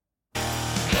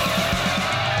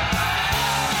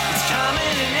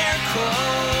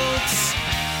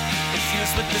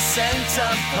with the scent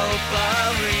of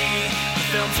potpourri. The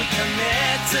films we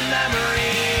commit to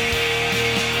memory.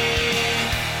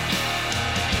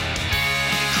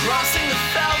 Crossing the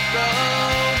felt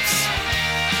ropes,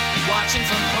 watching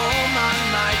from home on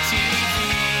my TV,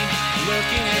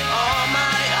 looking at all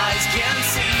my eyes can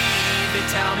see. They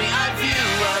tell me I view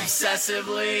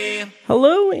obsessively.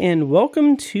 Hello and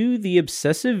welcome to The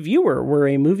Obsessive Viewer. We're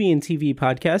a movie and TV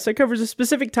podcast that covers a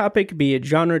specific topic, be it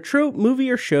genre, trope, movie,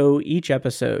 or show each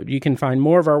episode. You can find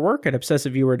more of our work at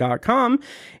obsessiveviewer.com,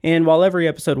 and while every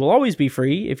episode will always be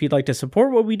free, if you'd like to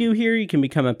support what we do here, you can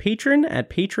become a patron at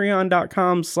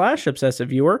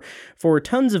patreon.com/obsessiveviewer for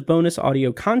tons of bonus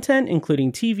audio content,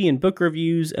 including TV and book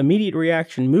reviews, immediate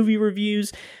reaction movie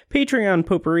reviews, Patreon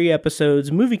potpourri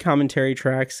episodes, movie commentary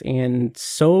tracks, and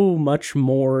so much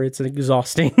more. It's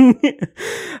exhausting.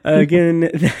 Again,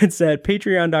 that's at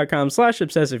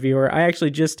patreon.com/obsessiveviewer.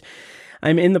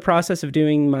 I'm in the process of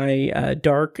doing my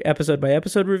dark episode by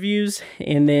episode reviews,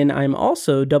 and then I'm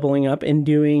also doubling up and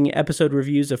doing episode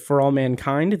reviews of For All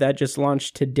Mankind. That just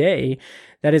launched today.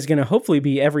 That is going to hopefully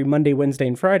be every Monday, Wednesday,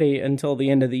 and Friday until the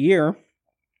end of the year,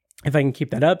 if I can keep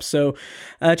that up. So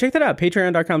check that out,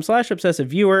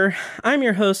 patreon.com/obsessiveviewer. I'm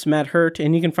your host, Matt Hurt,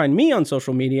 and you can find me on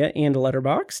social media and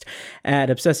Letterboxd at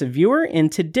Obsessive Viewer.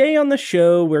 And today on the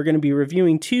show, we're going to be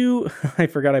reviewing I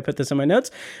forgot I put this in my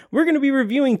notes. We're going to be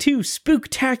reviewing two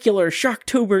spooktacular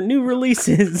Shocktober new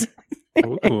releases.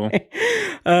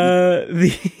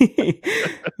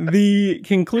 The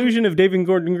conclusion of David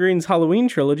Gordon Green's Halloween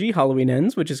trilogy, Halloween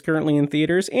Ends, which is currently in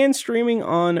theaters and streaming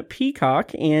on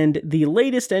Peacock, and the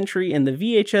latest entry in the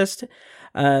VHS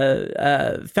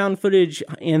found footage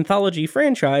anthology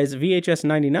franchise, VHS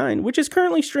 99, which is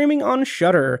currently streaming on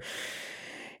Shudder.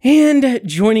 And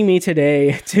joining me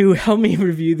today to help me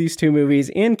review these two movies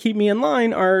and keep me in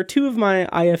line are two of my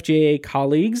IFJA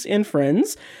colleagues and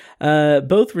friends,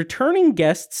 both returning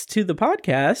guests to the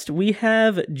podcast. We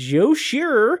have Joe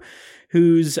Shearer,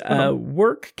 whose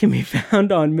work can be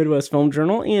found on Midwest Film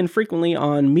Journal and frequently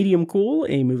on Medium Cool,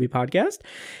 a movie podcast,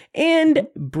 and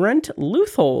Brent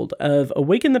Leuthold of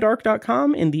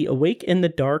awakeinthedark.com and the Awake in the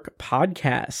Dark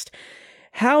podcast.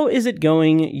 How is it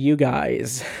going, you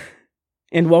guys?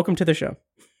 And welcome to the show.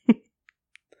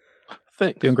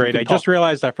 Thanks. Doing great. I just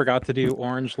realized I forgot to do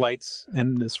orange lights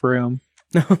in this room.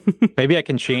 Maybe I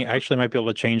can change. I actually might be able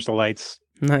to change the lights.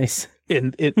 Nice.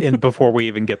 In before we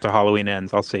even get to Halloween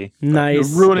Ends. I'll see.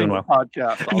 Nice. You're ruining the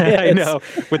podcast. Yeah, I know.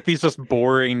 With these just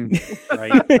boring,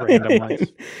 random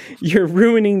lights. You're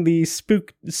ruining the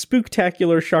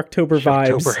spooktacular Shocktober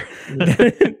vibes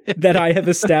that I have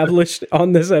established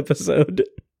on this episode.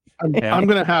 I'm going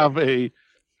to have a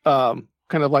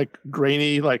kind of like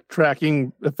grainy, like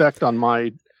tracking effect on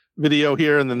my video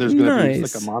here, and then there's going to be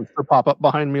like a monster pop up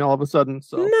behind me all of a sudden.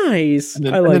 So nice. And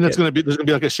then there's going to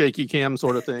be like a shaky cam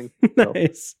sort of thing.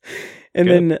 Nice. And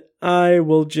then I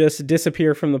will just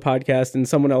disappear from the podcast, and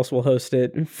someone else will host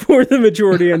it for the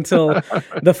majority until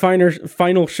the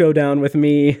final showdown with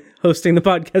me hosting the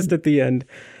podcast at the end.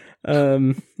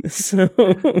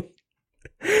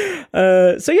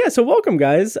 So welcome,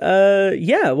 guys.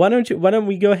 Why don't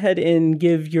we go ahead and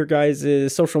give your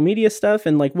guys' social media stuff,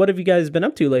 and like, what have you guys been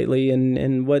up to lately,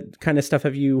 and what kind of stuff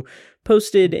have you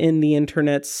posted in the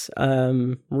internets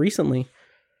recently?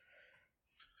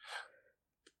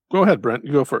 Go ahead, Brent.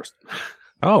 You go first.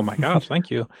 Oh my gosh, thank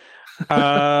you.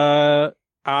 I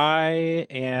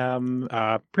am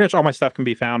pretty much all my stuff can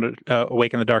be found at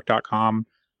awakeinthedark.com.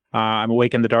 I'm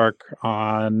Awake in the Dark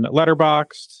on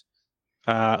Letterboxd.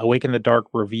 Awake in the Dark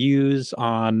reviews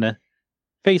on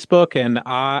Facebook, and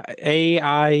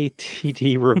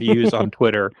AITT reviews on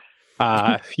Twitter.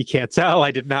 If you can't tell,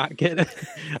 I did not get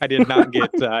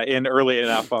in early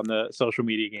enough on the social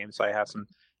media game, so I have some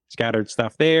scattered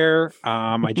stuff there.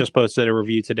 I just posted a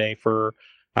review today for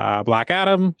Black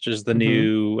Adam, which is the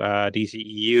new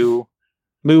DCEU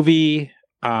movie,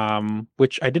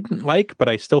 which I didn't like, but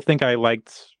I still think I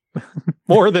liked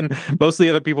more than most of the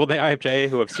other people in the IFJ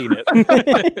who have seen it.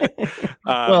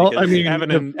 Well, I mean,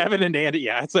 Evan and Andy,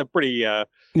 it's a pretty Evan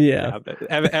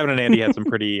and Andy had some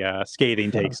pretty scathing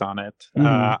takes on it.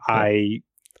 I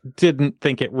didn't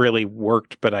think it really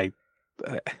worked, but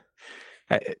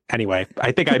anyway,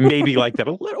 I think I maybe liked it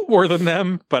a little more than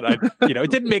them, but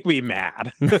it didn't make me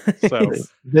mad. So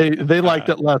they liked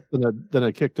it less than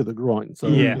a kick to the groin. So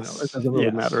it doesn't really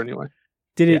matter anyway.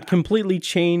 Did it completely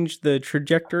change the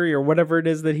trajectory or whatever it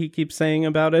is that he keeps saying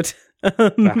about it?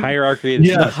 The hierarchy.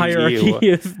 The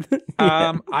hierarchy of...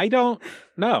 I don't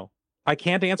know. I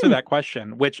can't answer that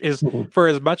question, which is, for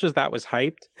as much as that was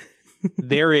hyped,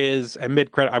 there is a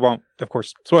mid-credit. I won't, of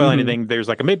course, spoil anything. There's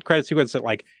like a mid-credit sequence that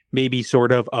like maybe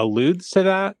sort of alludes to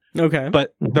that. Okay.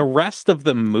 But the rest of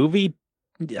the movie,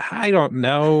 I don't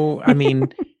know. I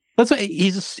mean, let's say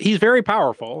he's very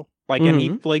powerful. Like, and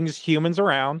he flings humans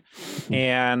around,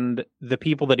 and the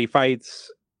people that he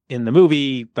fights in the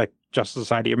movie, like Justice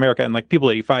Society of America, and like people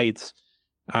that he fights,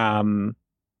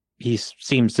 he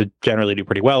seems to generally do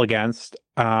pretty well against.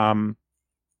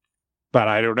 But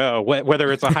I don't know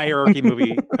whether it's a hierarchy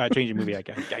movie, changing movie.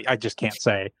 I just can't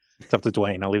say. It's up to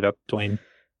Dwayne. I'll leave that to Dwayne.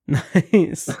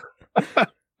 Nice.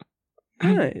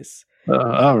 Nice.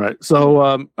 All right.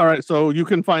 So you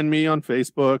can find me on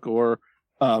Facebook, or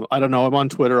I don't know. I'm on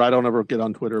Twitter. I don't ever get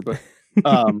on Twitter, but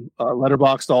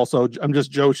Letterboxd also. I'm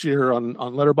just Joe Shearer on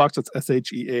Letterboxd. It's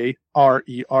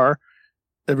SHEARER.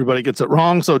 Everybody gets it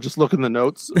wrong, so just look in the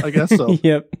notes, I guess. So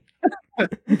Yep.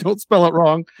 Don't spell it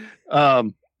wrong.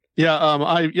 I've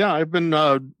been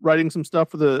writing some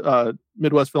stuff for the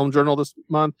Midwest Film Journal this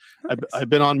month. Nice. I've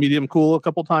been on Medium Cool a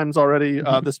couple times already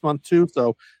this month too.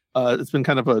 So it's been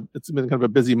kind of a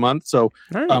busy month. So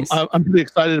Nice. I'm pretty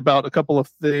excited about a couple of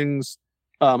things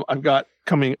I've got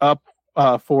coming up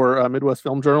for Midwest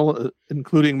Film Journal,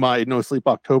 including my No Sleep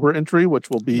October entry, which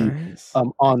will be Nice.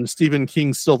 on Stephen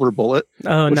King's Silver Bullet, which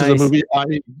nice. is a movie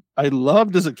I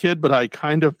loved as a kid, but I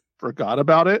kind of forgot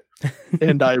about it.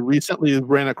 And I recently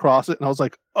ran across it and I was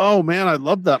like, oh man, I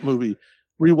love that movie.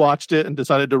 Rewatched it and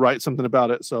decided to write something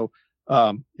about it. So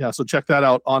so check that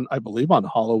out I believe on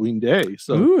Halloween Day.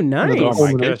 So Ooh, nice.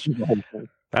 Oh my gosh.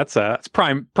 That's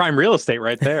prime real estate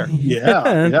right there.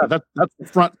 Yeah. That's the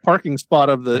front parking spot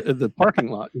of the parking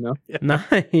lot, you know.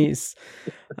 Nice.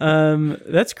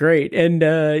 That's great. And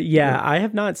I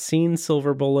have not seen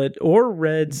Silver Bullet or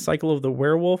read Cycle of the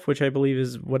Werewolf, which I believe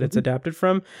is what it's adapted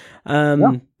from.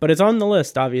 But it's on the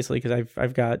list, obviously, because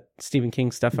I've got Stephen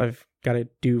King stuff I've got to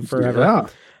do forever.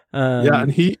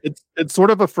 And it's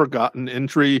sort of a forgotten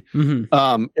entry.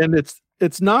 And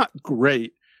it's not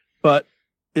great, but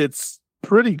it's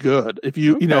pretty good. If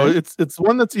you know, it's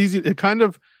one that's easy. It kind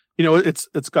of, it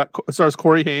stars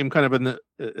Corey Haim kind of in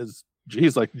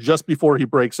like just before he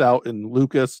breaks out in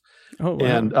Lucas. Oh, wow.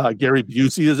 And Gary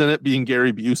Busey is in it, being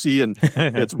Gary Busey, and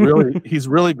he's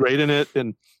really great in it.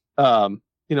 And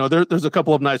there's a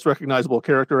couple of nice recognizable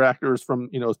character actors from,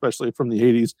 especially from the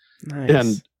 80s. Nice.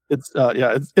 And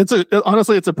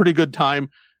honestly it's a pretty good time.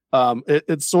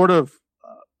 It's sort of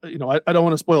I don't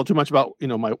want to spoil too much about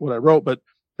what I wrote, but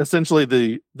essentially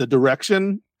the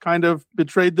direction kind of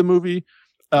betrayed the movie.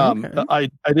 I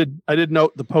did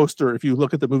note the poster. If you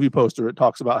look at the movie poster, it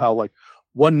talks about how like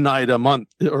one night a month,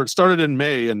 or it started in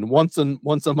May, and once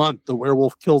a month the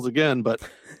werewolf kills again. But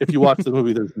if you watch the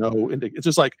movie, there's no it's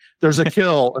just like there's a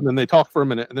kill, and then they talk for a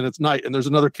minute, and then it's night, and there's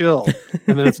another kill,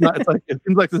 and then it's not. It's like it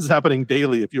seems like this is happening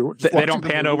daily. If you're they don't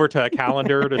pan over to a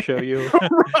calendar to show you.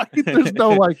 Right? There's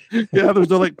no there's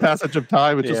no like passage of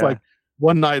time. It's just like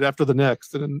one night after the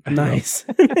next. And nice.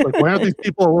 Like, why aren't these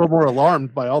people a little more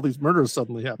alarmed by all these murders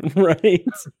suddenly happening? Right.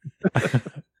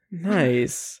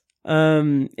 Nice.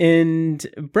 And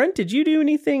Brent, did you do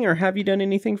anything, or have you done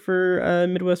anything for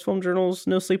Midwest Film Journal's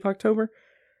No Sleep October?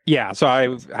 Yeah, so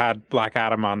I had Black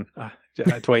Adam on.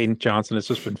 Dwayne Johnson has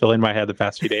just been filling my head the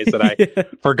past few days that I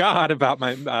forgot about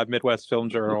my Midwest Film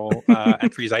Journal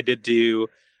entries. I did do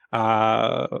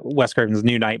Wes Craven's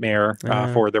New Nightmare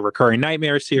for the recurring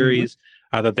Nightmare series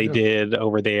that they did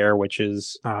over there, which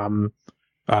is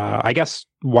I guess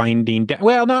winding down.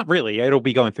 Well, not really. It'll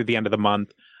be going through the end of the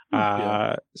month.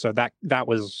 So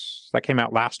that came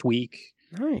out last week.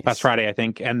 Nice. Last Friday, I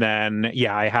think. And then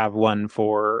I have one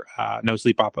for No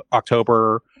Sleep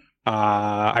October.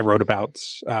 I wrote about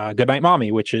Goodnight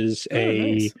Mommy, which is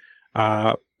an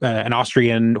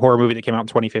Austrian horror movie that came out in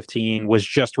 2015. Was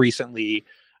just recently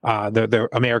the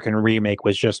American remake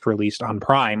was just released on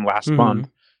Prime last month,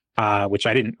 which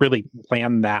I didn't really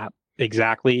plan that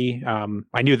exactly.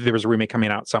 I knew that there was a remake coming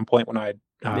out at some point when I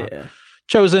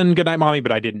chosen Goodnight Mommy,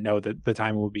 but I didn't know that the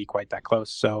time would be quite that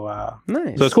close. So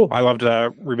nice. So it's cool. I loved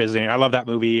revisiting it. I love that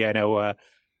movie. I know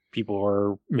people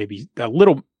are maybe a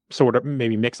little sort of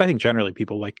maybe mixed. I think generally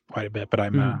people like quite a bit, but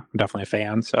I'm definitely a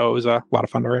fan. So it was a lot of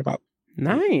fun to write about.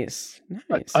 Nice.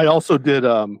 I also did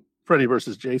Freddy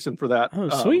versus Jason for that. Oh,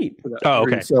 sweet.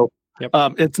 Okay. So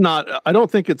it's not. I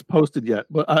don't think it's posted yet,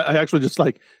 but I actually just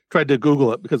tried to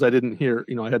Google it because I didn't hear.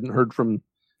 I hadn't heard from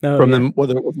them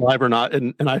whether it was live or not,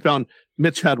 and I found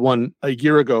Mitch had one a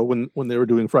year ago when they were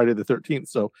doing Friday the 13th.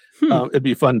 So it'd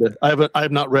be fun to. I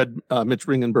have not read Mitch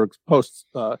Ringenberg's posts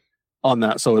on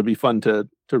that, so it'd be fun to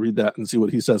read that and see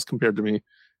what he says compared to me.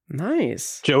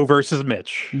 Nice. Joe versus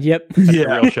Mitch. Yep. That's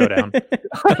a real showdown.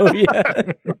 Oh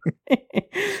yeah.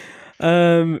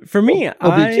 For me,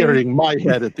 I'll be carrying my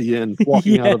head at the end,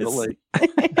 walking out of the lake.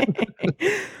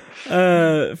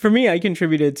 For me, I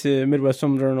contributed to Midwest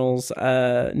Film Journal's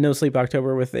No Sleep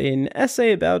October with an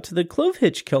essay about the Clove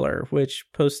Hitch Killer, which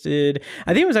posted,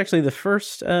 I think it was actually the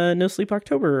first No Sleep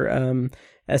October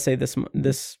essay this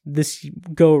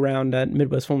go around at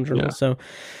Midwest Film Journal. Yeah. So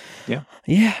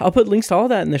yeah, I'll put links to all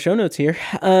that in the show notes here,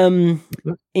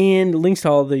 and links to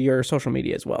all your social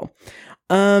media as well.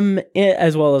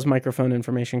 As well as microphone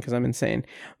information, because I'm insane.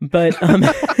 But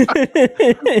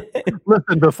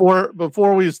listen,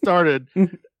 before we started,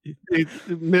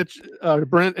 Mitch,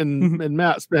 Brent, and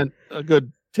Matt spent a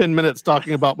good 10 minutes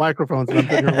talking about microphones, and I'm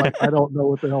sitting here like, I don't know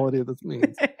what the hell any of this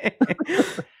means.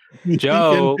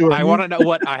 Joe, I want to know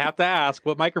what I have to ask.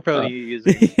 What microphone are you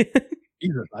using?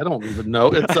 Jesus, I don't even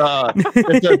know. It's a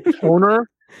toner.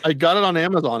 I got it on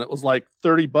Amazon. It was like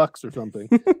 $30 or something.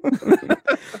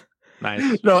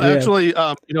 Nice. No, actually,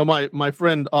 my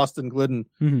friend Austin Glidden,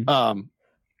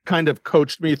 kind of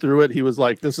coached me through it. He was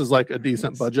like, "This is like a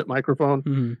decent budget microphone."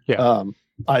 Mm-hmm. Yeah.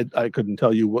 I couldn't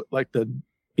tell you what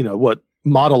what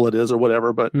model it is or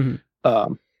whatever, but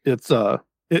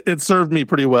it served me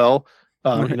pretty well.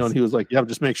 Nice. And he was like, "Yeah,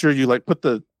 just make sure you like put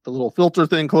the little filter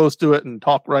thing close to it and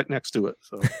talk right next to it."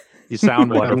 So you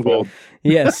sound wonderful.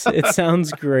 Yes, it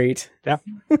sounds great. Yeah.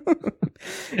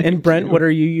 And Brent, what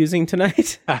are you using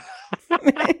tonight?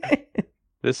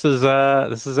 This is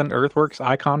an Earthworks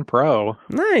Icon Pro.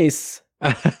 Nice.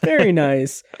 Very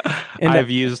nice. And I've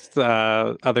used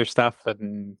other stuff,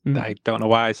 and I don't know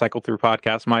why I cycle through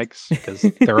podcast mics because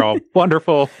they're all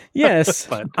wonderful. Yes,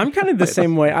 But I'm kind of the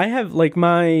same way. I have like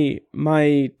my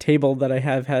table that I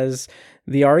have has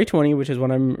the RE20, which is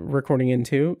what I'm recording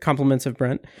into, compliments of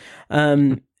Brent.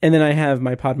 And then I have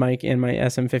my pod mic and my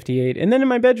SM58. And then in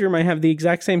my bedroom, I have the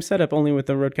exact same setup, only with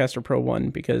the Rodecaster Pro 1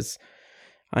 because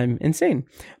I'm insane.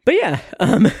 But yeah,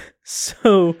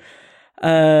 so,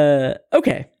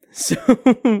 okay.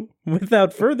 So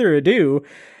without further ado,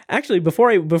 actually, before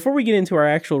we get into our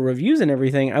actual reviews and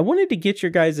everything, I wanted to get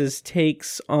your guys'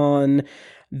 takes on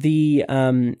the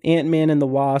Ant-Man and the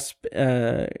Wasp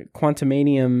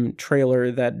Quantumanium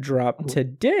trailer that dropped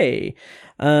today.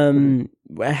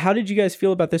 How did you guys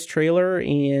feel about this trailer,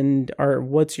 and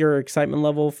what's your excitement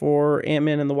level for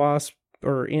Ant-Man and the Wasp,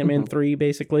 or Ant-Man 3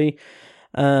 basically,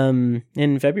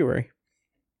 in February?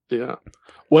 Yeah.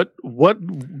 What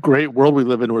great world we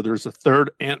live in where there's a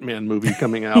third Ant-Man movie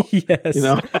coming out. Yes. You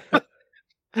know?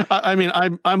 I mean,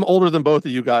 I'm older than both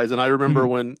of you guys, and I remember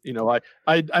when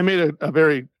I made a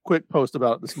very quick post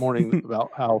about it this morning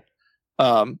about how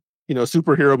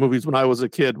superhero movies when I was a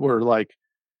kid were like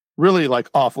really like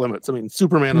off limits. I mean,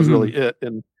 Superman was really it,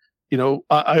 and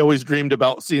I always dreamed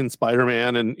about seeing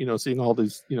Spider-Man and seeing all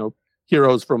these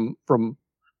heroes from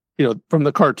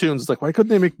the cartoons. It's like, why couldn't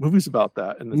they make movies about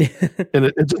that? And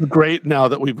it's just great now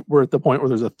that we're at the point where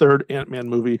there's a third Ant-Man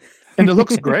movie, and it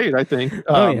looks great. I think,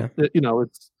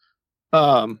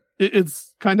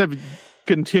 it's kind of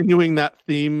continuing that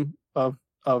theme of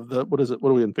the what is it? What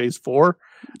are we in phase 4?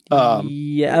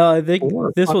 I think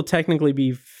this will technically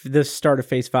be the start of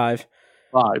phase 5.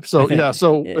 5. So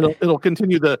it'll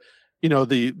continue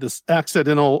this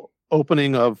accidental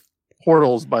opening of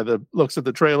portals by the looks of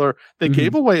the trailer. They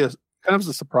gave away a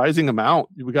surprising amount.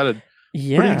 We got a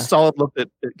pretty solid look at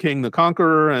King the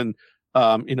Conqueror, and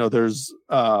there's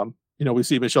we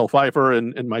see Michelle Pfeiffer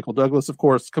and Michael Douglas, of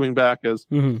course, coming back as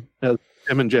him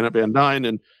and Janet Van Dyne,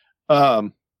 and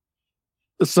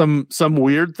some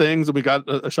weird things. And we got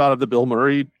a shot of the Bill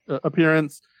Murray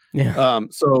appearance. Yeah.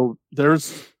 So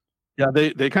there's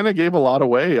they kind of gave a lot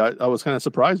away. I was kind of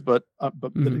surprised, but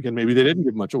then again, maybe they didn't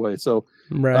give much away. So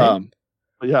right.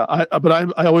 But yeah, I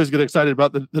always get excited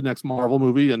about the next Marvel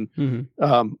movie, and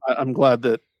I'm glad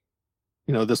that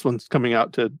this one's coming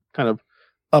out to kind of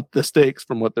up the stakes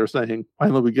from what they're saying.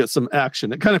 Finally, we get some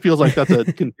action. It kind of feels like that's a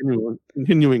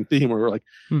continuing theme where we're like,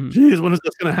 geez, when is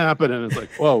this going to happen? And it's like,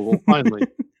 whoa, well, finally.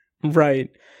 Right.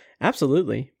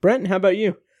 Absolutely. Brent, how about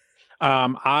you?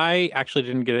 I actually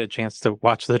didn't get a chance to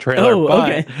watch the trailer,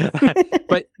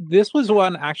 but this was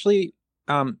one actually,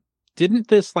 didn't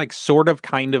this like sort of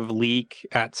kind of leak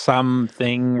at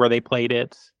something where they played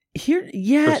it?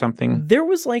 Or something. There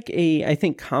was like I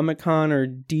think Comic-Con or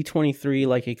D23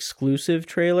 like exclusive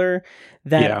trailer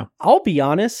that I'll be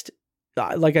honest,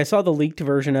 like I saw the leaked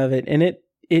version of it, and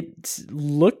it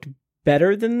looked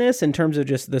better than this in terms of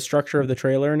just the structure of the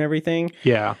trailer and everything.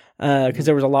 Yeah. Because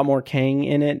there was a lot more Kang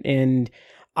in it, and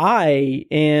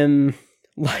I'm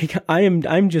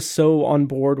just so on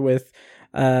board with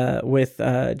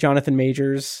Jonathan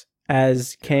Majors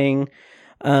as Kang.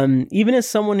 Even as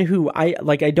someone who I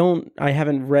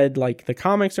haven't read like the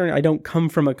comics, or I don't come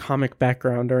from a comic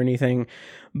background or anything,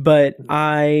 but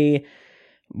I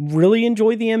really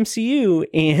enjoy the MCU,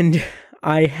 and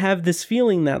I have this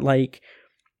feeling that like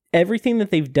everything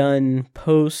that they've done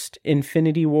post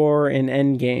Infinity War and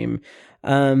Endgame,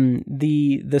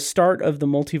 the start of the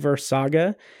multiverse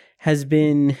saga has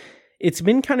been, it's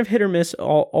been kind of hit or miss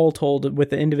all told with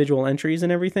the individual entries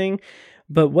and everything.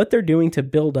 But what they're doing to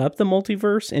build up the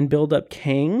multiverse and build up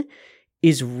Kang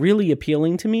is really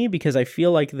appealing to me, because I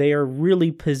feel like they are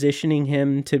really positioning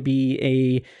him to be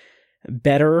a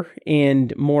better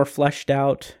and more fleshed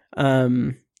out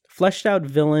villain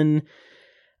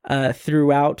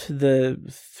throughout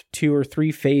the 2 or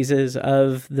 3 phases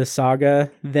of the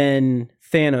saga than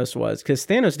Thanos was, because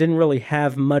Thanos didn't really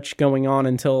have much going on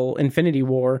until Infinity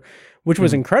War, which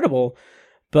was incredible.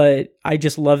 But I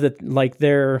just love that like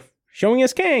they're showing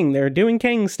us Kang, they're doing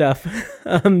Kang stuff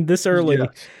this early.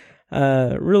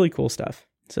 Really cool stuff.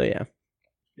 So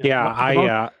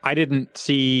I didn't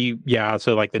see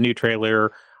so like the new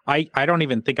trailer. I don't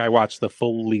even think I watched the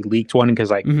fully leaked one,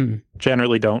 because I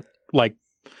generally don't like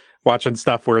watching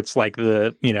stuff where it's like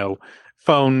the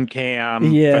phone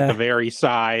cam at the very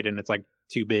side and it's like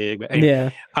too big. But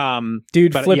anyway,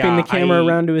 dude flipping the camera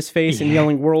around to his face and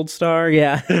yelling "World Star."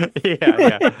 Yeah.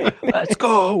 Let's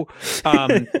go.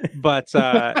 But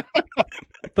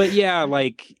yeah,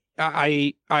 like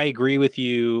I agree with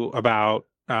you about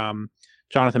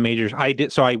Jonathan Majors.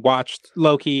 I watched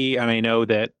Loki, and I know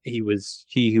that he was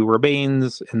He Who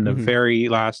Remains in the very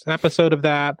last episode of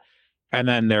that. And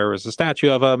then there was a statue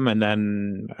of him, and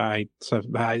then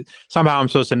somehow I'm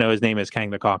supposed to know his name is Kang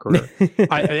the Conqueror.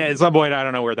 At some point, I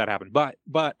don't know where that happened. But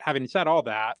having said all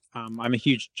that, I'm a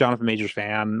huge Jonathan Majors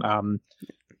fan.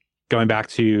 Going back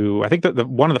to, I think the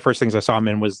one of the first things I saw him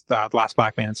in was The Last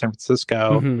Black Man in San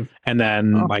Francisco, and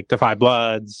then like Defy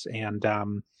Bloods, and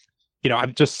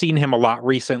I've just seen him a lot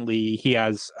recently. He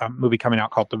has a movie coming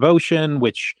out called Devotion,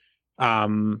 which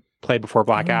played before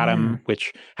Black Adam,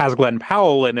 which has Glenn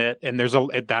Powell in it, and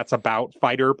that's about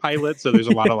fighter pilots, so there's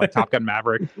a lot of like Top Gun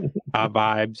Maverick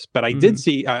vibes. But I did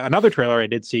see another trailer I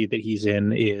did see that he's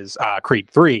in is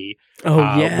Creed 3.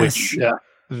 Which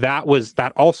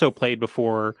that also played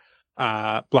before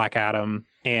Black Adam,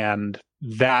 and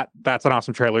that's an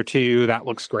awesome trailer too. That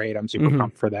looks great. I'm super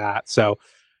pumped for that. So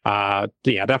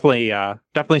definitely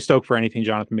stoked for anything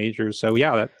Jonathan Majors. So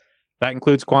that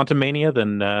includes Quantum Mania,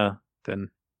 then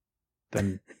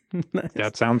nice.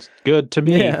 That sounds good to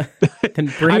me. Yeah.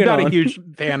 I'm not a huge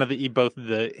fan of both of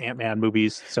the Ant-Man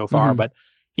movies so far, but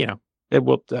it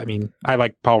will. I mean, I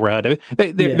like Paul Rudd.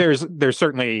 There's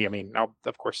certainly. I mean, I'll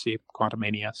of course see Quantum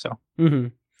Mania. So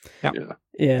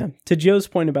yeah. To Joe's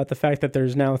point about the fact that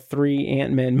there's now 3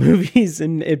 Ant-Man movies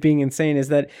and it being insane, is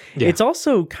that it's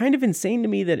also kind of insane to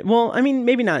me that, well, I mean,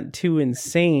 maybe not too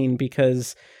insane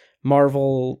because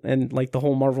Marvel and like the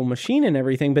whole Marvel machine and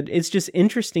everything, but it's just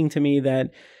interesting to me that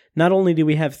not only do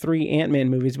we have 3 Ant-Man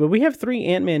movies, but we have 3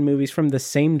 Ant-Man movies from the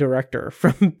same director,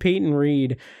 from Peyton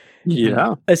Reed.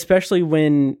 Yeah. Especially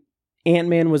when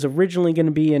Ant-Man was originally going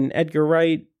to be an Edgar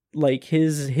Wright, like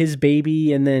his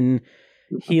baby, and then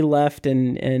he left,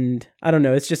 and I don't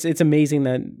know, it's amazing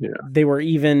that they were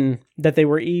even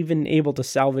able to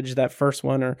salvage that first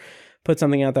one or put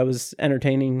something out that was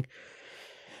entertaining.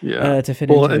 To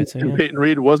fit into it. So, and Peyton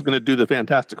Reed was going to do the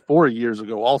Fantastic Four years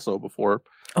ago, also before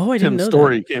I didn't know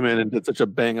Story that. came in and did such a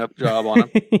bang up job on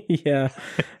him.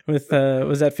 With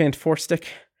was that Fantastic?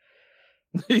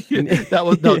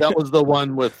 that was the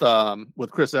one with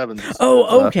Chris Evans.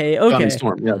 Oh, okay. Johnny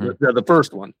Storm. Yeah, the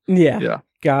first one. Yeah.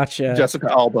 Gotcha.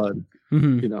 Jessica Alba.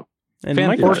 And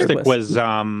Fantastic was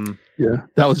that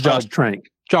was Josh Trank.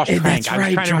 Josh Trank. That's I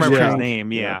was trying to remember his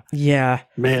name. Yeah.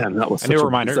 Man, that was. I knew it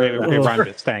rhymed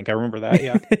with Stank. I remember that.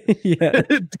 Yeah.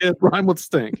 It did rhyme with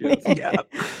Stank. Yes.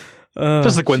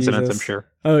 Just a coincidence, I'm sure.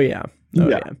 Oh yeah.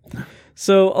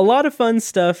 So a lot of fun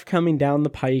stuff coming down the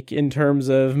pike in terms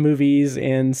of movies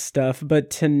and stuff.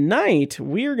 But tonight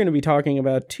we are going to be talking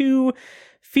about 2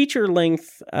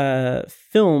 feature-length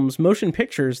films, motion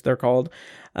pictures they're called,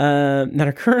 that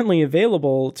are currently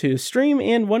available to stream,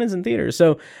 and one is in theaters.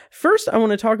 So first I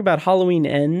want to talk about Halloween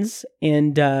Ends,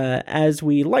 and as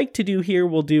we like to do here,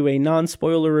 we'll do a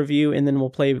non-spoiler review, and then we'll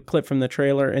play a clip from the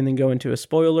trailer and then go into a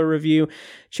spoiler review.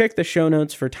 Check the show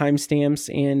notes for timestamps,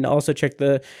 and also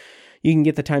you can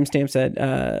get the timestamps at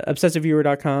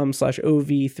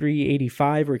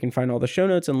obsessiveviewer.com/OV385, where you can find all the show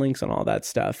notes and links on all that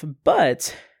stuff.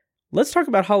 But let's talk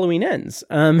about Halloween Ends.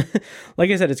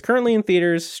 Like I said, it's currently in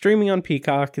theaters, streaming on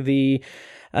Peacock. The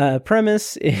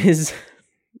premise is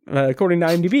according to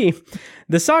IMDb.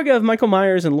 The saga of Michael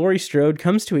Myers and Laurie Strode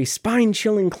comes to a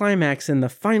spine-chilling climax in the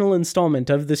final installment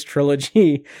of this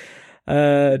trilogy.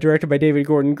 Directed by David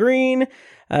Gordon Green,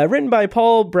 written by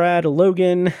Paul Brad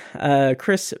Logan,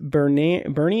 Chris Bernier,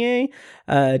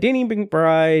 Danny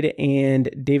McBride, and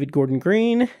David Gordon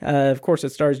Green. Of course, it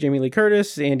stars Jamie Lee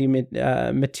Curtis, Andy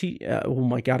oh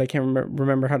my god, I can't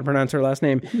remember how to pronounce her last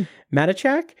name.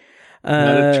 Matichak?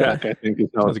 Matichak, I think is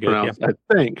how it's pronounced. I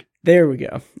think. There we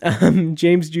go.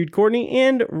 James Jude Courtney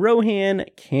and Rohan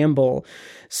Campbell.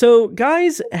 So,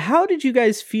 guys, how did you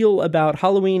guys feel about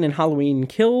Halloween and Halloween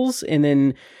Kills? And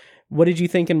then what did you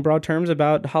think in broad terms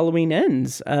about Halloween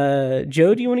Ends?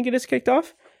 Joe, do you want to get us kicked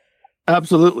off?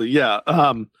 Absolutely, yeah.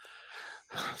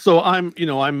 So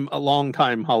I'm a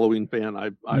longtime Halloween fan. I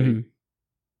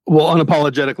will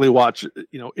unapologetically watch,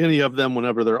 any of them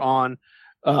whenever they're on.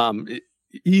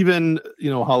 Even,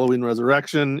 Halloween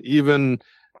Resurrection, even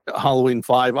Halloween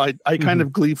 5. I kind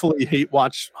of gleefully hate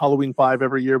watch Halloween 5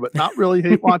 every year, but not really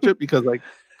hate watch it because I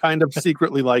kind of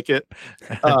secretly like it.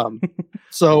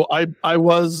 So I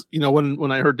was,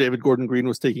 when I heard David Gordon Green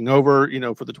was taking over,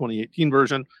 for the 2018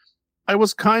 version, I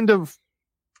was kind of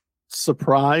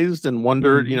surprised and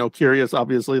wondered, curious,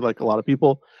 obviously, like a lot of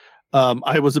people.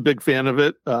 I was a big fan of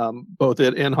it, both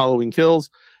it and Halloween Kills.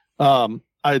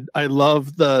 I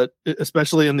love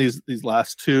especially in these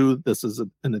last two, this is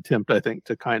an attempt, I think,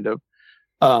 to kind of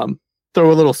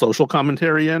throw a little social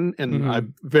commentary in, and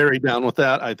I'm very down with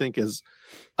that. I think as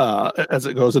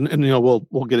it goes, and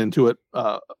we'll get into it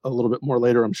a little bit more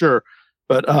later, I'm sure.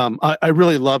 But I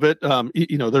really love it.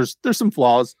 There's some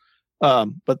flaws,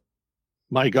 but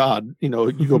my God, you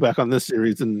go back on this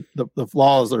series and the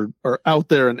flaws are out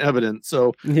there and evident.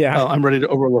 So yeah, I'm ready to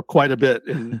overlook quite a bit,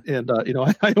 and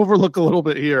I overlook a little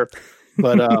bit here,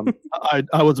 but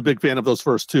I was a big fan of those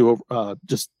first two,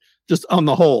 just on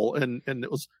the whole, and it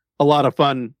was a lot of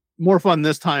fun, more fun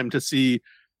this time to see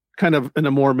kind of in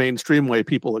a more mainstream way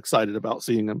people excited about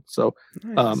seeing them. So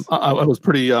nice. I was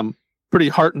pretty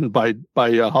heartened by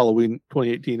Halloween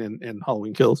 2018 and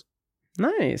Halloween Kills.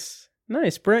 Nice.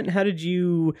 Brent, how did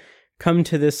you come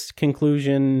to this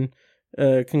conclusion,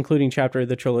 concluding chapter of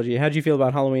the trilogy? How did you feel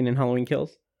about Halloween and Halloween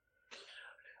Kills?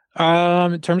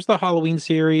 In terms of the Halloween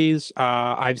series,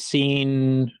 I've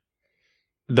seen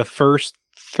the first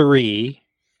three,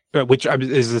 which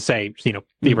is to say,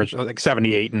 the original, like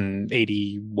 78 and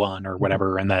 81 or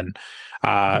whatever, and then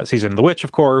Season of the Witch,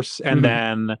 of course, and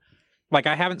then, like,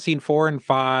 I haven't seen 4 and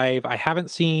 5. I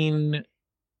haven't seen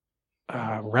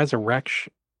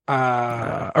Resurrection.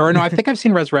 Or no, I think I've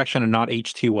seen Resurrection and not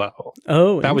H2O.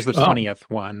 Oh, that was the 20th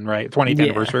one, right? 20th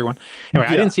anniversary one. Anyway,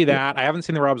 I didn't see that. I haven't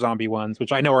seen the Rob Zombie ones,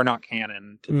 which I know are not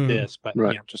canon to this, but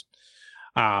just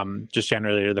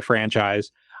generally to the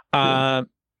franchise.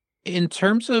 In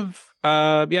terms of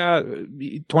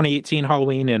 2018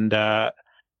 Halloween and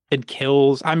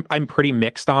Kills, I'm pretty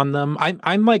mixed on them.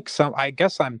 I'm like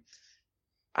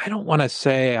I don't want to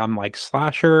say I'm like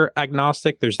slasher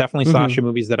agnostic. There's definitely slasher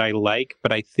movies that I like,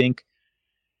 but I think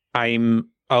I even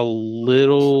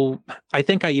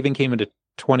came into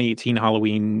 2018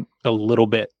 Halloween a little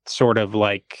bit sort of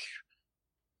like,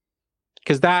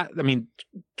 because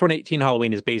 2018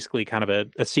 Halloween is basically kind of a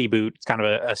reboot. It's kind of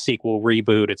a sequel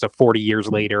reboot. It's a 40 years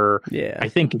later. Yeah. I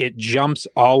think it jumps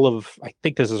I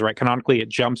think this is right. Canonically, it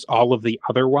jumps all of the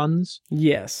other ones.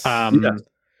 Yes.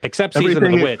 Except Season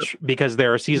of the Witch, because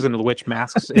there are Season of the Witch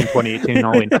masks in 2018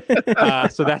 Halloween.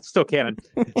 So that's still canon.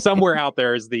 Somewhere out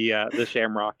there is the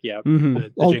Shamrock. Yeah.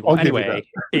 The jingle. Anyway,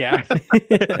 yeah.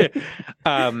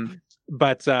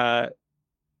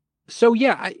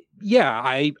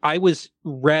 I was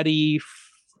ready.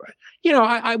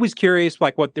 I was curious,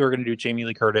 like, what they were going to do with Jamie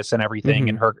Lee Curtis and everything,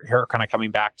 and her kind of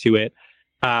coming back to it.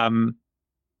 I'm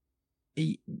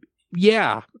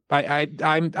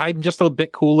just a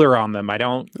bit cooler on them. I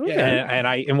don't,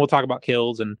 and we'll talk about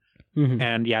Kills and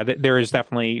there is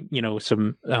definitely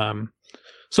some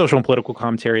social and political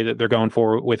commentary that they're going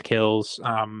for with Kills.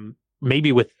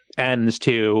 Maybe with Ends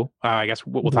too. I guess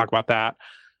we'll talk about that.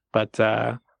 But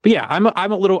yeah, I'm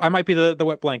a little. I might be the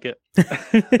wet blanket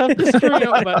of this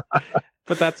trio, but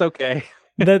that's okay.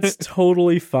 That's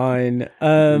totally fine.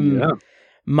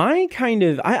 My kind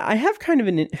of, I have kind of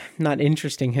an not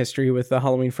interesting history with the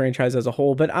Halloween franchise as a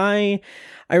whole, but I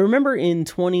remember in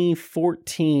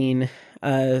 2014,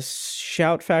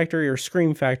 Shout Factory or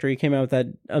Scream Factory came out with that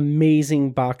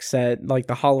amazing box set, like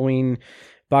the Halloween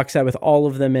box set with all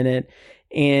of them in it.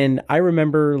 And I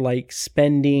remember like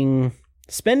spending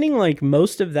spending like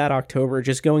most of that October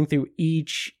just going through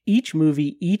each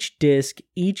movie, each disc,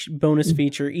 each bonus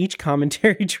feature, each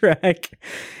commentary track,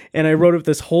 and I wrote up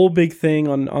this whole big thing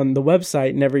on the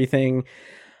website and everything.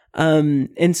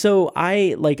 And so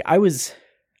I was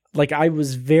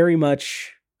very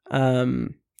much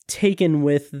taken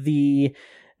with the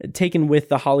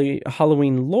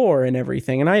Halloween lore and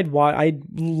everything, and I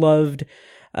loved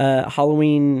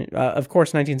Halloween, of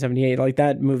course, 1978. Like,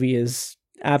 that movie is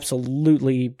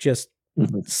absolutely just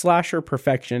slasher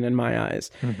perfection in my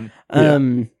eyes.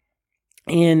 And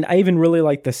I even really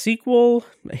liked the sequel.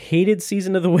 I hated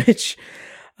Season of the Witch.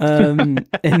 And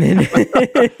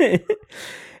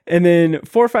then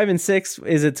 4, 5, and 6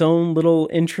 is its own little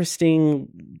interesting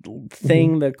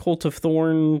thing. The Cult of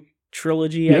Thorn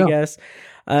trilogy, I guess.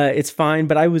 It's fine,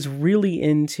 but I was really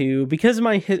into, because of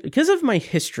my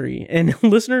history, and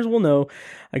listeners will know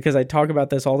because I talk about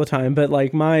this all the time, but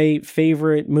like, my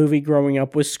favorite movie growing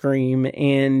up was Scream,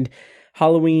 and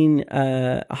Halloween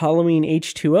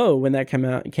H2O, when that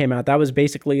came out, that was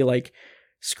basically like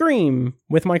Scream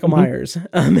with Michael Myers.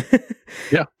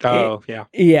 Yeah. Oh, yeah.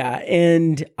 Yeah,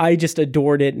 and I just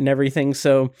adored it and everything.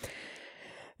 So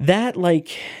that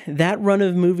run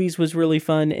of movies was really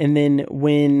fun. And then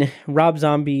when Rob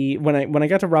Zombie, when I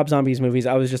got to Rob Zombie's movies,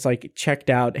 I was just like checked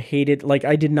out, hated. Like,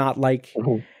 I did not like.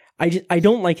 I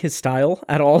don't like his style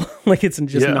at all. Like, it's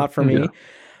just not for me.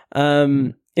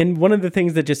 And one of the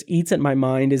things that just eats at my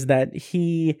mind is that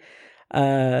he,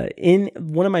 in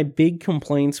one of my big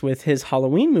complaints with his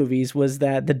Halloween movies was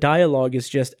that the dialogue is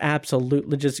just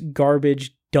absolutely just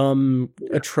garbage, dumb,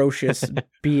 atrocious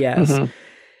BS.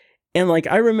 And like,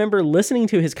 I remember listening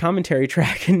to his commentary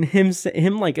track and him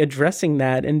like addressing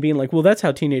that and being like, well, that's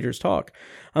how teenagers talk.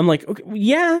 I'm like, okay,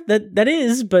 yeah, that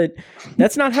is, but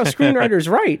that's not how screenwriters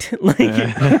write. Like,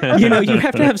 you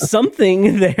have to have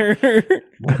something there.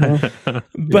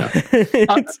 But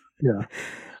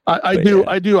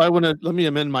let me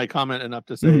amend my comment enough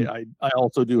to say I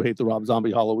also do hate the Rob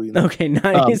Zombie Halloween. Okay,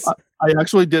 nice. I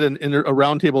actually did a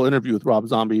roundtable interview with Rob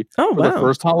Zombie for the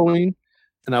first Halloween,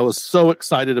 and I was so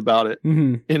excited about it.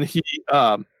 And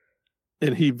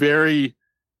he very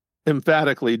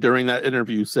emphatically during that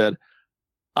interview said,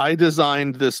 I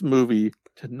designed this movie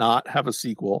to not have a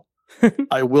sequel.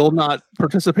 I will not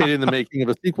participate in the making of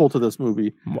a sequel to this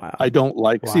movie. Wow. I don't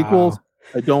like sequels.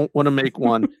 I don't want to make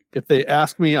one. If they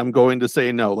ask me, I'm going to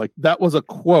say no. Like, that was a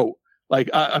quote. Like,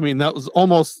 I mean, that was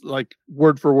almost like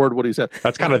word for word what he said.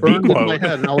 That's kind of the quote in my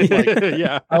head, and I was like,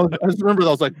 I just remember that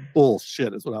I was like,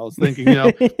 bullshit is what I was thinking,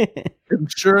 And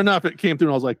sure enough, it came through,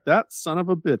 and I was like, that son of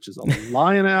a bitch is a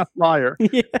lying ass liar.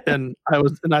 And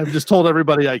I've just told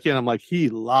everybody I can. I'm like, he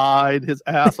lied his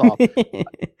ass off.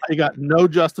 I got no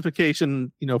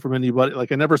justification, from anybody.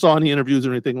 Like, I never saw any interviews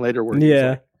or anything later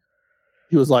where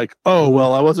he was like, oh,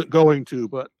 well, I wasn't going to,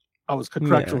 but I was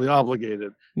contractually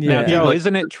obligated. Now, Joe,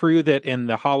 isn't it true that in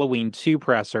the Halloween 2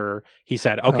 presser, he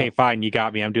said, okay, fine, you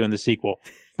got me, I'm doing the sequel,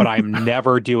 but I'm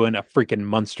never doing a freaking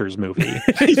Monsters movie.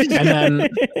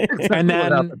 And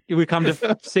then we come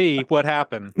to see what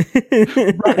happened.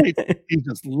 Right. He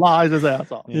just lies his ass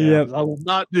off. Yeah. I will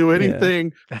not do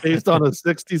anything based on a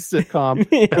 60s sitcom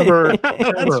ever.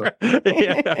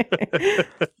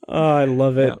 Oh, I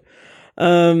love it.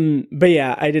 But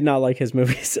yeah, I did not like his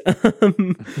movies.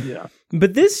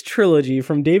 But this trilogy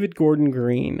from David Gordon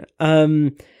Green,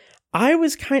 I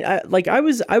was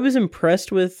I was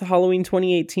impressed with Halloween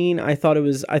 2018. I thought it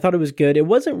was good. It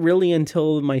wasn't really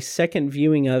until my second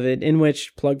viewing of it, in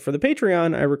which, plug for the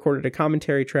Patreon, I recorded a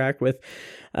commentary track with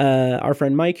our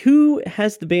friend Mike, who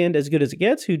has the band As Good As It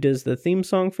Gets, who does the theme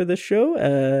song for this show,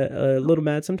 A Little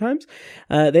Mad Sometimes.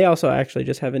 They also actually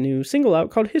just have a new single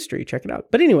out called History. Check it out.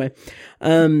 But anyway,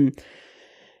 and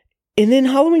then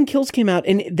Halloween Kills came out,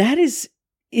 and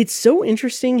it's so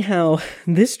interesting how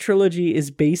this trilogy is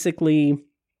basically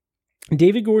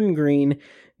David Gordon Green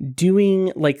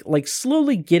doing like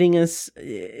slowly getting us.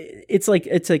 It's like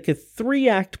a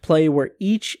 3-act play where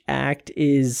each act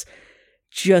is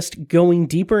just going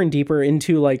deeper and deeper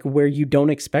into like where you don't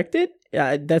expect it.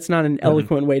 That's not an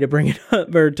eloquent way to bring it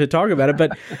up or to talk about it,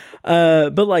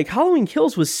 but like Halloween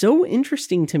Kills was so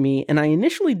interesting to me, and I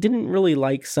initially didn't really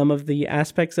like some of the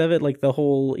aspects of it, like the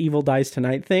whole Evil Dies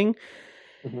Tonight thing.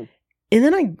 And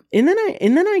then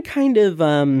I kind of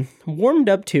warmed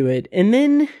up to it, and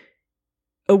then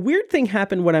a weird thing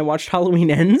happened when I watched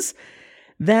Halloween Ends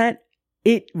that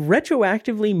it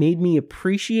retroactively made me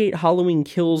appreciate Halloween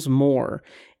Kills more.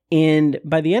 And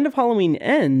by the end of Halloween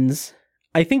Ends,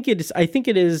 I think it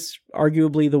is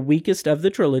arguably the weakest of the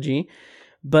trilogy,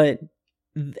 but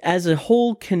as a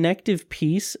whole connective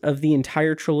piece of the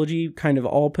entire trilogy, kind of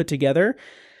all put together,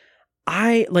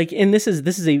 I like, and this is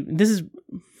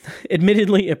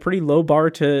admittedly a pretty low bar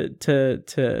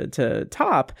to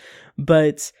top,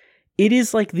 but it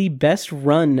is like the best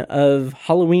run of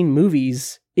Halloween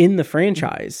movies in the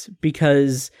franchise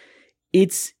because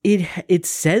it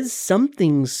says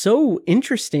something so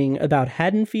interesting about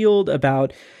Haddonfield,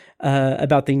 about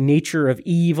the nature of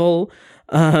evil,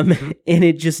 and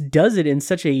it just does it in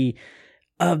such a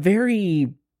very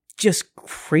just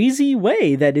crazy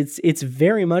way that it's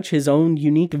very much his own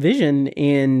unique vision,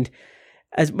 and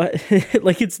as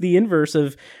like it's the inverse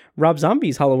of Rob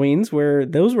Zombie's Halloweens, where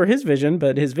those were his vision,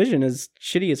 but his vision is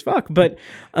shitty as fuck. But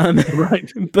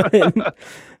right. but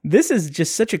this is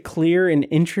just such a clear and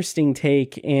interesting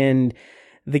take, and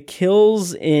the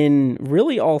kills in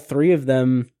really all three of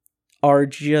them are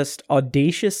just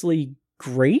audaciously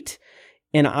great.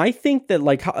 And I think that,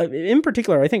 like, in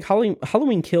particular, I think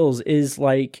Halloween Kills is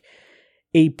like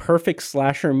a perfect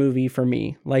slasher movie for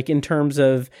me, like in terms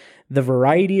of the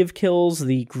variety of kills,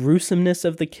 the gruesomeness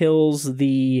of the kills,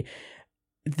 the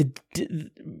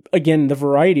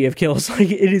variety of kills. Like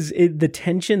the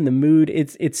tension, the mood,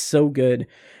 it's so good.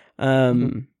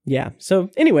 Yeah. So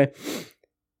anyway,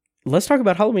 let's talk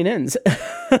about Halloween Ends.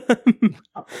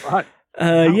 All right.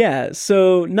 Yeah.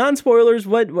 So non-spoilers,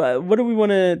 what do we want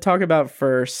to talk about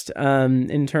first?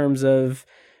 In terms of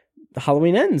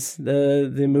Halloween Ends,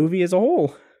 the movie as a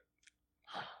whole.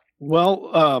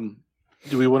 Well,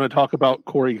 do we want to talk about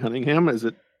Corey Cunningham? Is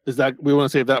that we want to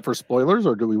save that for spoilers,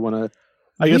 or do we want to?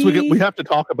 I guess we have to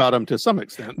talk about him to some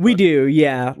extent. We do,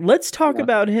 yeah. Let's talk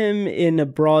about him in a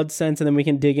broad sense, and then we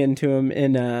can dig into him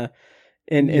in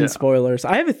spoilers.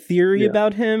 I have a theory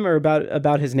about him or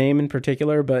about his name in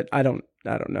particular, but I don't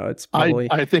know. It's probably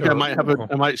I think I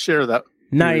might share that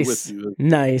with you.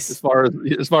 Nice. As far as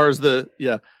the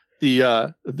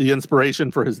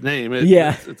inspiration for his name.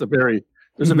 It's a very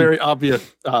very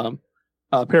obvious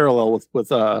parallel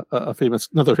with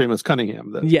another famous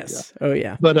Cunningham. Yes. Yeah. Oh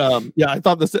yeah. But I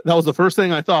thought that was the first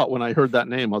thing I thought when I heard that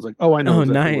name. I was like, oh, I know. Oh,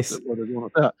 nice. What they're doing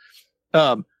with that.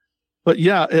 But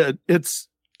yeah, it's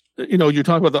you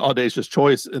talk about the audacious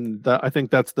choice, and I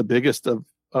think that's the biggest of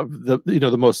the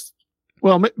the most,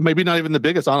 well, maybe not even the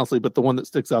biggest, honestly, but the one that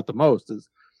sticks out the most is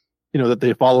that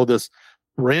they follow this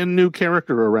brand new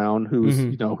character around who's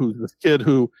who's this kid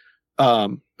who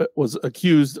was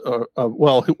accused of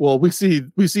we see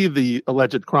the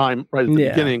alleged crime right at the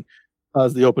beginning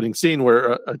as the opening scene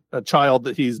where a child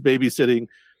that he's babysitting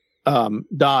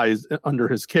dies under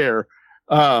his care,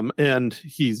 and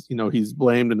he's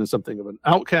blamed and is something of an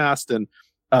outcast, and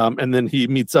then he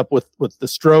meets up with the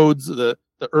Strodes, the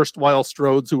erstwhile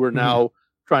Strodes, who are now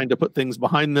trying to put things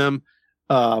behind them,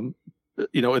 in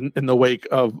the wake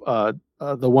of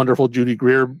the wonderful Judy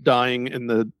Greer dying in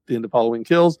the end of Halloween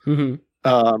Kills.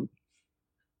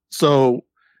 So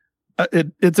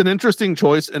it's an interesting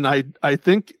choice, and I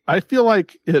feel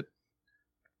like it,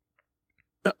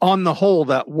 on the whole,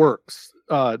 that works.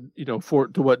 To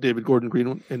what David Gordon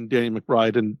Green and Danny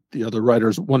McBride and the other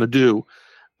writers want to do.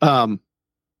 I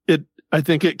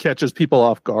think it catches people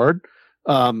off guard,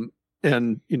 and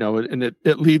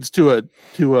it leads to a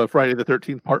Friday the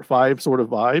 13th Part 5 sort of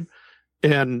vibe,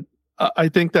 and I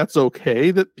think that's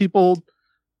okay that people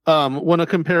want to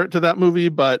compare it to that movie,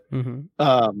 but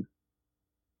I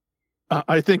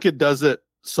think it does it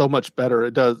so much better.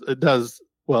 It does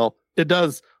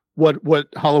what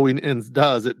Halloween Ends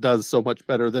does. It does so much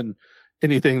better than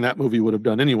anything that movie would have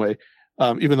done anyway.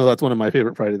 Even though that's one of my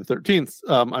favorite Friday the 13th.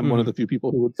 I'm one of the few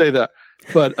people who would say that,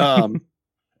 but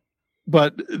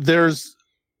but there's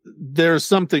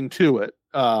something to it,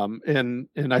 and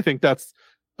I think that's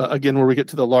again where we get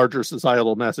to the larger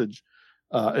societal message.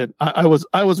 And I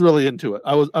was really into it.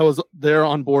 I was there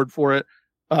on board for it.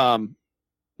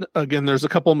 Again, there's a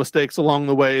couple of mistakes along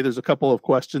the way. There's a couple of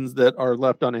questions that are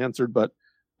left unanswered, but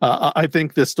I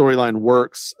think this storyline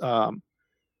works,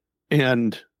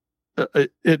 and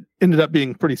it ended up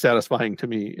being pretty satisfying to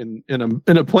me in a movie.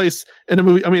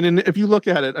 I mean, and if you look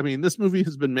at it, I mean, this movie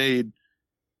has been made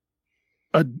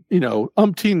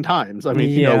umpteen times. I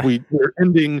mean, we're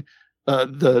ending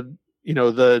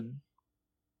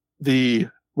the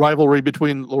rivalry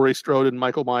between Laurie Strode and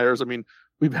Michael Myers. I mean,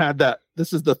 we've had that.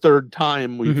 This is the third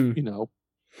time we've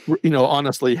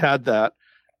honestly had that.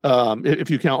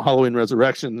 If you count Halloween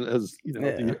Resurrection as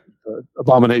the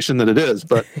abomination that it is,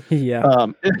 but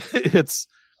it's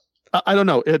I don't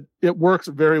know. It works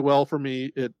very well for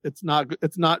me. It's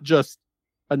not just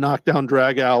a knockdown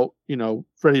drag out,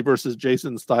 Freddy versus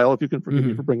Jason style. If you can forgive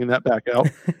me for bringing that back out,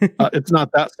 it's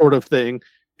not that sort of thing.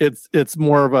 It's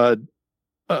more of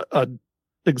a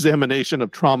examination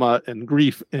of trauma and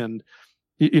grief and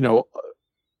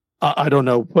I don't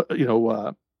know,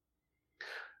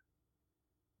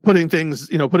 putting things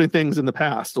in the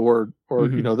past, or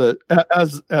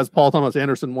as Paul Thomas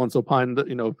Anderson once opined, that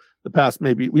the past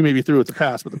we may be through with the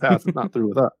past, but the past is not through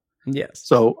with us. Yes.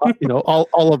 So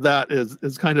all of that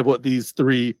is kind of what these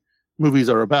three movies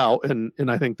are about, and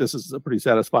I think this is a pretty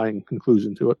satisfying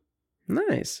conclusion to it.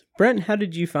 Nice. Brent, how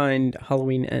did you find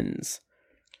Halloween Ends?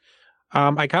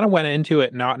 I kind of went into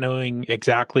it not knowing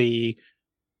exactly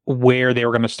where they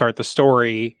were going to start the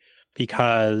story,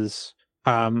 because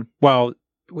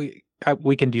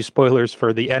we can do spoilers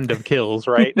for the end of Kills,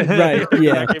 right? Right.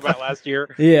 Yeah. That came out last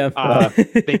year. Yeah.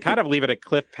 They kind of leave it a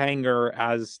cliffhanger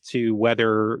as to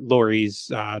whether Laurie's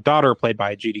daughter, played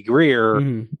by Judy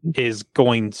Greer, is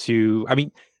going to. I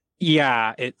mean,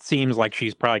 yeah, it seems like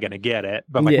she's probably going to get it,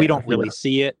 but we don't really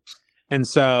see it, and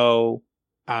so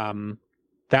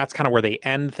that's kind of where they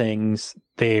end things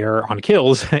there on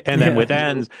Kills, and then with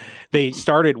Ends, they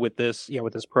started with this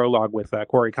prologue with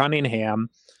Corey Cunningham,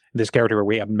 this character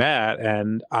we haven't met,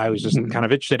 and I was just kind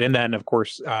of interested. And then, of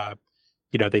course,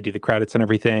 they do the credits and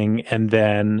everything, and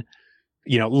then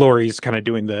Laurie's kind of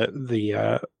doing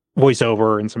the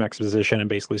voiceover and some exposition, and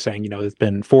basically saying, it's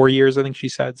been 4 years, I think she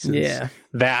said, since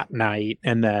that night,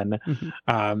 and then,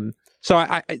 so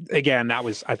I again, that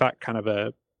was, I thought, kind of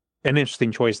an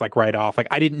interesting choice, like right off. Like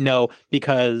I didn't know,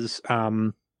 because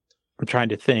I'm trying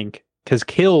to think, because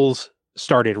Kills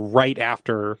started right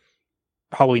after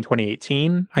Halloween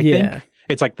 2018, I think.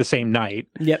 It's like the same night.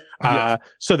 Yep.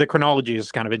 So the chronology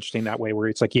is kind of interesting that way, where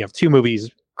it's like you have two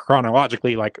movies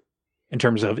chronologically, like in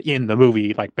terms of in the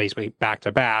movie, like basically back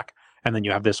to back, and then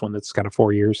you have this one that's kind of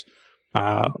 4 years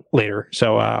later.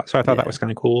 So I thought that was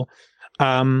kind of cool.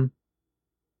 I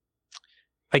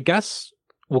guess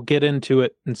we'll get into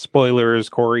it in spoilers.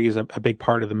 Corey is a big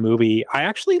part of the movie. I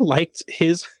actually liked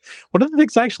one of the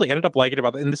things I actually ended up liking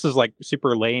about it, and this is like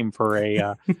super lame for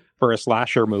a for a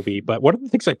slasher movie, but one of the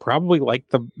things I probably liked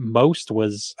the most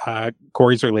was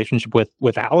Corey's relationship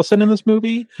with Allison in this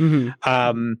movie.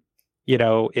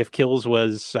 If Kills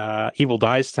was Evil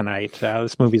Dies Tonight,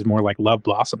 this movie's more like Love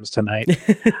Blossoms Tonight.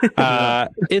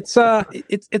 It's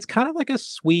kind of like a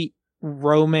sweet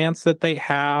romance that they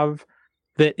have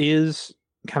that is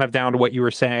kind of down to what you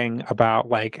were saying about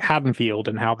like Haddonfield,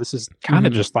 and how this is kind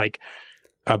of just like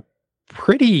a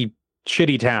pretty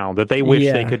shitty town that they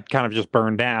wish they could kind of just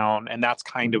burn down, and that's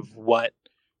kind of what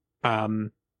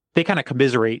they kind of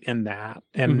commiserate in that.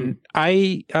 And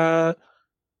I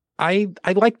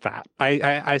like that.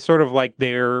 I sort of like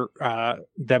their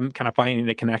them kind of finding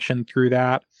the connection through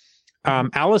that.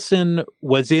 Allison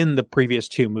was in the previous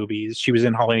two movies. She was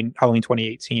in Halloween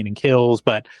 2018 and Kills,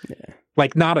 but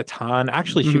like not a ton.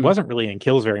 Actually, she wasn't really in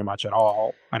Kills very much at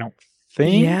all, I don't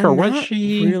think. Or was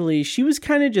she? Really? She was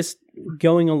kind of just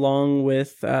going along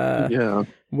with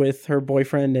with her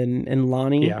boyfriend and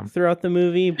Lonnie throughout the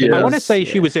movie. But I want to say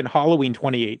she was in Halloween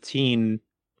 2018,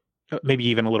 maybe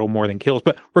even a little more than Kills.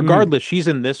 But regardless, she's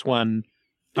in this one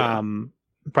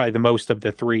probably the most of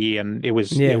the three, and it was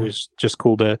just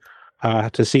cool to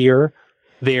see her.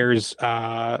 There's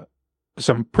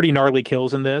some pretty gnarly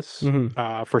kills in this,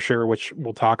 for sure, which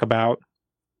we'll talk about.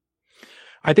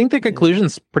 I think the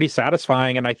conclusion's pretty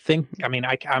satisfying, and I think,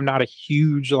 I'm not a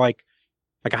huge like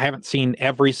I haven't seen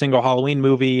every single Halloween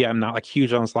movie. I'm not like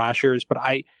huge on slashers, but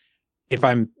if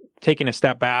I'm taking a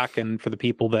step back, and for the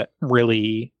people that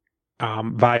really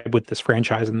vibe with this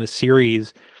franchise and this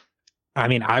series,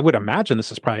 I would imagine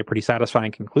this is probably a pretty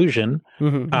satisfying conclusion.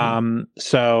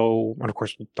 So, and of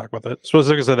course, we'll talk about the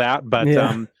specifics of that, but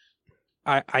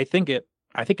I think it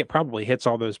probably hits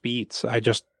all those beats.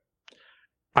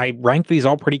 I rank these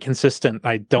all pretty consistent.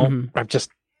 I don't.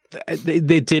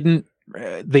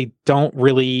 They don't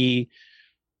really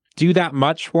do that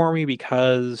much for me,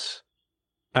 because,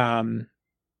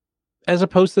 as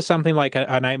opposed to something like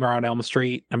a Nightmare on Elm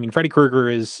Street, Freddy Krueger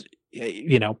is,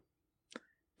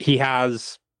 he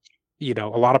has, a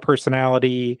lot of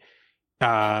personality.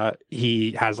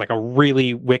 He has like a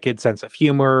really wicked sense of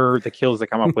humor. The kills that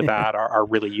come up with that are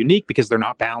really unique, because they're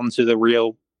not bound to the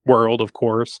real world, of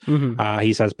course.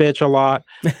 He says bitch a lot.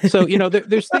 So,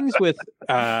 there's things with,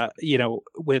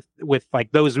 with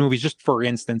like those movies, just for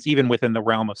instance, even within the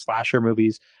realm of slasher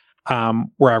movies,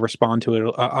 where I respond to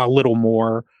it a little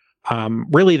more,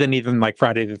 really than even like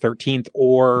Friday the 13th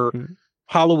or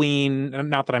Halloween.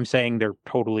 Not that I'm saying they're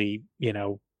totally,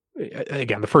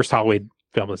 again, the first Halloween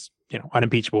film is,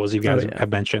 unimpeachable, as you guys have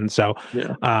mentioned. So,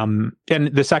 and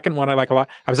the second one I like a lot.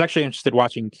 I was actually interested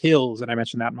watching Kills, and I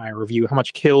mentioned that in my review, how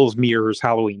much Kills mirrors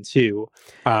Halloween 2.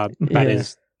 That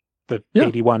is the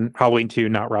 81 Halloween 2,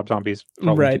 not Rob Zombie's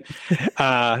Halloween 2.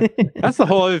 That's the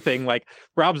whole other thing. Like,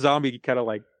 Rob Zombie kind of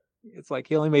like it's like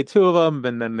he only made 2 of them,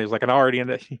 and then there's like there are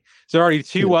already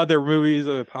 2 other movies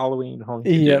of Halloween.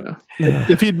 Yeah.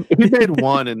 If he made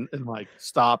one and like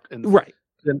stopped and Right.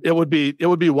 then it would be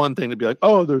one thing to be like,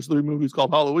 oh, there's 3 movies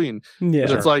called Halloween. Yeah.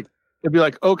 But it's like it'd be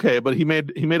like, okay, but he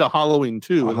made a Halloween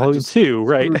 2. And Halloween 2,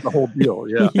 right? The whole deal.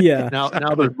 Yeah. Yeah. Now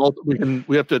there's multiple.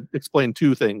 We have to explain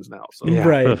 2 things now. So Yeah.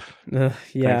 Right.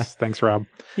 Yeah. Thanks, Rob.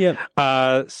 Yep.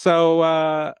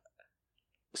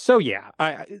 So yeah,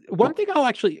 one thing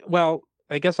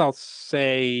I guess I'll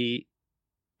say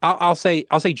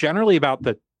generally about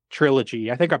the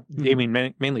trilogy. I think I'm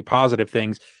naming mainly positive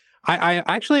things. I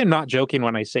actually am not joking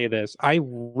when I say this. I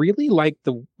really like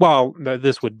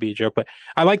this would be a joke, but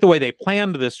I like the way they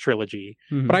planned this trilogy.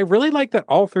 Mm-hmm. But I really like that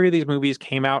all 3 of these movies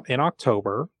came out in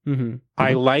October. Mm-hmm.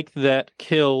 I like that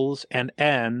Kills and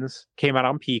Ends came out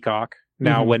on Peacock.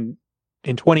 Now, when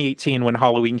in 2018, when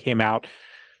Halloween came out,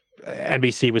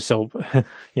 NBC was still,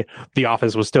 The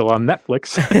Office was still on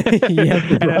Netflix. And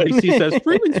NBC says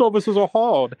streaming services are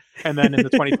hard. And then in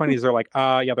the 2020s, they're like,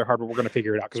 they're hard, but we're going to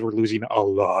figure it out because we're losing a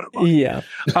lot of money. Yeah.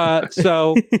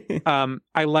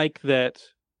 I like that.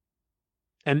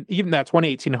 And even that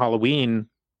 2018 Halloween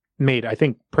made, I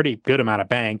think, pretty good amount of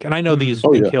bank. And I know these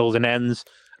Kills and Ends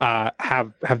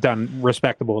have done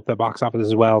respectable at the box office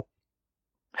as well.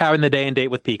 Having the day and date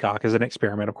with Peacock is an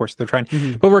experiment, of course, they're trying.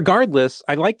 But regardless,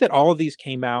 I like that all of these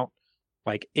came out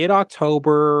like in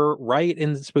October, right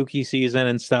in the spooky season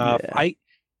and stuff. Yeah.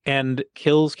 And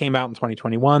Kills came out in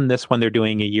 2021. This one they're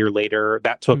doing a year later.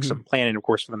 That took some planning, of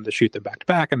course, for them to shoot them back to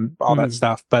back and all that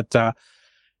stuff. But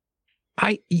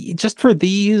I just for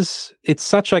these, it's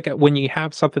such like when you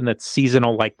have something that's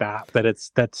seasonal like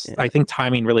that's I think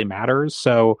timing really matters.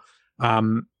 So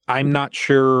I'm not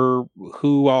sure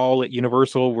who all at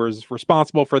Universal was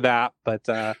responsible for that, but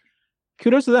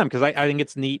kudos to them because I think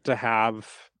it's neat to have,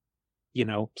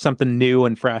 something new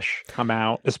and fresh come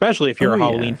out, especially if you're a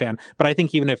Halloween fan. But I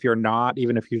think even if you're not,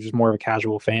 even if you're just more of a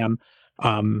casual fan,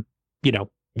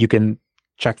 you can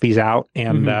check these out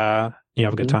and you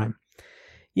have a good time.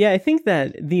 Yeah, I think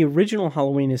that the original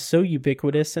Halloween is so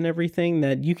ubiquitous and everything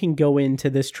that you can go into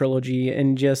this trilogy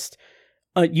and just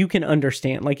you can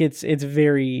understand. Like it's a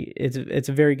very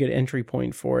good entry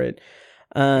point for it.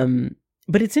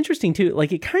 But it's interesting too.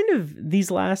 Like it kind of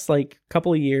these last like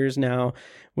couple of years now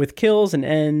with Kills and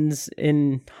Ends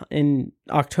in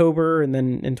October and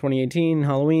then in 2018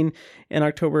 Halloween in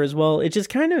October as well. It just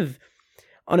kind of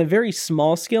on a very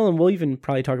small scale, and we'll even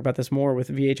probably talk about this more with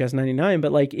VHS 99,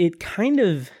 but like it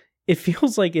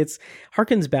feels like it's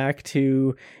harkens back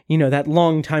to, that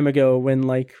long time ago when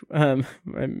like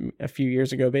a few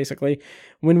years ago, basically,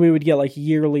 when we would get like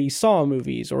yearly Saw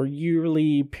movies or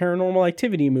yearly Paranormal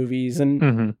Activity movies.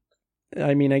 And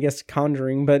I mean, I guess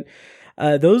Conjuring, but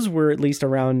those were at least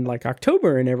around like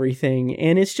October and everything.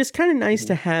 And it's just kind of nice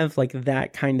to have like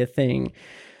that kind of thing.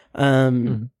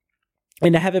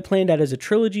 And to have it planned out as a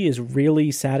trilogy is really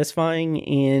satisfying.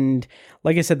 And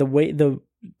like I said, the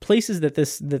places that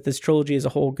this trilogy as a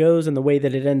whole goes and the way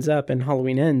that it ends up and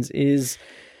Halloween Ends is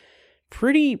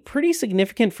pretty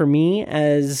significant for me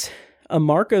as a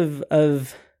mark of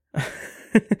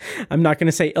I'm not going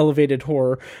to say elevated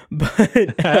horror,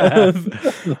 but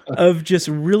of just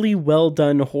really well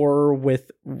done horror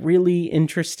with really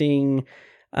interesting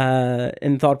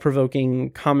and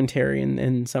thought-provoking commentary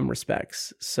in some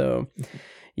respects. So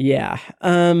yeah.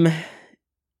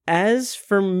 As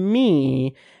for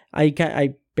me,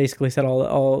 I basically said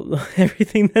all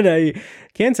everything that I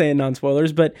can say in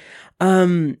non-spoilers, but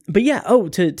yeah.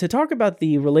 To talk about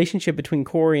the relationship between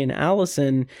Corey and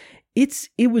Allison,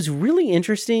 it was really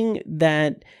interesting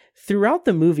that throughout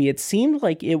the movie, it seemed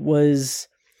like it was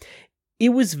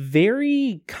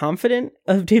very confident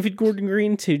of David Gordon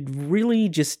Green to really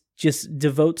just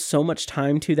devote so much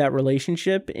time to that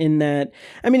relationship. In that,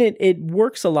 I mean, it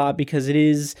works a lot because it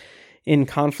is in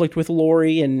conflict with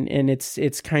Laurie, and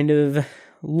it's kind of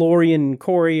Laurie and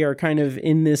Corey are kind of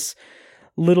in this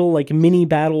little like mini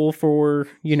battle for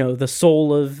the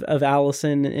soul of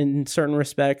Allison in certain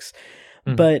respects,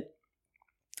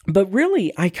 But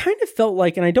really, I kind of felt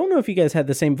like, and I don't know if you guys had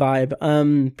the same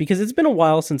vibe, because it's been a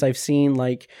while since I've seen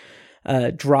like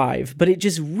Drive, but it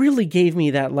just really gave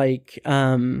me that like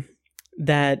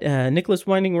that Nicholas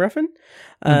Winding Refn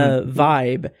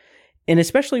vibe, and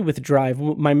especially with Drive,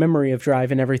 my memory of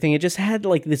Drive and everything, it just had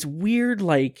like this weird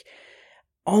like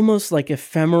almost like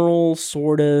ephemeral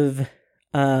sort of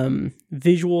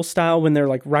visual style when they're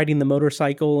like riding the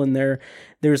motorcycle and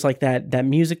there's like that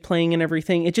music playing and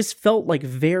everything. It just felt like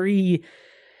very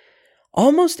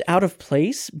almost out of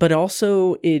place, but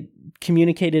also it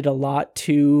communicated a lot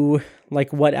to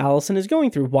like what Allison is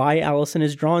going through, why Allison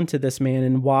is drawn to this man,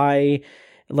 and why,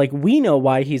 like, we know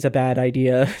why he's a bad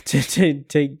idea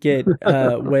to get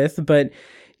with, but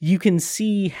you can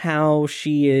see how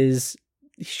she's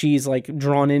like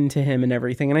drawn into him and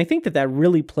everything. And I think that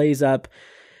really plays up,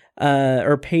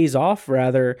 or pays off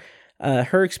rather,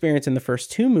 her experience in the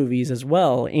first two movies as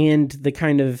well, and the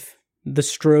kind of the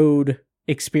Strode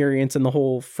experience in the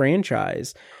whole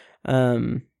franchise.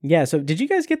 Yeah. So did you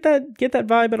guys get that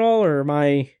vibe at all, or am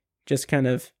I just kind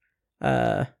of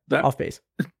off base?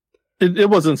 It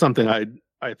wasn't something I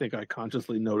think I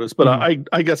consciously noticed, but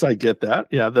I guess I get that.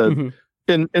 Yeah.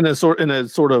 In a sort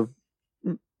of,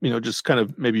 just kind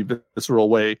of maybe visceral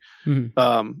way,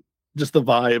 just the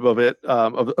vibe of it,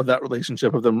 of that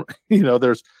relationship of them,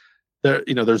 there's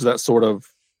that sort of,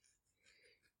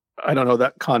 I don't know,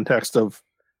 that context of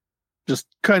just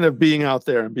kind of being out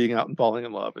there and being out and falling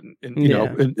in love and in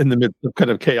the midst of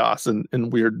kind of chaos and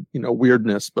weird,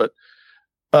 weirdness. But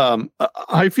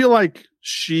I feel like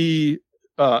she,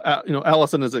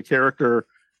 Allison as a character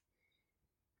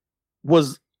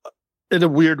was in a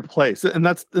weird place. And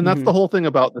that's the whole thing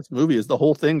about this movie, is the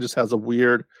whole thing just has a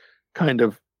weird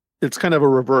it's kind of a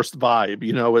reversed vibe.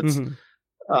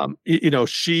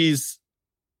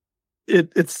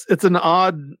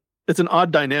 It's an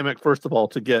odd dynamic, first of all,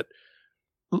 to get,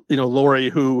 Laurie,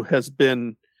 who has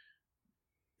been,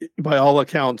 by all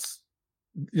accounts,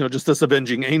 just this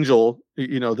avenging angel,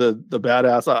 the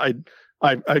badass.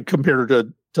 I compared her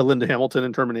to Linda Hamilton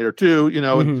in Terminator 2,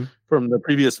 and from the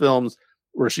previous films,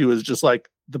 where she was just like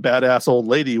the badass old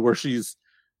lady, where she's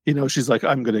like,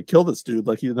 I'm going to kill this dude.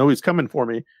 Like, he's coming for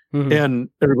me. And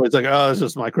everybody's like, oh, it's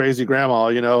just my crazy grandma,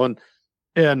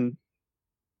 and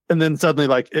then suddenly,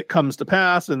 like, it comes to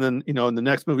pass. And then, in the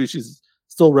next movie, she's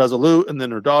still resolute. And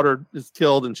then her daughter is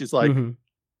killed. And she's like,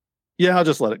 yeah, I'll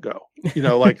just let it go.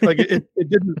 It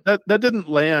didn't, that didn't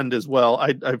land as well.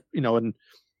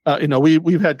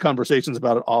 We've had conversations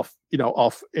about it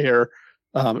off air,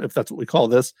 if that's what we call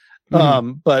this.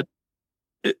 But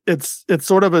it's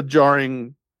sort of a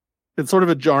jarring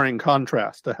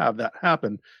contrast to have that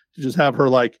happen, to just have her,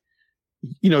 like,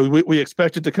 we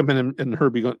expected to come in and her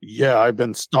be going, yeah, I've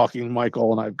been stalking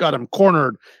Michael and I've got him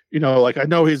cornered, like, I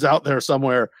know he's out there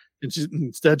somewhere. And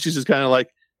instead she's just kind of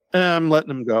like, I'm letting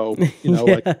him go.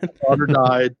 Like, my daughter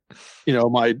died,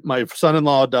 my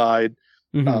son-in-law died,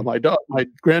 my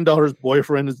granddaughter's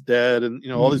boyfriend is dead, and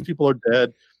all these people are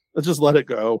dead. Let's just let it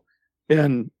go.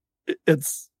 And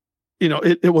it's,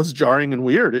 it was jarring and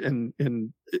weird, and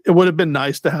it would have been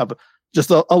nice to have just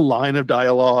a line of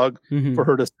dialogue for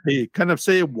her to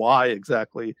say why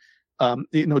exactly,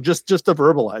 just to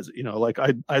verbalize it, like,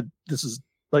 this is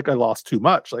like, I lost too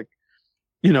much. Like,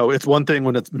 it's one thing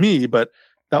when it's me, but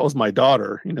that was my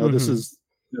daughter, this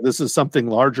is something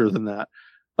larger than that.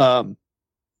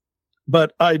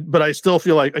 But I still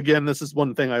feel like, again, this is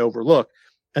one thing I overlook.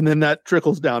 And then that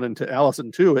trickles down into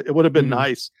Allison too. It would have been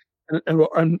nice,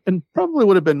 and probably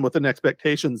would have been within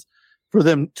expectations for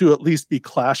them to at least be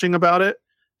clashing about it,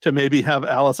 to maybe have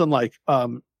Allison like,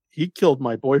 he killed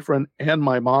my boyfriend and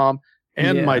my mom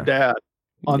and my dad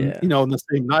on, in the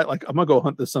same night. Like, I'm gonna go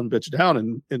hunt this son of a bitch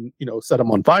down and set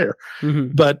him on fire.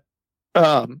 But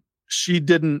she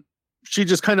didn't. She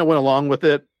just kind of went along with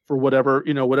it for whatever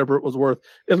it was worth.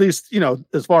 At least,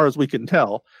 as far as we can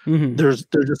tell, there's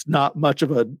just not much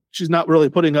of she's not really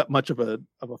putting up much of a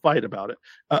fight about it.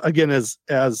 Again, as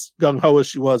gung ho as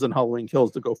she was in Halloween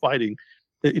Kills to go fighting,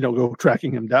 go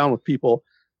tracking him down with people.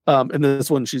 And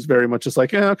this one, she's very much just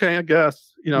like, yeah, okay, I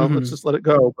guess, let's just let it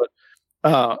go. But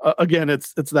again,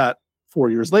 it's that 4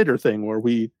 years later thing where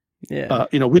we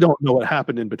don't know what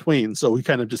happened in between, so we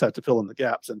kind of just have to fill in the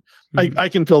gaps. And I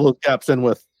can fill those gaps in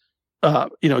with,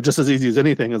 just as easy as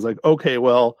anything, is like, okay,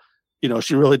 well,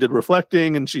 she really did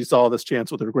reflecting, and she saw this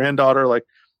chance with her granddaughter. Like,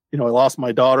 I lost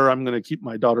my daughter. I'm going to keep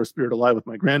my daughter's spirit alive with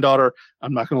my granddaughter.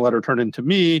 I'm not going to let her turn into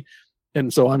me.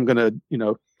 And so I'm going to,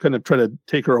 kind of try to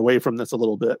take her away from this a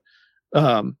little bit.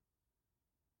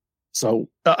 So,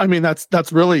 I mean,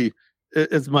 that's really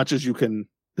as much as you can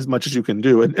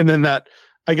do. And then that,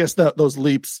 I guess that those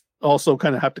leaps also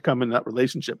kind of have to come in that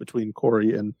relationship between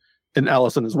Corey and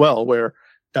Allison as well, where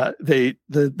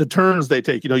the turns they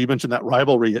take. You mentioned that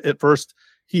rivalry. At first,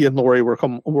 he and Laurie were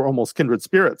almost kindred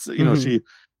spirits. She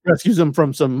rescues him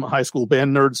from some high school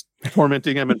band nerds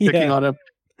tormenting him and picking on him,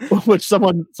 which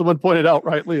someone pointed out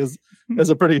rightly is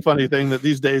a pretty funny thing, that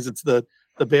these days it's the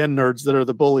band nerds that are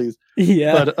the bullies.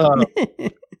 Yeah.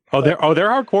 But they're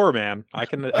hardcore, man. I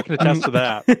can attest to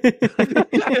that.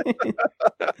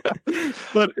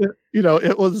 But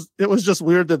it was just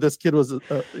weird that this kid was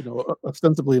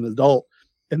ostensibly an adult,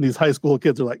 and these high school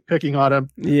kids are like picking on him.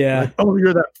 Yeah. Like, oh,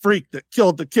 you're that freak that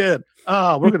killed the kid.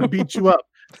 We're going to beat you up,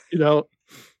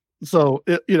 So,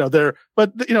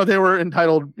 they were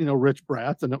entitled, rich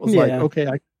brats. And it was like, okay,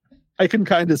 I can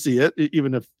kind of see it,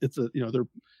 even if it's they're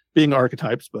being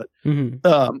archetypes, but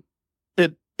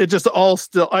it just all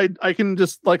still, I can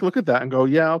just like look at that and go,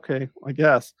 yeah, okay, I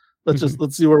guess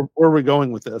let's see where we're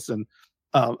going with this. And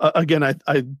again,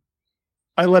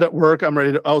 I let it work. I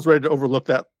was ready to overlook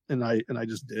that. And I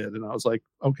just did. And I was like,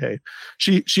 okay,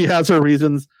 she has her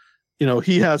reasons,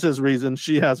 he has his reasons.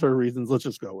 She has her reasons. Let's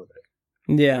just go with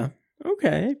it. Yeah.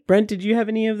 Okay. Brent, did you have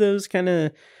any of those kind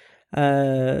of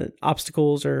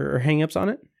obstacles or hang-ups on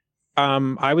it?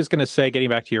 I was going to say, getting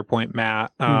back to your point,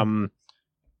 Matt, because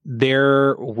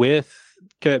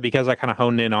I kind of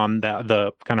honed in on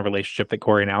the kind of relationship that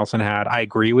Corey and Allison had. I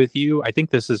agree with you. I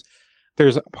think there's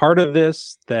part of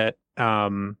this that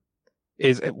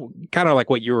is kind of like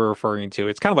what you were referring to.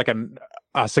 It's kind of like an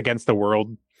us against the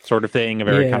world sort of thing, a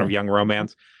very kind of young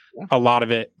romance. Yeah. A lot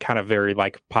of it kind of very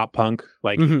like pop punk,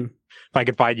 like if I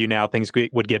could find you now, things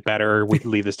would get better. We could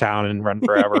leave this town and run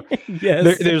forever.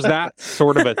 Yes. There's that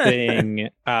sort of a thing.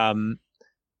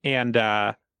 And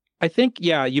I think,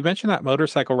 you mentioned that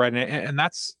motorcycle ride, and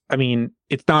that's, I mean,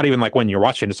 it's not even like when you're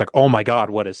watching, it's like, oh my God,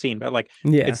 what a scene. But like,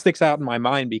 it sticks out in my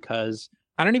mind because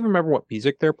I don't even remember what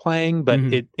music they're playing, but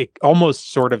it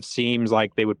almost sort of seems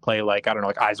like they would play like, I don't know,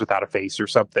 like Eyes Without a Face or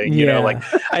something, you know, like,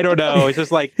 I don't know. It's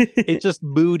just like, it's just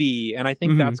moody. And I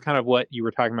think that's kind of what you were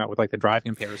talking about with like the drive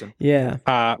comparison. Yeah.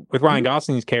 With Ryan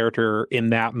Gosling's character in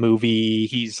that movie,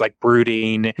 he's like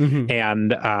brooding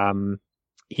and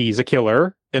he's a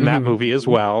killer in that movie as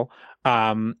well.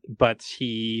 But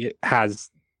he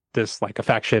has this like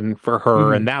affection for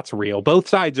her and that's real. Both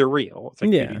sides are real. It's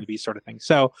like Beauty and the Beast sort of thing.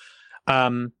 So,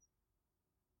 and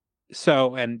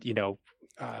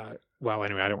well,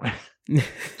 anyway, I don't want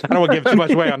to give too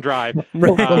much away on Drive.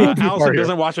 Allison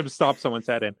doesn't watch him stomp someone's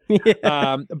head in.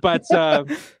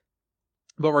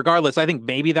 But regardless, I think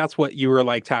maybe that's what you were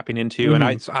like tapping into, and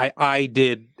I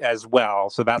did as well.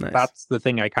 So that's the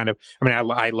thing. I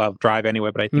love Drive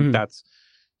anyway, but I think that's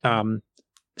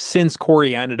since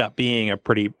Corey ended up being a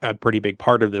pretty big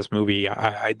part of this movie,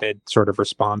 I did sort of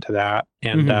respond to that.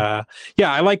 And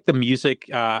I like the music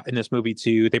in this movie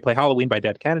too. They play Halloween by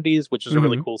Dead Kennedys, which is a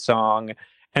really cool song.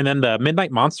 And then the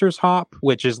Midnight Monsters Hop,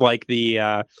 which is like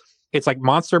it's like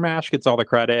Monster Mash gets all the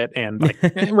credit, and like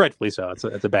rightfully so. It's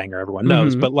a banger, everyone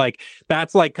knows. But like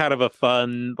that's like kind of a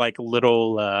fun, like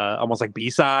little almost like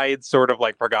B-side sort of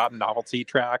like forgotten novelty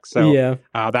track. So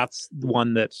that's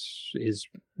one that is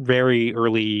very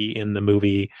early in the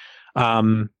movie.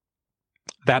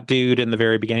 That dude in the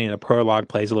very beginning of the prologue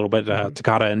plays a little bit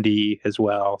Toccata and D as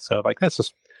well. So like that's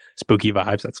just spooky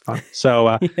vibes. That's fun.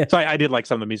 So so I did like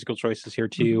some of the musical choices here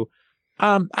too.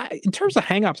 In terms of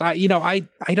hangups,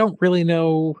 I don't really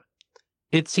know.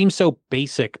 It seems so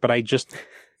basic, but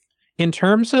in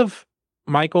terms of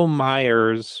Michael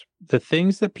Myers, the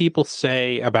things that people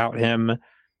say about him,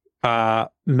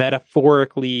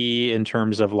 metaphorically, in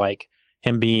terms of like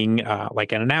him being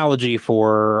like an analogy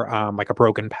for like a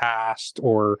broken past,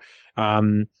 or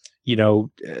this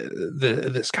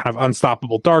kind of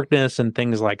unstoppable darkness and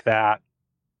things like that.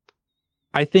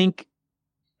 I think.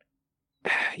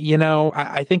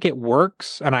 I think it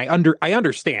works, and I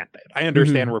understand it. I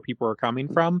understand where people are coming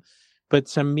from, but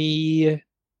to me,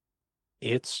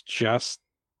 it's just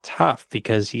tough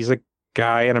because he's a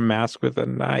guy in a mask with a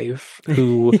knife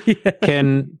who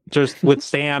can just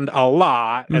withstand a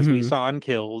lot, as we saw in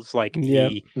Kills. Like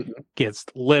he gets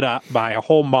lit up by a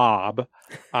whole mob,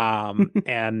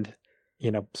 and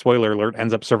spoiler alert,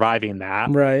 ends up surviving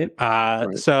that. Right.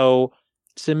 So.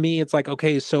 To me, it's like,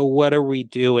 okay, so what are we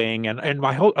doing? And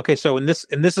my whole so and this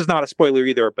is not a spoiler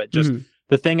either, but just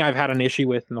the thing I've had an issue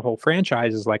with in the whole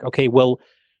franchise is like, okay, well,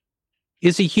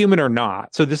 is he human or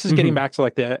not? So this is getting back to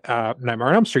like the Nightmare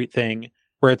on Elm Street thing,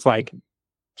 where it's like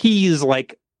he's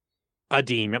like a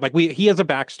demon. Like he has a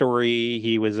backstory.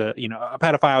 He was a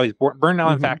pedophile. He's burned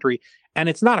down in a factory, and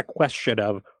it's not a question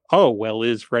of, oh well,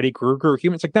 is Freddy Krueger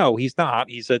human? It's like, no, he's not.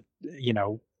 He's a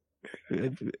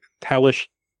hellish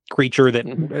creature that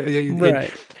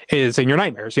is in your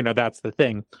nightmares. That's the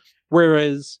thing.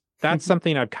 Whereas that's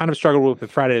something I've kind of struggled with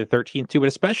Friday the 13th too, but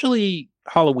especially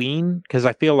Halloween, because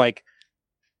I feel like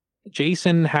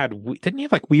Jason didn't he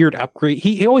have like weird upgrade?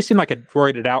 He always seemed like a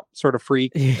droided out sort of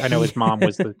freak. I know his mom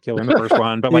was the killer in the first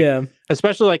one, but like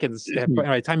especially like by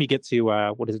the time you get to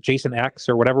what is it, Jason X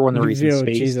or whatever one, the recent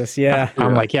space. Jesus,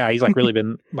 I'm like, he's like really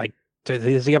been like,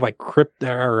 does he have like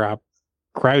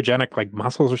cryogenic like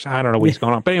muscles or something? I don't know what's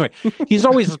going on, but anyway, he's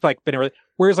always like been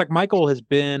whereas like Michael has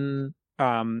been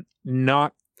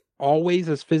not always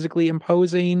as physically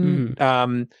imposing.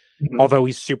 Although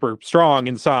he's super strong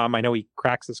in some. I know he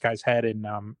cracks this guy's head in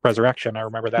Resurrection. I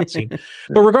remember that scene.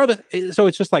 But regardless, so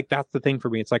it's just like, that's the thing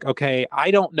for me. It's like, okay, I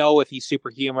don't know if he's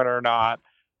superhuman or not.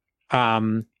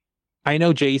 I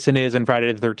know Jason is in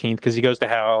Friday the 13th because he goes to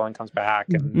hell and comes back.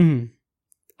 And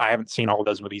I haven't seen all of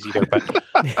those movies either. But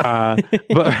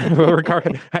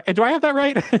regardless, do I have that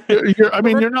right?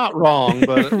 You're not wrong,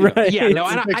 but right. Yeah, no,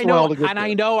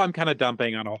 I know I'm kind of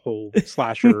dumping on a whole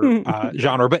slasher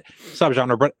genre, but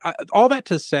subgenre. But all that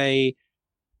to say,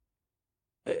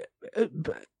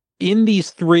 in these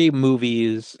three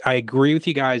movies, I agree with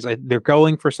you guys. They're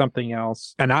going for something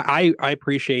else, and I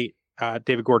appreciate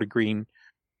David Gordon Green.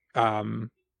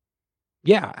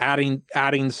 Adding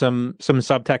some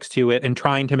subtext to it and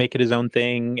trying to make it his own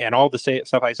thing, and all the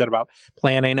stuff I said about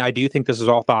planning. I do think this is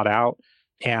all thought out,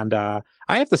 and I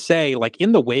have to say, like,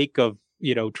 in the wake of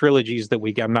trilogies that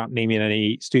I'm not naming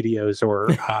any studios or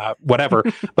whatever,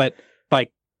 but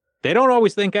like, they don't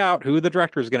always think out who the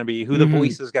director is going to be, who the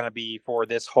voice is going to be for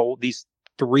these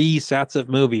three sets of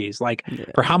movies. Like,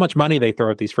 for how much money they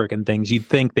throw at these freaking things, you'd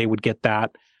think they would get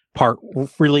that part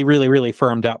really, really, really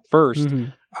firmed up first.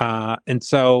 And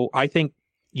so I think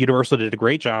Universal did a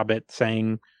great job at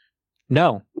saying,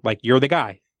 no, like, you're the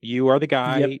guy. You are the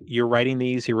guy. Yep. You're writing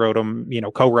these. He wrote them,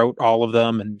 co-wrote all of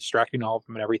them and directing all of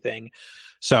them and everything.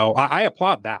 So I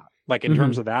applaud that. Like, in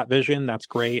terms of that vision, that's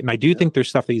great. And I do think there's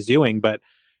stuff that he's doing, but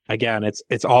again,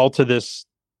 it's all to this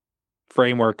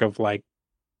framework of, like,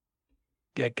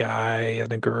 a guy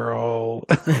and a girl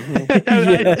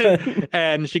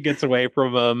and she gets away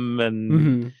from him,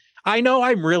 and I know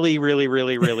I'm really, really,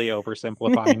 really, really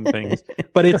oversimplifying things,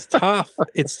 but it's tough.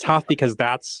 It's tough because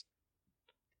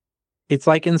it's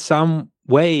like, in some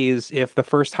ways, if the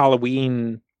first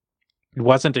Halloween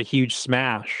wasn't a huge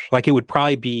smash, like, it would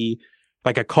probably be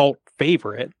like a cult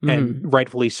favorite, and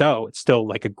rightfully so. It's still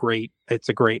like a great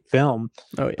film,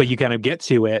 but you kind of get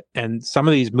to it, and some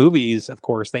of these movies, of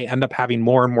course, they end up having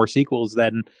more and more sequels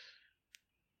than,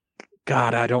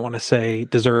 God, I don't want to say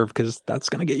deserve, because that's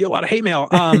going to get you a lot of hate mail,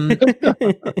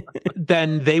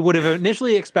 than they would have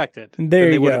initially expected.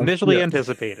 They would have initially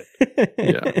anticipated.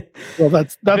 Well,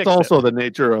 that's also the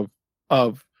nature of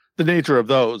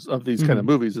these kind of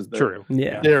movies, is true.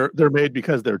 They're made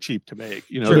because they're cheap to make.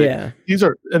 These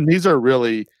are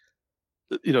really,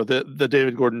 the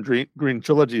David Gordon Green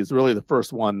trilogy is really the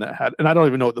first one that had, and I don't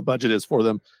even know what the budget is for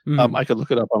them. I could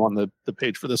look it up. I'm on the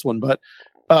page for this one, but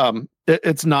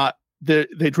it's not.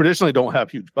 They traditionally don't have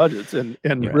huge budgets, and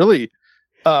really,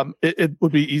 it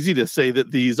would be easy to say that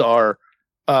these are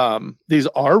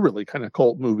really kind of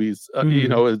cult movies,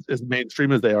 as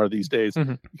mainstream as they are these days,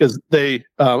 because the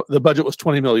budget was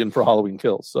 $20 million for Halloween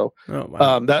Kills. So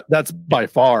that's by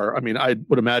far. I mean, I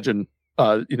would imagine,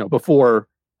 before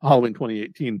Halloween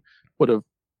 2018 would have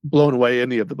blown away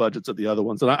any of the budgets of the other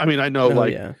ones. And I know,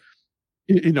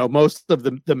 most of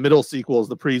the middle sequels,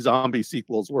 the pre-zombie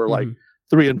sequels, were like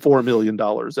 $3 and $4 million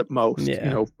at most.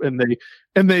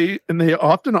 And they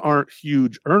often aren't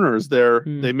huge earners.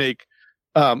 They make.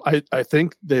 I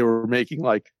think they were making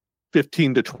like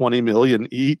 15 to 20 million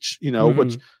each,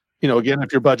 which, again,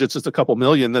 if your budget's just a couple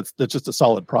million, that's just a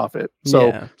solid profit.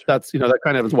 So that's, that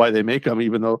kind of is why they make them,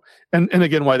 even though, and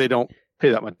again, why they don't pay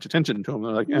that much attention to them.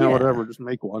 They're like, whatever, just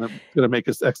make one. It's going to make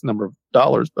us X number of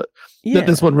dollars. But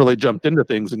this one really jumped into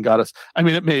things and got us. I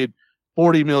mean, it made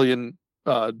 40 million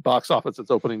box office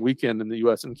its opening weekend in the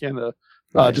US and Canada,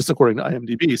 just according to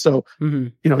IMDb. So,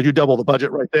 you double the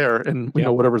budget right there, and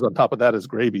whatever's on top of that is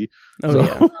gravy.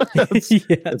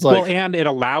 It's like, well, and it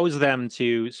allows them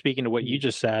to, speaking to what you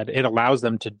just said, it allows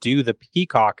them to do the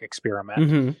Peacock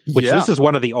experiment, which this is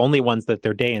one of the only ones that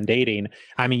they're day and dating.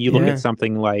 I mean, you look at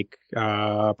something like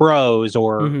Bros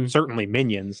or certainly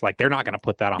Minions, like, they're not going to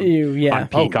put that on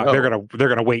Peacock. They're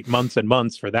gonna wait months and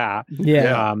months for that.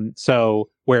 So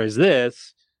whereas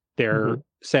this, they're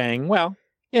saying, well,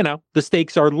 the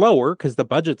stakes are lower because the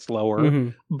budget's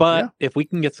lower, but if we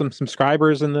can get some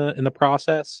subscribers in the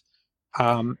process,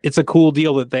 it's a cool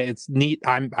deal it's neat.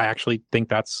 I actually think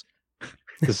this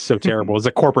is so terrible. It's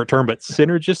a corporate term, but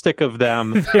synergistic of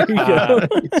them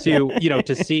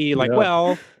to see, like,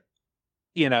 well,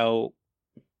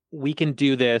 we can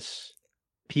do this.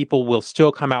 People will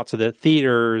still come out to the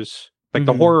theaters. Like,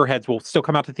 the horror heads will still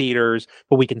come out to theaters,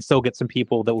 but we can still get some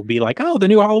people that will be like, oh, the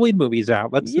new Halloween movie's out.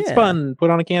 It's fun. Put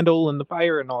on a candle in the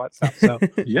fire and all that stuff. So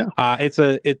I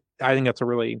think that's a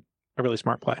really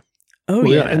smart play.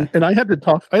 And I had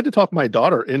to talk my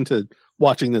daughter into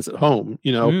watching this at home.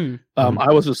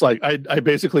 I was just like, I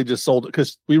basically just sold it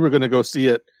because we were going to go see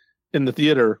it in the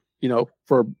theater,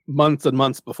 for months and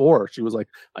months before. She was like,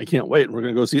 I can't wait. And we're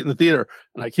going to go see it in the theater.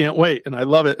 And I can't wait. And I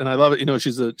love it. And I love it.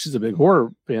 She's a big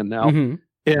horror fan now.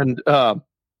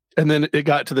 And then it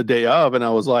got to the day of, and I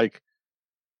was like,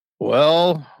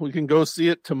 well, we can go see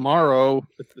it tomorrow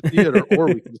at the theater, or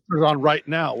we can just put it on right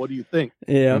now. What do you think?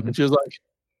 Yeah. And she was like,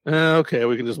 okay,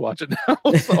 we can just watch it now.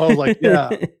 So I was like, yeah,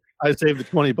 I saved the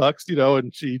 $20,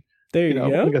 and she, there you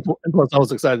go. And plus I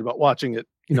was excited about watching it,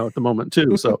 at the moment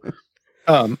too. So,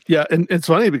 yeah. And it's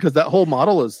funny because that whole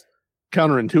model is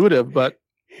counterintuitive, but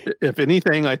if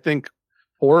anything, I think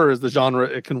horror is the genre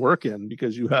it can work in,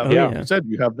 because you have, you said,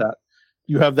 you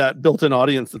have that built-in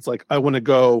audience that's like, I want to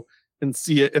go and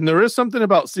see it. And there is something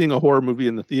about seeing a horror movie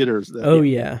in the theaters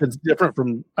that it's different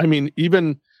from,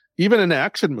 even an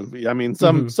action movie.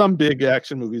 Some big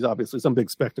action movies, obviously some big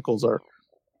spectacles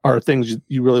are things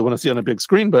you really want to see on a big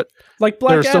screen, but like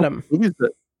Black Adam movies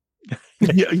that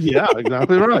yeah,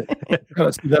 exactly right.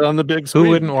 Gotta see that on the big screen.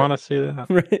 Who wouldn't want to see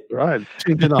that? Right.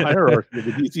 Changing the hierarchy of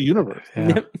the DC universe.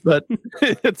 Yeah. But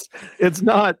it's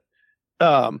not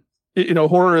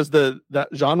horror is that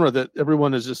genre that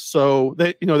everyone is just so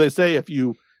they say if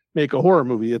you make a horror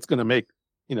movie, it's gonna make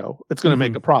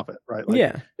make a profit, right? Like,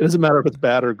 it doesn't matter if it's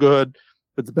bad or good,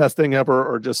 if it's the best thing ever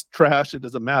or just trash, it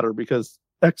doesn't matter, because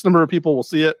X number of people will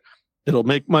see it. It'll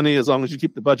make money as long as you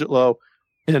keep the budget low.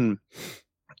 And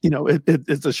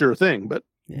it's a sure thing. But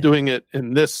doing it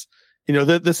in this,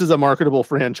 this is a marketable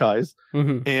franchise,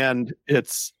 and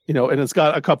it's and it's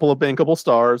got a couple of bankable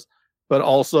stars, but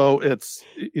also it's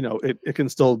it can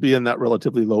still be in that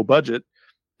relatively low budget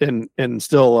and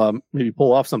still maybe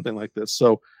pull off something like this.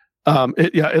 So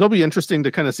it'll be interesting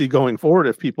to kind of see going forward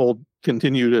if people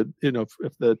continue to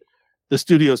if the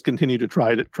studios continue to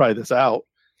try this out,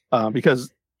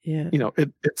 because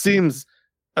it seems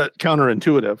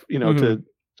counterintuitive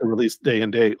to release day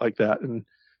and date like that. And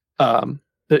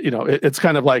it's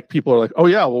kind of like people are like, oh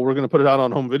yeah, well, we're going to put it out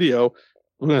on home video,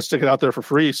 we're going to stick it out there for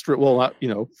free, not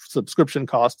subscription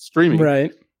cost streaming,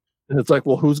 right? And it's like,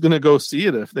 well, who's going to go see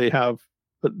it if they have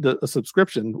a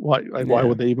subscription? Why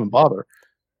would they even bother?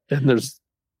 And there's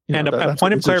a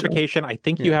point of clarification, I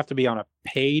think you have to be on a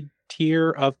paid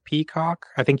tier of Peacock.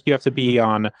 I think you have to be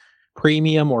on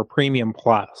Premium or Premium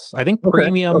Plus. I think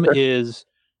Premium is,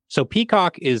 so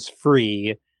Peacock is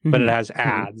free, but it has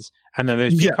ads. And then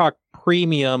there's Peacock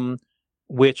Premium,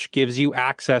 which gives you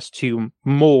access to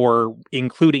more,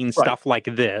 including stuff like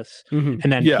this. And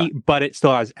then, but it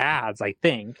still has ads, I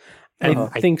think. And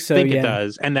I think so. It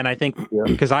does. And then I think,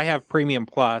 because I have Premium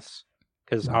Plus,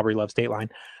 because Aubrey loves Dateline.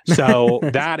 So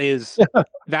that is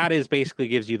basically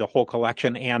gives you the whole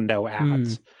collection and no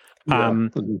ads.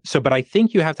 But I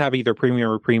think you have to have either Premium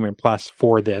or Premium Plus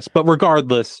for this. But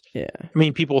regardless,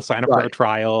 people sign up for a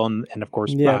trial, and of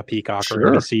course Peacock or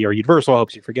NBC or Universal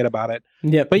hopes you forget about it.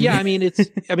 But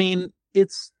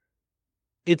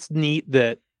it's neat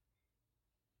that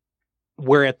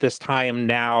we're at this time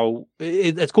now.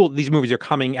 It's cool. These movies are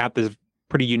coming at this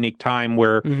pretty unique time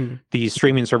where these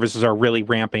streaming services are really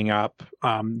ramping up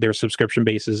their subscription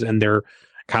bases, and they're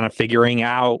kind of figuring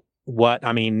out what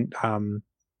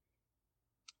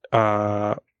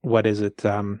is it?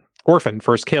 Orphan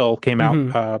First Kill came out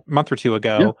a month or two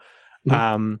ago.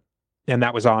 And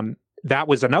that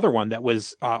was another one that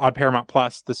was on Paramount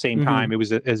Plus the same time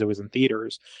as it was in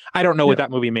theaters. I don't know what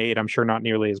that movie made. I'm sure not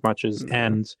nearly as much as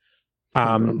Ends.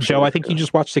 Joe, I think you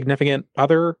just watched Significant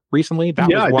Other recently. That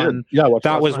was one.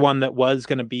 That was one that was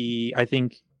going to be, I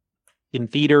think, in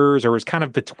theaters, or was kind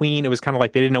of between. It was kind of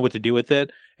like they didn't know what to do with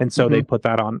it, and so they put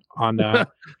that on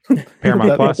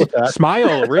Paramount Plus.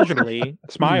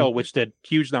 Smile, which did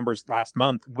huge numbers last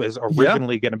month, was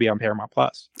originally going to be on Paramount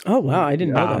Plus. Oh wow, I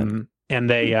didn't know that.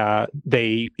 And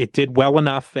it did well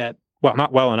enough not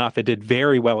well enough. It did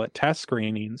very well at test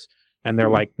screenings, and they're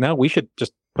like, no, we should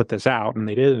just put this out, and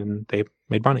they did, and they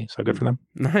made money, so good for them.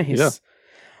 Nice.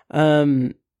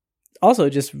 Also,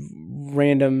 just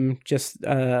random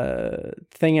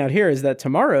thing out here is that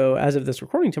tomorrow, as of this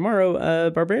recording,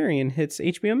 Barbarian hits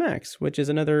HBO Max, which is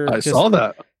another I saw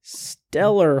that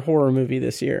stellar horror movie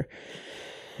this year.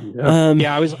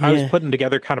 I was putting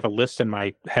together kind of a list in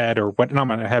my head, or what, not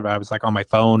my head, but I was like on my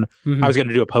phone. I was going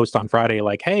to do a post on Friday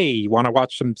like, hey, you want to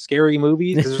watch some scary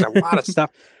movies? There's a lot of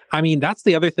stuff. That's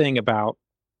the other thing about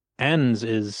Ends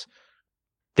is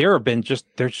there's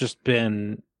just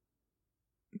been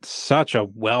such a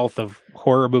wealth of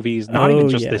horror movies, not even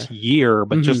just this year,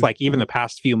 but just like even the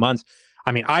past few months.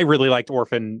 I really liked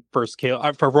Orphan First Kill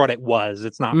for what it was.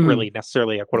 It's not really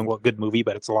necessarily a quote unquote good movie,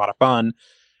 but it's a lot of fun.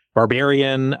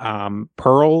 Barbarian,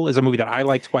 Pearl is a movie that I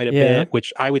liked quite a bit,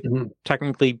 which I would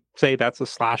technically say that's a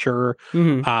slasher.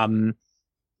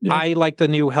 Yeah. I like the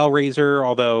new Hellraiser,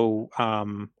 although I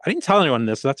didn't tell anyone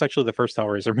this. That's actually the first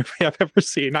Hellraiser movie I've ever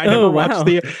seen. I never watched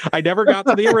I never got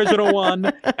to the original one,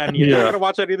 and you're not gonna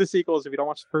watch any of the sequels if you don't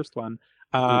watch the first one.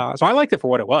 So I liked it for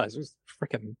what it was. It was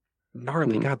freaking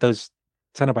gnarly. God, those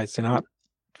Cenobites do not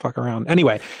fuck around.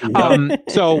 Anyway,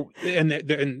 so and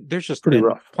there's just Pretty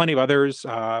rough. plenty of others.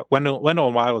 Wendell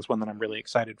and Wild is one that I'm really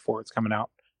excited for. It's coming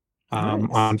out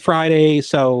on Friday.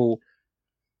 So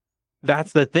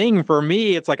that's the thing for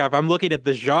me. It's like if I'm looking at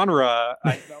the genre,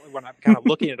 when I'm kind of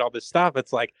looking at all this stuff,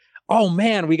 it's like, oh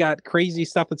man, we got crazy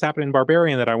stuff that's happening in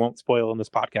Barbarian that I won't spoil in this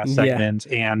podcast segment,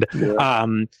 and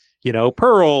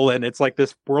Pearl, and it's like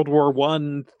this World War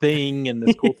I thing and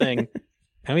this cool thing,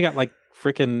 and we got like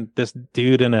freaking this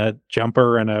dude in a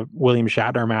jumper and a William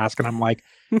Shatner mask, and I'm like,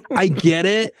 I get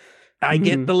it, I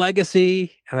get the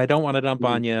legacy, and I don't want to dump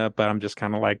on you, but I'm just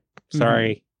kind of like,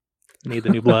 sorry, need the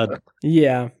new blood.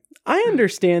 Yeah. I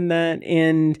understand that,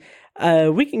 and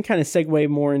we can kind of segue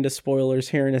more into spoilers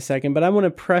here in a second, but I want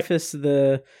to preface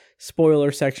the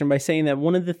spoiler section by saying that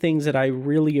one of the things that I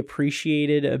really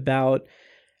appreciated about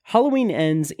Halloween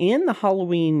Ends and the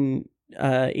Halloween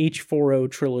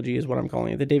H40 trilogy is what I'm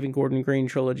calling it, the David Gordon Green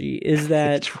trilogy, is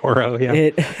that H40, yeah.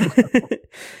 It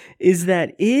is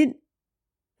that it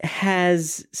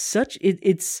has such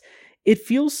it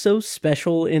feels so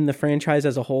special in the franchise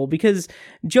as a whole, because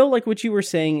Joe, like what you were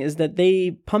saying, is that they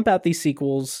pump out these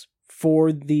sequels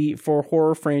for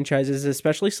horror franchises,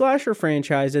 especially slasher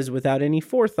franchises, without any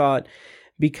forethought,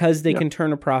 because they can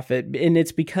turn a profit, and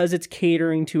it's because it's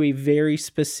catering to a very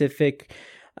specific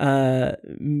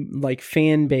like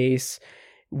fan base,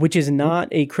 which is not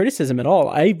a criticism at all.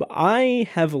 I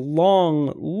have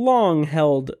long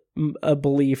held a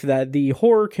belief that the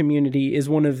horror community is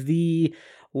one of the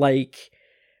like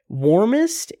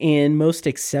warmest and most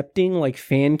accepting like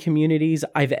fan communities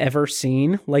I've ever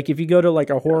seen. Like if you go to like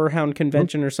a horror hound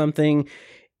convention or something,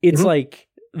 it's like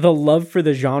the love for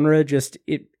the genre just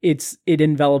it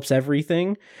envelops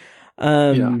everything.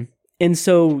 And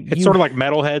so it's sort of like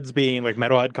metalheads being like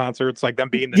metalhead concerts, like them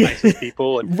being the nicest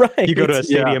people. And you go to a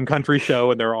stadium country show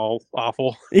and they're all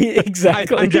awful.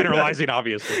 Exactly. I'm generalizing,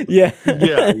 obviously.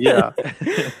 Yeah.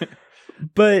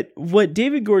 But what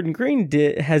David Gordon Green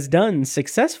has done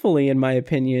successfully, in my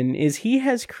opinion, is he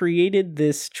has created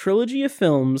this trilogy of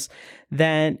films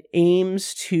that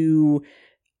aims to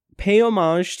pay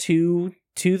homage to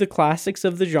the classics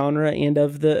of the genre and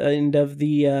of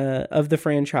the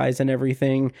franchise and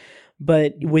everything.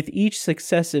 But with each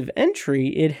successive entry,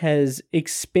 it has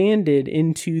expanded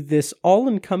into this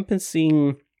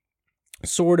all-encompassing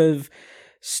sort of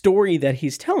story that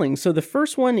he's telling. So the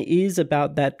first one is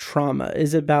about that trauma,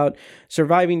 is about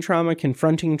surviving trauma,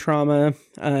 confronting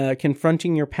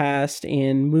your past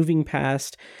and moving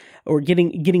past, or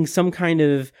getting some kind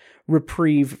of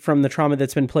reprieve from the trauma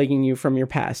that's been plaguing you from your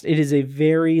past. It is a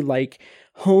very like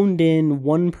honed in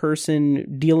one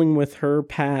person dealing with her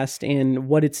past and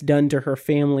what it's done to her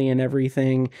family and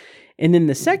everything. And then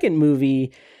the second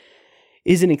movie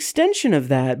is an extension of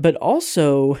that, but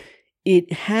also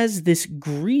it has this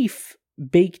grief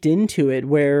baked into it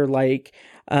where like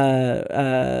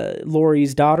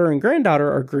Laurie's daughter and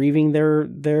granddaughter are grieving her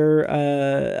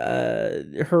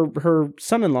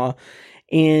son-in-law.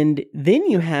 And then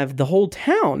you have the whole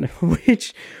town,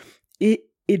 which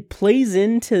it plays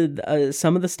into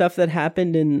some of the stuff that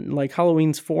happened in like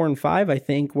Halloween's 4 and 5, I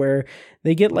think, where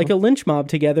they get like a lynch mob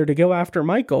together to go after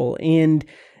Michael. And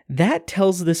that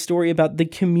tells the story about the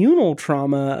communal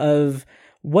trauma of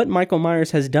what Michael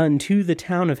Myers has done to the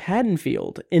town of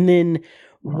Haddonfield. And then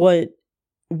what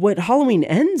Halloween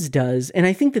Ends does, and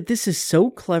I think that this is so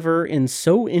clever and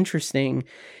so interesting,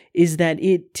 is that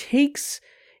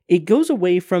it goes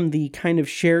away from the kind of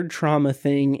shared trauma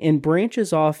thing and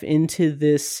branches off into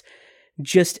this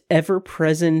just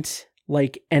ever-present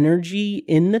like energy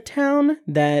in the town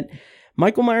that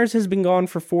Michael Myers has been gone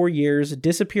for 4 years,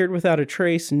 disappeared without a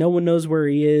trace. No one knows where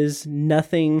he is,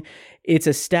 nothing. It's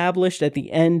established at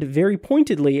the end, very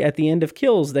pointedly at the end of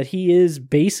Kills, that he is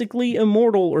basically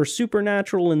immortal or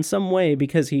supernatural in some way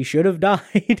because he should have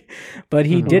died, but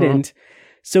he didn't.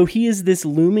 So he is this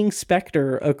looming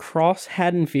specter across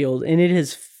Haddonfield, and it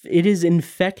has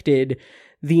infected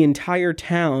the entire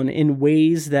town in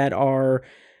ways that are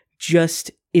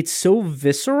just, it's so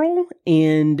visceral,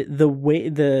 and the way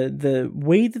that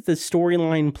the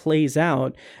storyline plays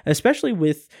out, especially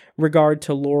with regard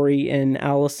to Laurie and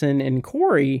Allison and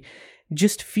Corey,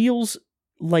 just feels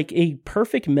like a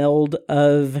perfect meld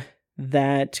of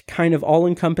that kind of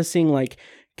all-encompassing like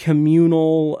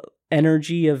communal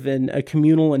energy of a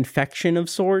communal infection of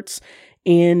sorts,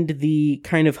 and the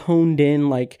kind of honed in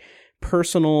like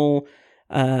personal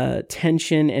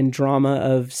tension and drama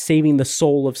of saving the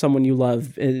soul of someone you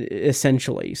love,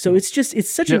 essentially. So it's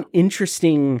such an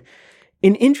interesting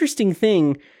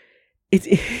thing.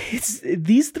 It's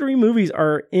these three movies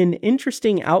are an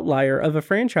interesting outlier of a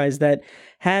franchise that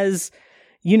has,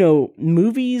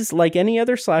 movies like any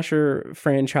other slasher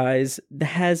franchise that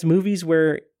has movies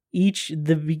where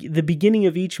the beginning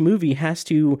of each movie has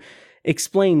to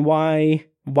explain why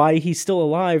he's still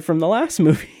alive from the last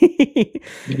movie.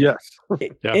 Yes.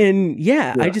 And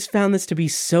I just found this to be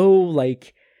so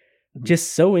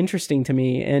just so interesting to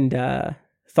me and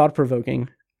thought provoking.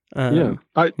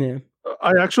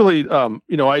 I actually,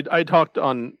 I talked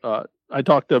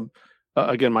to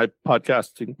again my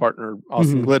podcasting partner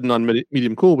Austin Glidden on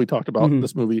Medium Cool. We talked about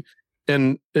this movie,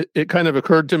 and it kind of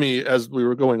occurred to me as we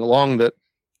were going along that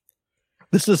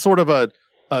this is sort of a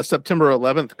September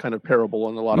 11th kind of parable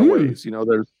in a lot of ways.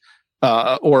 There's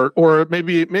or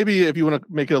maybe if you want to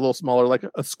make it a little smaller, like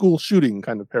a school shooting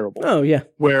kind of parable. Oh yeah,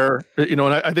 where and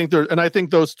I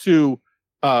think those two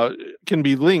can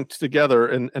be linked together,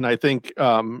 and I think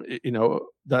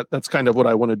that's kind of what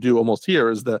I want to do almost here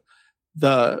is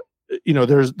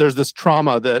there's this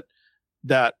trauma that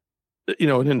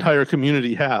an entire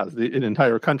community has, an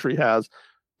entire country has,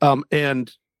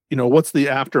 and what's the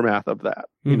aftermath of that?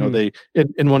 They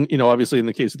in one, obviously in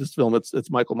the case of this film,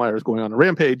 it's Michael Myers going on a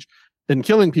rampage and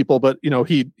killing people, but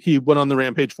he went on the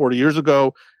rampage 40 years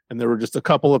ago, and there were just a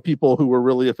couple of people who were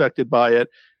really affected by it,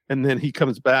 and then he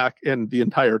comes back, and the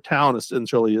entire town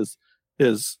essentially is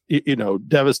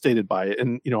devastated by it.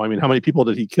 And how many people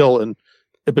did he kill? And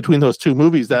between those two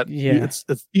movies,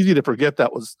 it's easy to forget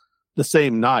that was the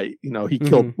same night. He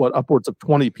killed upwards of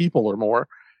 20 people or more,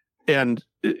 and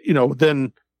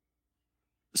then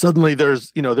suddenly there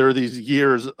are these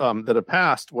years that have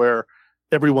passed where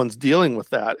everyone's dealing with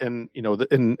that, and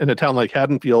in a town like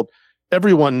Haddonfield,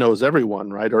 everyone knows everyone,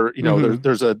 right? Or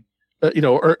there's a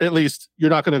or at least you're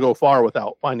not going to go far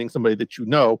without finding somebody that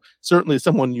certainly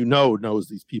someone knows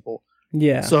these people.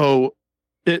 Yeah. So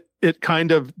it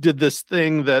kind of did this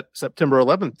thing that September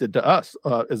 11th did to us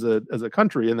as a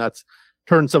country, and that's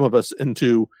turned some of us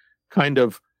into kind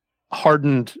of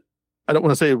hardened, I don't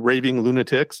want to say raving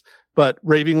lunatics, but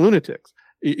raving lunatics,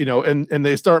 and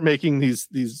they start making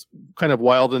these kind of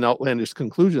wild and outlandish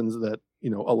conclusions that,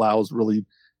 allows really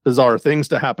bizarre things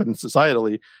to happen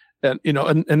societally. And,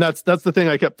 and that's the thing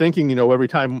I kept thinking, every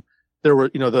time there were,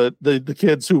 the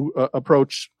kids who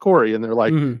approach Corey, and they're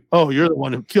like, oh, you're the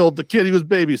one who killed the kid he was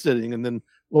babysitting. And then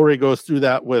Laurie goes through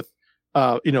that with,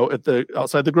 at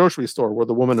outside the grocery store where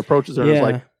the woman approaches her and is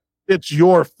like, it's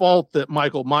your fault that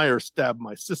Michael Myers stabbed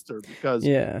my sister because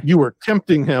you were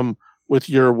tempting him with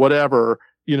your whatever,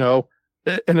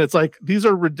 and it's like, these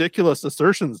are ridiculous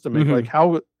assertions to make. Like,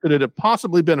 how could it have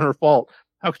possibly been her fault?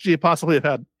 How could she possibly have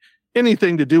had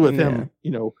anything to do with him,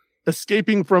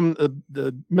 escaping from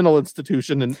the mental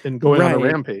institution and going on a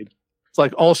rampage? It's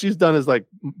like, all she's done is like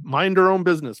mind her own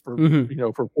business for,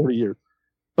 for 40 years.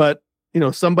 But,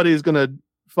 somebody's going to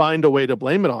find a way to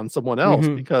blame it on someone else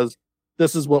because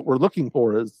this is what we're looking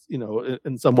for is,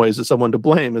 in some ways, is someone to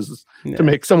blame, is to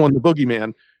make someone the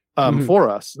boogeyman for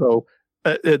us. So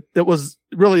it was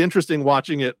really interesting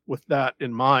watching it with that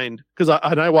in mind, because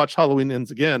I watched Halloween Ends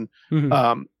again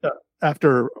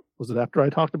after I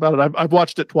talked about it. I've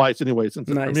watched it twice anyway since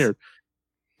it premiered,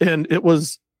 and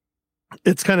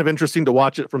it's kind of interesting to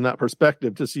watch it from that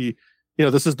perspective, to see,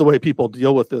 this is the way people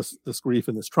deal with this grief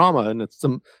and this trauma, and it's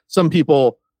some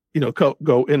people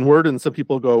go inward and some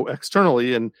people go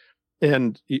externally, and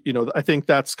I think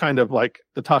that's kind of like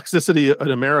the toxicity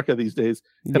in America these days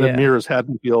kind of mirrors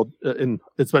Haddonfield,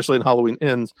 especially in Halloween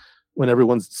Ends, when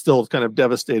everyone's still kind of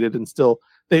devastated and still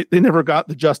they never got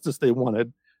the justice they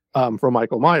wanted from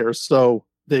Michael Myers, so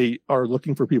they are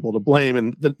looking for people to blame,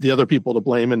 and the other people to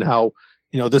blame, and how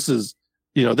this is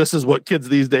what kids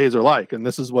these days are like, and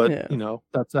this is what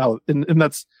that's how, and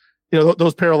that's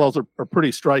those parallels are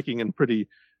pretty striking and pretty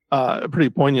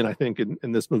poignant, I think,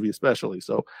 in this movie especially.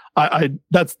 So I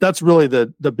that's really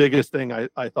the biggest thing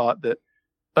I thought, that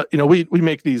we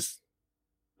make these,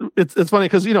 it's funny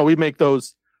because we make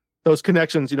those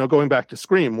connections, going back to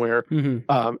Scream, where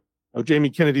Jamie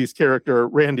Kennedy's character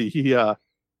Randy, he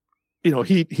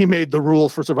made the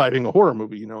rules for surviving a horror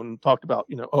movie, and talked about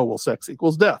sex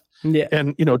equals death,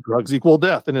 and drugs equal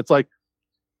death, and it's like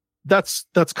that's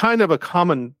kind of a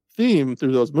common theme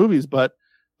through those movies. But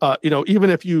even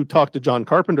if you talk to John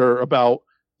Carpenter about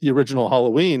the original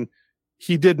Halloween,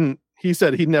 he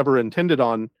said he never intended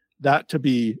on that to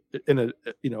be in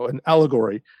an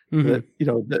allegory. That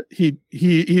that he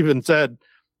even said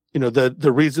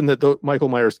the reason that Michael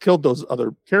Myers killed those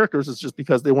other characters is just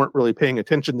because they weren't really paying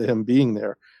attention to him being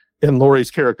there. And Laurie's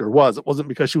character it wasn't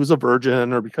because she was a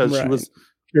virgin or because she was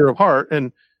pure of heart.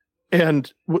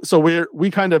 So we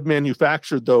kind of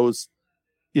manufactured those,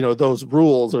 those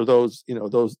rules or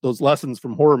those lessons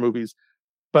from horror movies.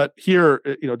 But here,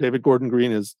 David Gordon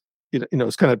Green is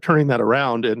kind of turning that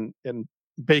around and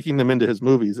baking them into his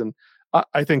movies. And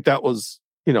I think that was,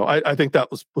 I think that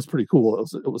was pretty cool.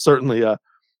 It was certainly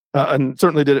and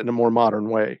certainly did it in a more modern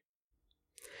way.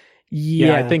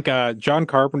 Yeah, I think John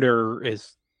Carpenter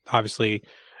is obviously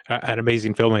an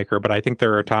amazing filmmaker, but I think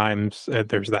there are times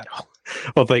there's that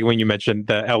whole thing when you mentioned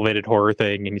the elevated horror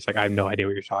thing, and he's like, I have no idea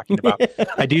what you're talking about.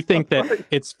 I do think that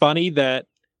it's funny that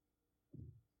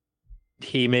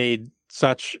he made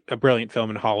such a brilliant film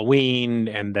in Halloween,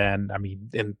 and then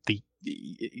in the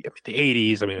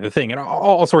 80s, The Thing, and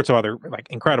all sorts of other like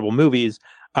incredible movies.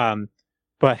 But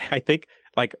I think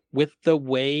like with the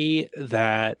way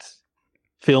that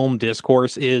film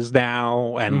discourse is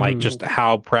now and like just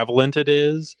how prevalent it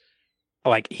is,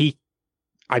 like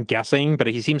I'm guessing, but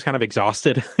he seems kind of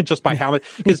exhausted just by how much,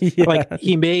 because like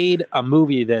he made a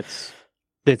movie that's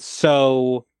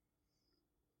so,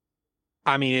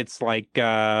 it's like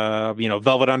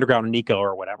Velvet Underground and Nico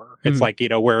or whatever. It's like,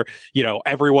 where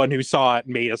everyone who saw it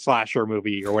made a slasher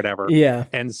movie or whatever. Yeah.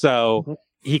 And so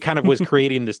he kind of was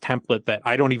creating this template that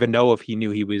I don't even know if he knew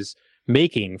he was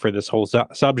making for this whole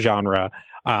subgenre.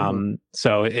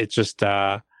 So it's just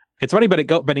it's funny, but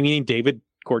David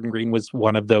Gordon Green was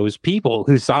one of those people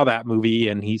who saw that movie,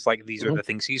 and he's like, these are the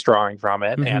things he's drawing from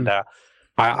it. And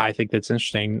I think that's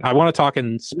interesting. I want to talk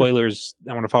in spoilers.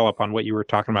 I want to follow up on what you were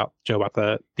talking about, Joe,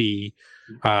 about the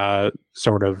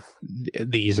sort of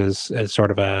these as sort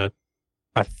of a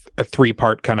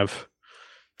 3-part kind of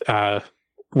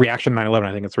reaction to 9/11.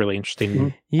 I think it's really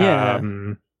interesting.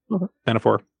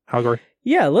 Metaphor, allegory.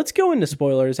 Yeah, let's go into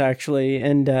spoilers actually,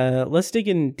 and let's dig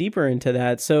in deeper into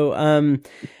that. So,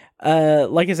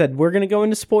 like I said, we're going to go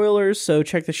into spoilers, so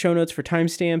check the show notes for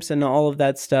timestamps and all of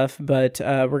that stuff, but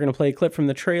we're going to play a clip from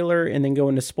the trailer and then go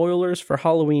into spoilers for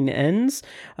Halloween Ends.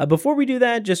 Before we do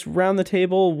that, just round the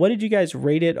table, what did you guys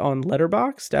rate it on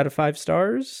Letterboxd out of 5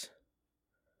 stars?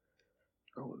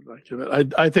 What did I give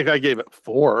it? I think I gave it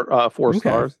 4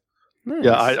 stars. Nice.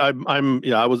 Yeah,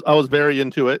 I was very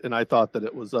into it, and I thought that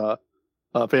it was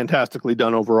fantastically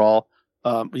done overall.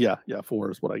 4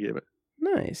 is what I gave it.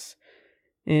 Nice.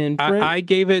 And Brent? I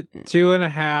gave it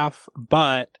 2.5,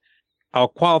 but I'll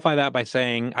qualify that by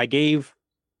saying I gave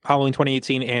Halloween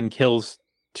 2018 and Kills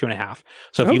 2.5.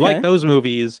 So if you like those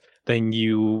movies, then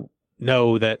you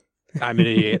know that I'm an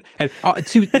idiot. And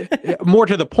more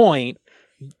to the point,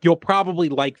 you'll probably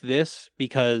like this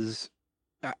because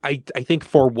I think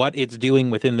for what it's doing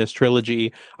within this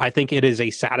trilogy, I think it is a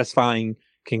satisfying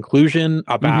conclusion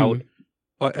about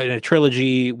a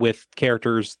trilogy with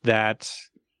characters that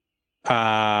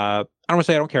I don't want to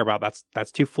say I don't care about.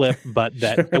 That's too flip, but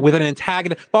that with an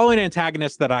antagonist, following an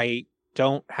antagonist that I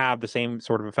don't have the same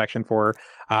sort of affection for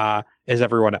as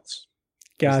everyone else.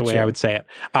 Gotcha. Is the way I would say it.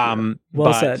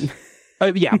 Well said.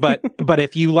 But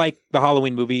if you like the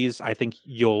Halloween movies, I think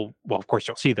of course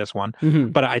you'll see this one,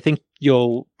 but I think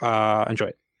you'll enjoy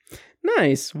it.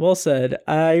 Nice. Well said.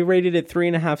 I rated it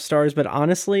 3.5 stars, but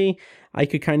honestly, I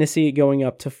could kind of see it going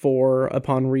up to 4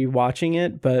 upon rewatching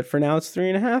it, but for now it's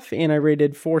 3.5, and I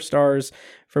rated 4 stars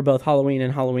for both Halloween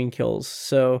and Halloween Kills.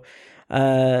 So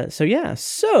let's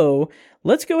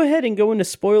go ahead and go into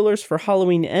spoilers for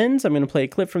Halloween Ends. I'm going to play a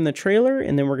clip from the trailer,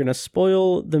 and then we're going to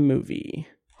spoil the movie.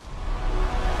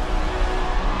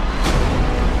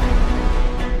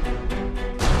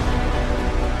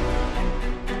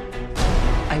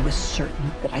 I was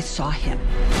certain that I saw him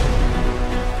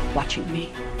watching me.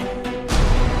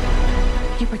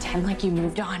 You pretend like you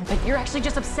moved on, but you're actually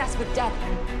just obsessed with death.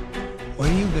 What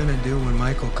are you gonna do when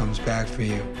Michael comes back for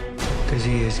you? Because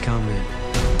he is coming.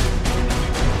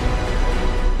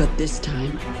 But this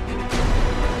time,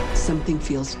 something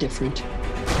feels different.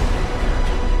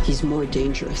 He's more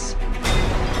dangerous.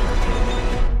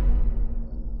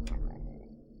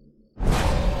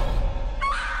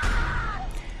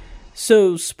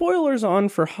 So, spoilers on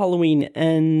for Halloween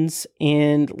Ends,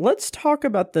 and let's talk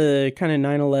about the kind of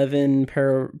 9/11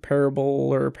 parable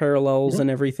or parallels and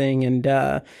everything, and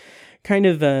kind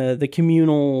of the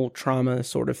communal trauma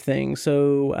sort of thing.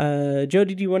 So, Joe,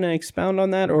 did you want to expound on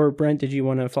that, or Brent, did you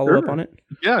want to follow up on it?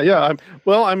 Yeah.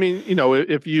 Well,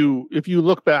 if you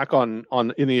look back on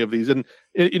any of these, and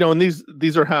and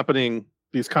these are happening,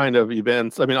 these kind of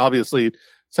events. Obviously,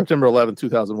 September 11th,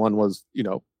 2001 was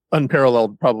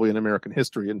unparalleled probably in American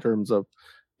history in terms of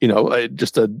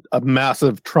just a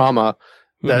massive trauma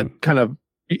that kind of,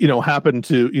 happened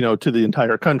to, to the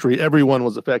entire country. Everyone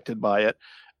was affected by it.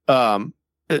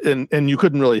 And you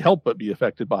couldn't really help but be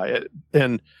affected by it.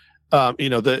 And,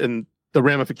 the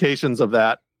ramifications of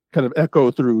that kind of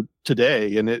echo through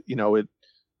today. And it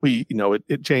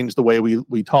changed the way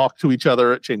we talk to each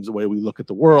other. It changed the way we look at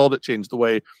the world. It changed the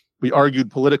way we argued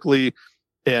politically.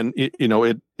 And it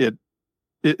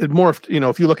morphed,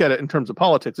 if you look at it in terms of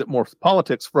politics, it morphed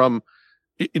politics from,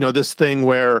 this thing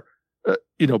where,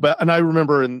 and I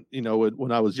remember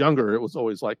when I was younger, it was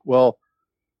always like, well,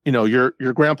 your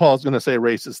grandpa is going to say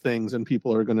racist things and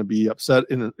people are going to be upset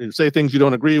and say things you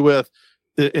don't agree with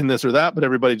in this or that, but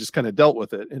everybody just kind of dealt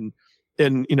with it. And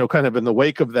kind of in the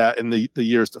wake of that, in the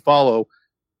years to follow,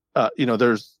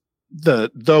 there's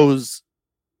those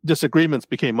disagreements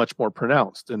became much more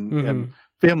pronounced and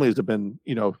families have been,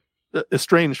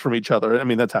 estranged from each other. I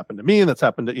mean, that's happened to me and that's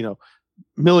happened to,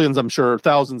 millions, I'm sure,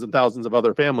 thousands and thousands of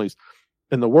other families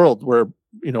in the world where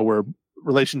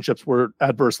relationships were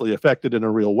adversely affected in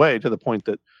a real way to the point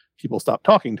that people stopped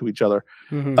talking to each other.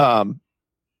 And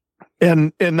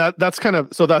that's kind of,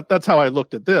 so that's how I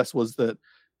looked at this, was that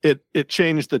it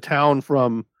changed the town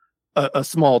from a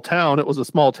small town. It was a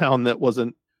small town that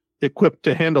wasn't equipped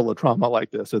to handle a trauma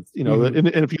like this. It's, and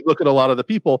if you look at a lot of the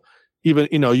people, even,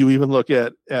 you even look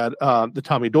at the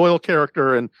Tommy Doyle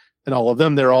character and all of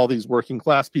them, they're all these working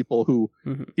class people who,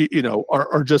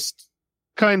 are just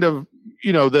kind of,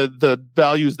 the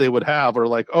values they would have are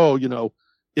like, oh,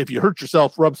 if you hurt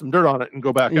yourself, rub some dirt on it and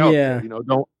go back out. Yeah.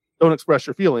 Don't express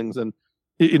your feelings. And,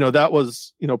 that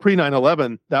was, pre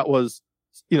 9/11, that was,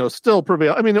 still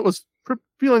prevail. I mean, it was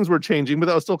feelings were changing, but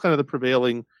that was still kind of the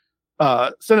prevailing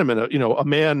sentiment of, a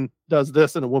man does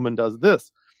this and a woman does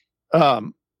this.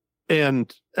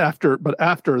 And after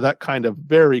that kind of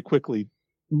very quickly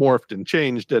morphed and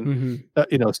changed, and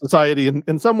society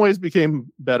in some ways became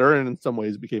better and in some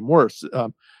ways became worse.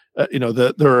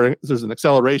 There's an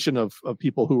acceleration of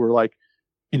people who were like,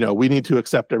 we need to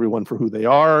accept everyone for who they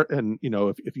are. And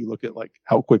if you look at like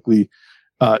how quickly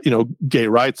gay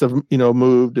rights have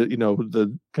moved,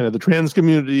 the kind of the trans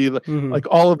community, like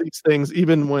all of these things,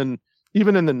 even in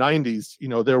the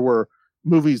 90s, there were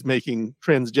movies making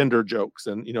transgender jokes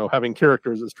and having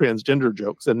characters as transgender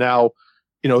jokes, and now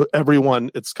everyone,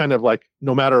 it's kind of like,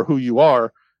 no matter who you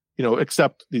are,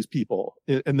 accept these people.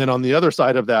 And then on the other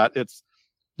side of that, it's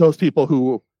those people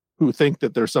who think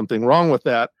that there's something wrong with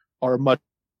that are much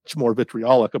more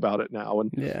vitriolic about it now.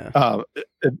 And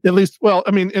at least, well,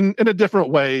 I mean, in a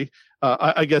different way,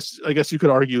 I guess you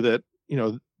could argue that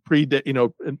pre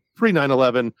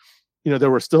 9/11,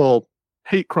 there were still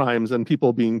hate crimes and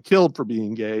people being killed for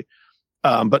being gay,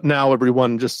 but now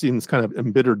everyone just seems kind of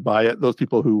embittered by it. Those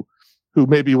people who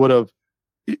maybe would have,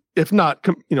 if not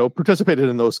participated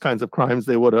in those kinds of crimes,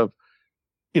 they would have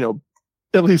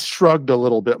at least shrugged a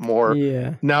little bit more.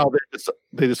 Now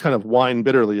they just kind of whine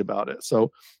bitterly about it.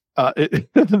 So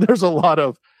there's a lot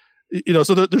of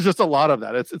so there's just a lot of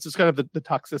that. It's just kind of the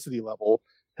toxicity level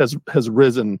has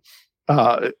risen,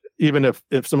 even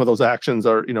if some of those actions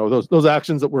are those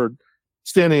actions that were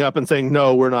standing up and saying,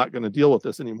 no, we're not going to deal with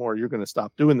this anymore, you're going to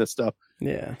stop doing this stuff.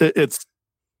 It's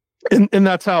and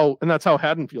that's how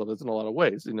Haddonfield is in a lot of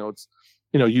ways. It's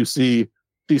you see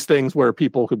these things where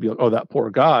people could be like, oh, that poor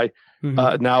guy.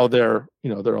 Now they're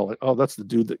all like, oh, that's the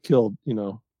dude that killed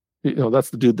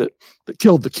that's the dude that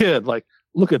killed the kid. Like,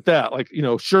 look at that. Like,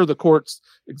 sure, the courts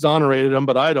exonerated him,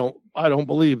 but I don't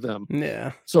believe them.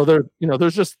 So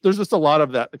there's just a lot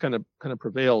of that kind of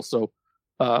prevails. So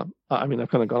I mean, I've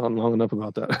kind of gone on long enough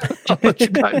about that. I'll let you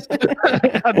guys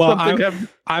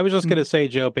I was just going to say,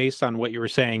 Joe, based on what you were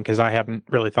saying, because I hadn't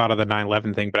really thought of the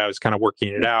 9/11 thing, but I was kind of working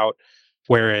it out.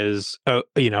 Whereas,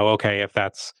 okay,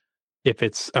 if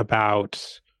it's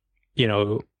about,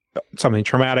 something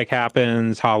traumatic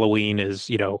happens, Halloween is,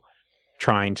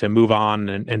 trying to move on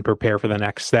and prepare for the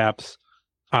next steps.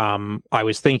 I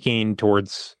was thinking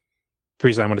towards, the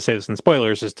reason I want to say this in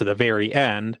spoilers is to the very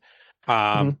end,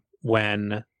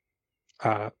 when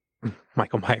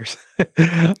Michael Myers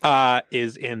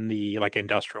is in the like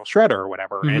industrial shredder or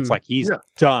whatever, and it's like he's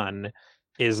done.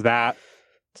 Is that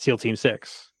SEAL Team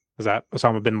 6? Is that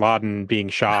Osama bin Laden being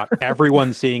shot?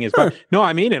 Everyone's seeing his body. No,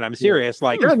 I mean it. I'm serious.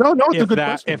 Like,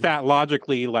 if that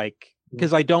logically, like,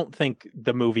 because I don't think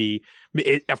the movie,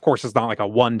 of course, it's not like a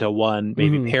 1-to-1,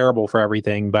 maybe parable for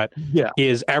everything, but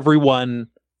is everyone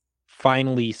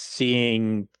finally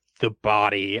seeing the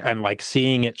body and like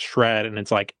seeing it shred, and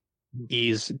it's like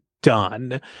he's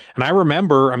done. And I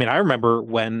remember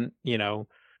when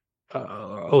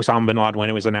Osama bin Laden, when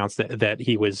it was announced that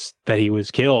he was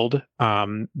killed,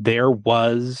 there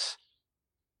was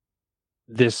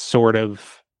this sort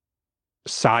of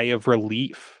sigh of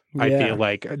relief. I Yeah. feel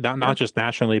like not just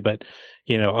nationally, but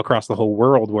across the whole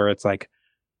world, where it's like,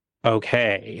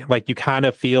 okay, like you kind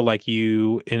of feel like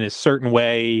you, in a certain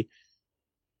way,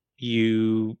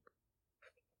 you're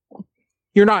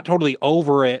not totally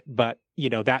over it, but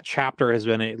that chapter has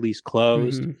been at least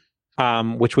closed.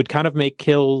 Which would kind of make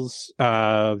Kills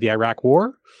the Iraq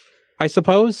War, I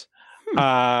suppose,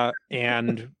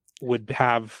 and would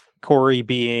have Corey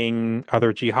being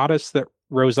other jihadists that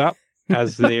rose up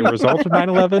as the result of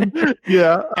 9/11.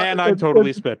 Yeah, and I'm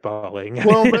totally spitballing.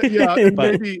 Well, but yeah, and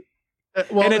maybe.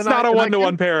 Well, and it's not a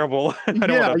one-to-one parable.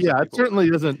 Yeah, it certainly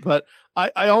isn't. But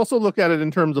I also look at it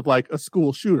in terms of like a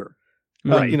school shooter.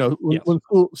 Right. When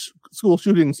school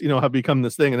shootings, have become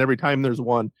this thing, and every time there's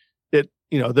one,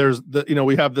 there's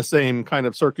we have the same kind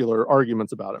of circular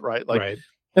arguments about it, right? Like, right.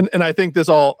 And I think that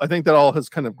all has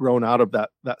kind of grown out of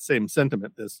that same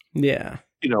sentiment.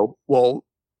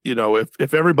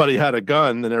 If everybody had a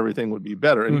gun, then everything would be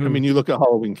better. And I mean, you look at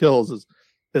Halloween Kills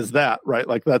as that, right?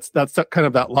 Like that's kind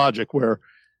of that logic where,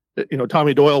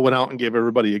 Tommy Doyle went out and gave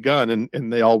everybody a gun,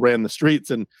 and they all ran the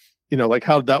streets, and like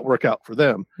how did that work out for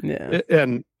them? Yeah,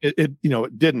 and it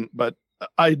didn't. But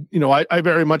I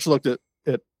very much looked at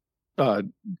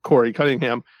Corey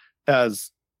Cunningham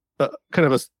as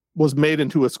kind of was made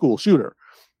into a school shooter.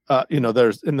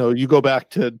 You go back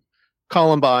to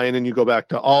Columbine and you go back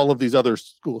to all of these other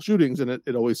school shootings, and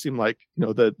it always seemed like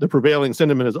the prevailing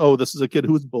sentiment is, oh, this is a kid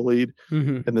who was bullied,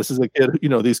 and this is a kid,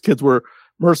 these kids were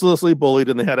mercilessly bullied,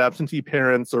 and they had absentee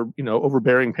parents or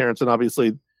overbearing parents, and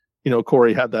obviously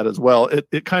Corey had that as well.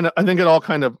 It kind of, I think it all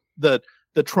kind of the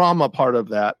trauma part of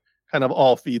that kind of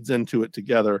all feeds into it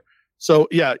together. So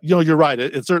yeah, you're right.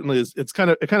 It certainly is. It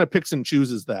kind of picks and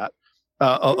chooses that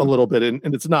a little bit,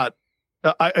 and it's not.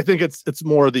 I think it's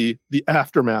more the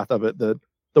aftermath of it,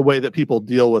 the way that people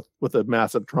deal with a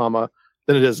massive trauma,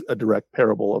 than it is a direct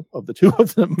parable of the two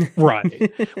of them.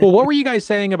 Right. Well, what were you guys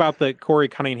saying about the Corey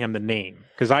Cunningham, the name?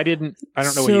 Because I don't know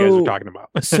what you guys are talking about.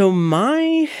 So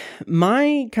my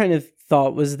kind of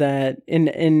thought was that,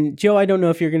 and Joe, I don't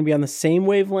know if you're going to be on the same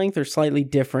wavelength or slightly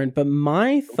different, but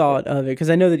my thought of it,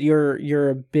 because I know that you're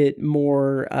a bit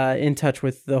more in touch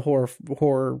with the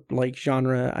horror like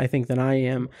genre, I think, than I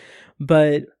am,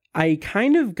 but I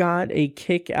kind of got a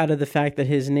kick out of the fact that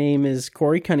his name is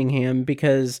Corey Cunningham,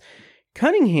 because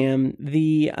Cunningham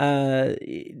is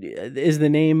the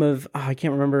name of, I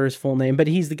can't remember his full name, but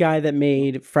he's the guy that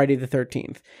made Friday the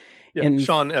 13th. Yeah, and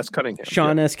Sean S.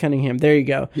 Cunningham. S. Cunningham. There you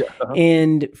go. Yeah,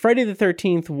 And Friday the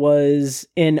 13th was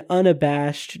an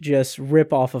unabashed just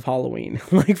rip off of Halloween.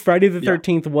 Like Friday the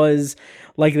 13th was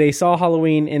like they saw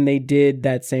Halloween and they did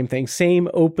that same thing. Same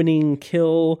opening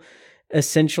kill,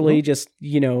 essentially just,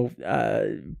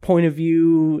 point of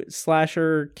view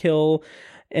slasher kill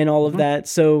and all of that.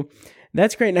 So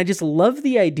that's great. And I just love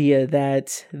the idea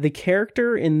that the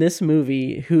character in this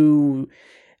movie who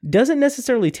doesn't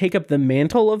necessarily take up the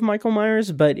mantle of Michael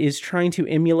Myers, but is trying to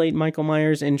emulate Michael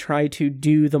Myers and try to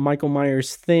do the Michael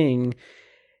Myers thing,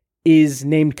 is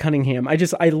named Cunningham. I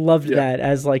loved that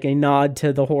as like a nod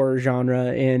to the horror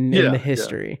genre in the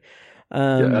history.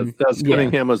 As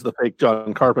Cunningham was the fake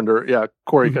John Carpenter. Yeah,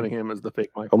 Corey Cunningham is the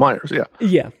fake Michael Myers.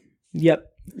 Yep.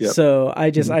 So I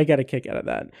got a kick out of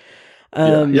that.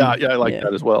 I like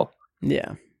that as well.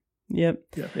 Yeah. Yep.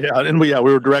 Yeah, and we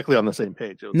were directly on the same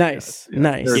page. Nice.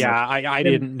 Yeah, I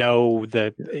didn't know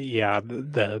the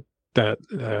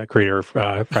creator of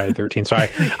Friday the 13th. So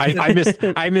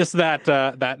I missed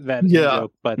that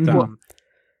joke. But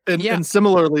and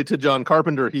similarly to John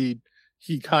Carpenter, he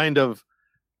kind of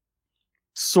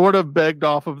sort of begged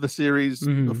off of the series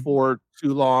before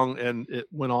too long, and it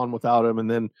went on without him. And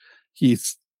then he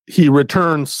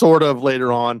returned sort of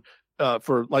later on.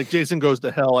 For like Jason Goes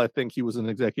to Hell, I think he was an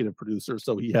executive producer,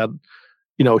 so he had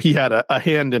a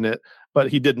hand in it, but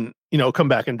he didn't, come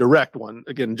back and direct one.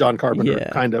 Again, John Carpenter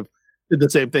kind of did the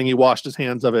same thing. He washed his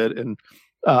hands of it, and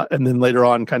then later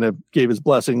on, kind of gave his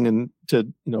blessing and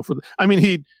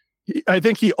I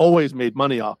think he always made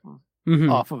money off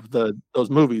of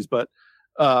those movies, but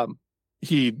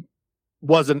he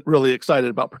wasn't really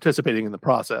excited about participating in the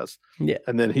process. Yeah,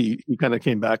 and then he kind of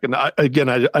came back, and I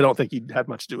don't think he had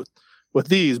much to do with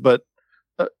these, but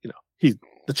the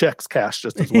checks cashed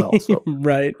just as well. So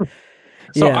right.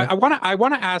 So I want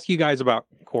to ask you guys about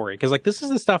Corey, because like this is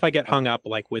the stuff I get hung up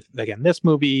like with, again, this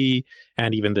movie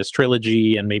and even this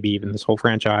trilogy and maybe even this whole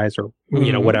franchise or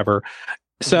whatever.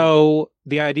 So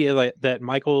the idea that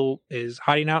Michael is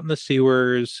hiding out in the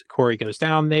sewers, Corey goes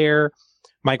down there,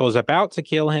 Michael is about to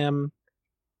kill him.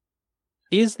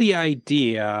 Is the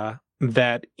idea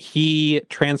that he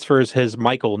transfers his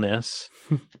Michaelness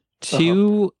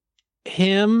to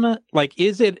him, like,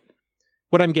 is it,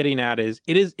 what I'm getting at is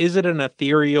it an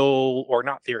ethereal, or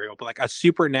not ethereal, but like a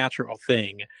supernatural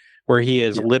thing where he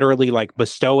is literally like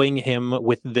bestowing him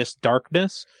with this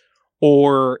darkness?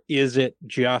 Or is it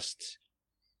just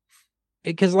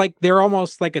because like they're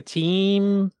almost like a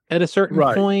team at a certain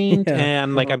point,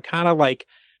 and like I'm kind of like,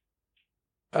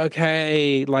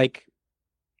 okay, like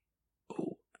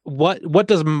what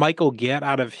does Michael get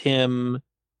out of him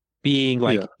being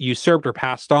like usurped or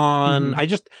passed on? I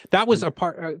just, that was a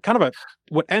part, kind of a,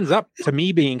 what ends up to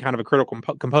me being kind of a critical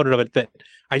component of it that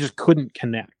I just couldn't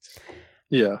connect.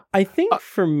 I think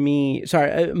for me,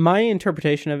 my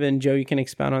interpretation of it, and Joe, you can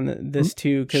expound on this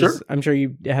too, because I'm sure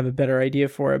you have a better idea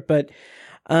for it. But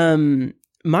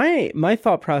my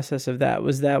thought process of that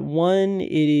was that, one,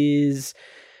 it is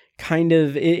kind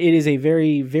of, it is a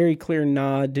very, very clear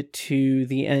nod to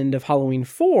the end of Halloween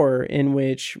 4, in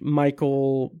which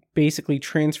Michael basically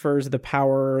transfers the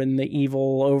power and the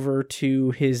evil over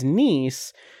to his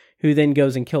niece, who then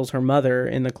goes and kills her mother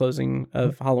in the closing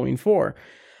of Halloween 4.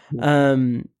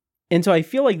 And so I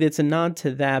feel like it's a nod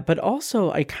to that, but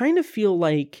also I kind of feel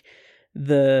like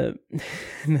this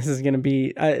is going to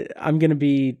be, this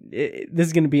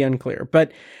is going to be unclear,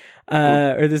 but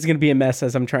or this is going to be a mess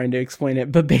as I'm trying to explain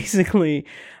it. But basically,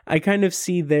 I kind of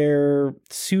see their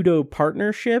pseudo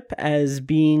partnership as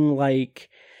being like,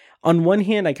 on one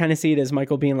hand, I kind of see it as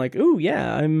Michael being like, "Ooh,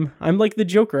 yeah, I'm like the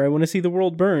Joker. I want to see the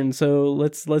world burn. So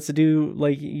let's do,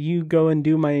 like, you go and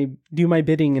do my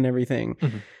bidding and everything."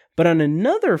 But on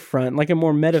another front, like a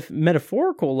more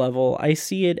metaphorical level, I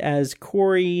see it as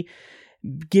Corey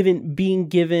being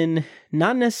given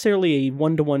not necessarily a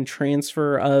one-to-one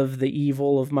transfer of the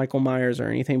evil of Michael Myers or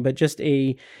anything, but just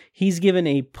he's given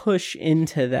a push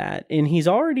into that, and he's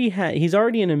already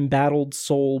an embattled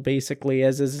soul, basically,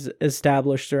 as is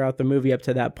established throughout the movie up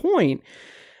to that point.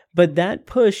 But that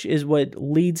push is what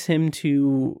leads him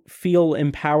to feel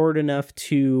empowered enough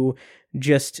to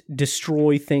just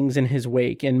destroy things in his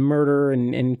wake and murder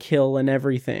and kill and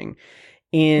everything.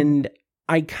 And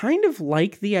I kind of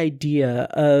like the idea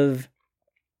of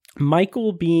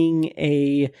Michael being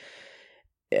a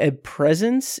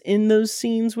presence in those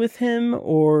scenes with him,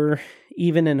 or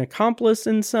even an accomplice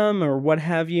in some, or what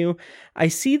have you. I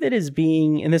see that as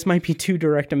being, and this might be too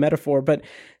direct a metaphor, but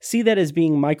see that as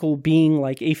being Michael being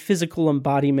like a physical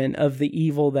embodiment of the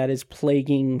evil that is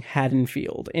plaguing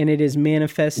Haddonfield, and it is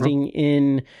manifesting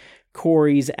in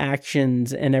Corey's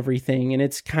actions and everything. And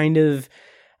it's kind of,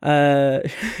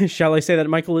 shall I say that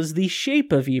Michael is the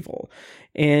shape of evil,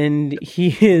 and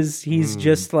he's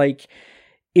just like,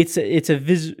 it's a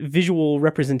visual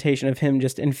representation of him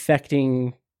just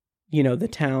infecting, the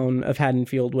town of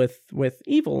Haddonfield with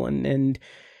evil and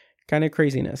kind of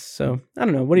craziness. So I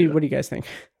don't know. What do you guys think?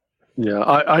 Yeah,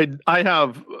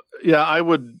 I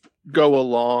would go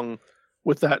along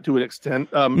with that to an extent.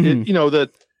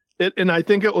 And I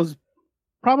think it was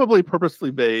probably purposely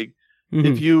vague.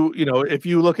 If you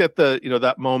look at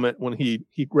that moment when he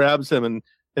grabs him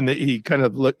and he kind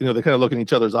of look, they kind of look in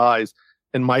each other's eyes,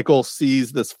 and Michael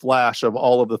sees this flash of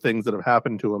all of the things that have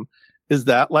happened to him. Is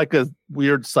that like a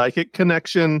weird psychic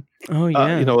connection? Oh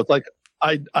yeah. It's like,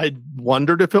 I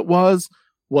wondered if it was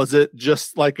it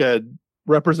just like a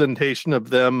representation of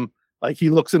them? Like he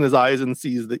looks in his eyes and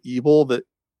sees the evil that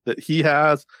he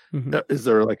has. Is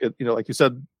there like a, like you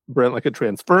said, Brent, like a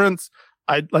transference?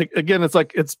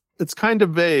 It's kind of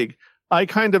vague. I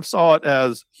kind of saw it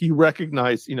as he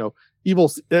recognized,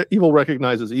 evil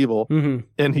recognizes evil,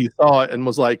 and he saw it and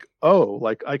was like, oh,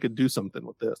 like I could do something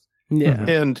with this. Yeah.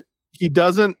 And he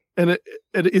doesn't, and it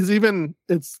is even,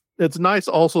 it's nice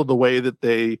also the way that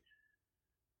they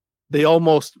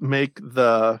almost make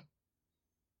the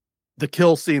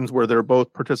kill scenes where they're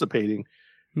both participating.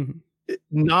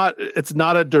 It's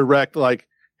not a direct like,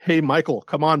 hey Michael,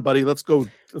 come on buddy, let's go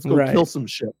kill some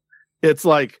shit. It's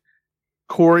like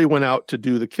Corey went out to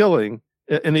do the killing,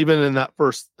 and even in that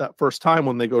first time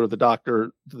when they go to the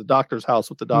doctor's house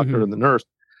with the doctor and the nurse,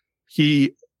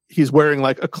 he's wearing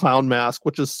like a clown mask,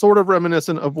 which is sort of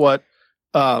reminiscent of what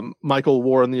Michael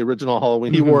wore in the original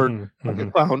Halloween. He wore like a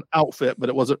clown outfit, but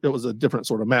it was a different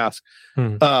sort of mask.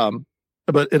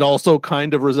 But it also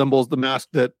kind of resembles the mask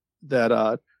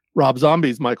that Rob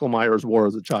Zombie's Michael Myers wore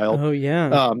as a child. Oh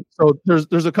yeah. So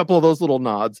there's a couple of those little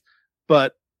nods,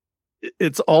 but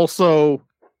it's also,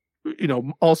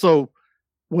 also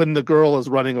when the girl is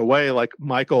running away, like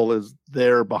Michael is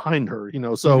there behind her,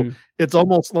 so it's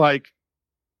almost like,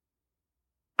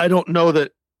 I don't know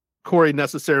that Corey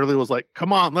necessarily was like,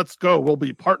 come on, let's go, we'll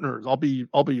be partners, I'll be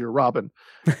your Robin.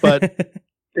 But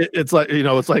it's like,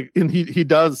 it's like, and he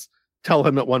does tell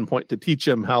him at one point to teach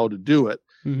him how to do it.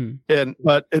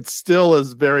 But it still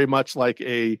is very much like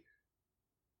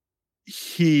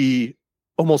he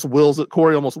almost wills it.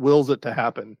 Corey almost wills it to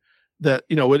happen. That,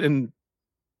 you know, it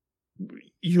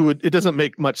doesn't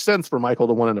make much sense for Michael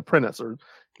to want an apprentice, or,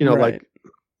 you know, like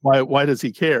why does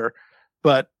he care?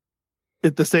 But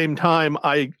at the same time,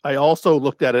 I also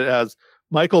looked at it as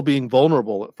Michael being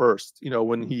vulnerable at first. You know,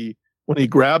 when he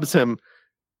grabs him,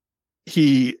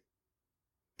 he's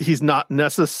not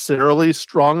necessarily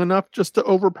strong enough just to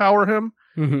overpower him.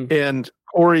 And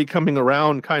Corey coming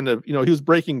around, kind of, you know, he was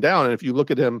breaking down. And if you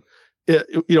look at him,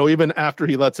 you know, even after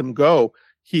he lets him go,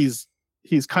 he's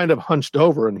kind of hunched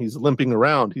over and he's limping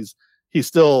around. He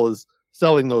still is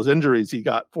selling those injuries he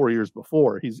got 4 years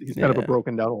before. He's kind of a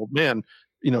broken down old man,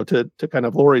 you know, to kind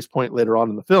of Laurie's point later on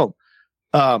in the film.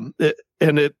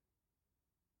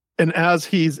 And as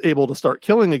he's able to start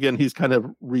killing again, he's kind of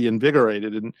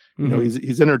reinvigorated, and you know,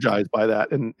 he's energized by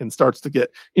that, and starts to get,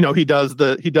 you know, he does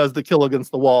the kill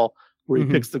against the wall where he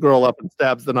picks the girl up and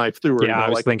stabs the knife through her. Yeah, you know, I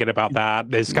was thinking about that.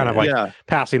 It's kind of like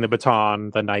passing the baton,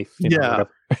 the knife. You know,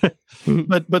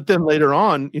 but then later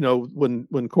on, you know, when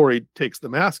Corey takes the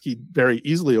mask, he very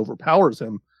easily overpowers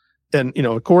him. And, you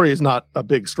know, Corey is not a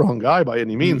big, strong guy by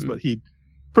any means, but he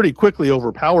pretty quickly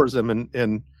overpowers him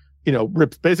and you know,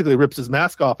 basically rips his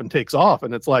mask off and takes off.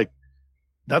 And it's like,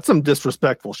 that's some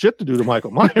disrespectful shit to do to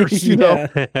Michael Myers, you know?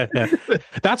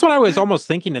 That's what I was almost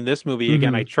thinking in this movie.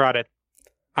 Again,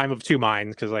 I'm of two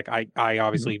minds, because like I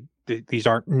obviously these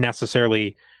aren't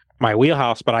necessarily my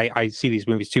wheelhouse, but I see these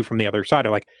movies too from the other side.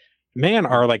 I'm like, man,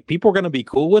 are like people going to be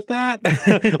cool with that?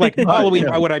 Like Halloween.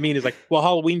 What I mean is like, well,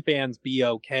 Halloween fans be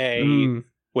okay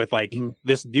with like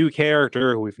this new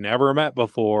character who we've never met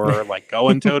before, like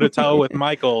going toe to toe with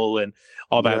Michael and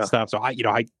all that stuff. So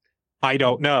I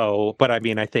don't know, but I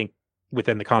mean, I think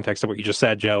within the context of what you just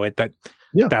said, Joe,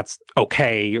 that's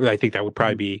okay. I think that would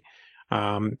probably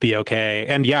be okay.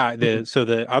 And so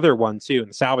the other one too, in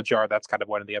the salvage yard, that's kind of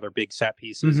one of the other big set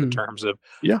pieces in terms of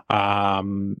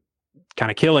kind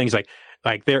of killings. Like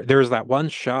there's that one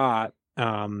shot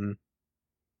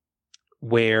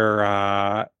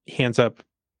where he ends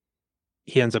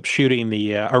up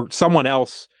shooting or someone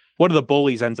else. One of the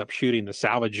bullies ends up shooting the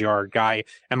salvage yard guy,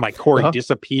 and like Corey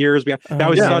disappears. That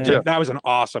was an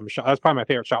awesome shot. That was probably my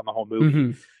favorite shot in the whole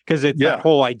movie, because it's that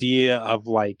whole idea of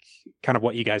like kind of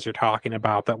what you guys are talking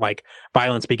about, that like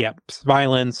violence begets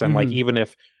violence, and like even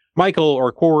if Michael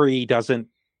or Corey doesn't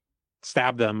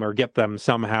stab them or get them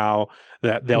somehow,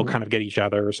 that they'll kind of get each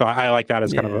other. So I like that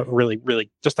as kind of a really, really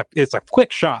it's a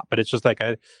quick shot, but it's just like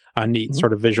a neat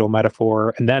sort of visual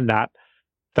metaphor. And then that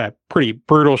pretty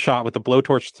brutal shot with the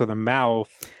blowtorch to the mouth,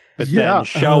 but then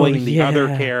showing the other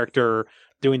character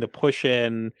doing the push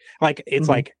in, like it's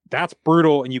like that's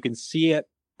brutal, and you can see it.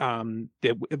 But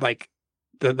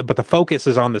the focus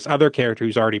is on this other character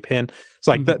who's already pinned. It's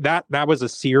like that was a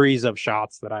series of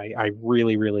shots that I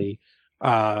really, really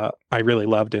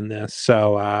loved in this.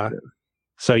 So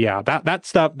yeah, that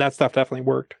stuff definitely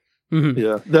worked.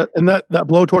 Yeah, that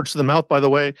blowtorch to the mouth, by the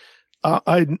way.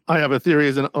 I have a theory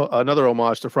as another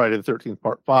homage to Friday the 13th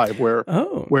Part 5, where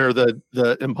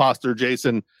the imposter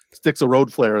Jason sticks a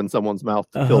road flare in someone's mouth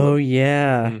to kill them. Oh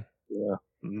yeah.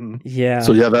 Yeah.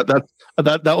 So yeah, that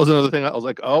was another thing. I was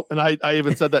like, oh, and I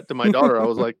even said that to my daughter. I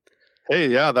was like, hey,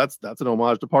 yeah, that's an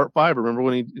homage to Part 5. Remember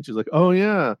when and she's like, oh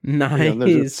yeah,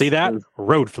 nice. See that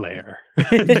road flare.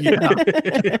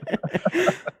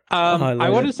 I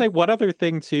want to say one other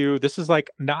thing too. This is like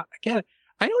not, again,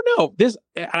 I don't know this.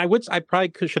 I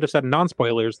probably should have said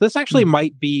non-spoilers. This actually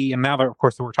might be, and now that of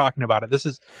course we're talking about it,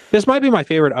 this might be my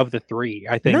favorite of the three.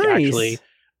 I think actually,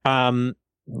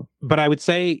 but I would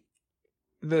say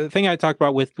the thing I talked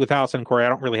about with Allison and Corey, I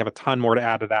don't really have a ton more to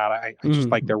add to that. I just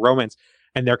like their romance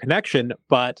and their connection,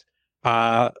 but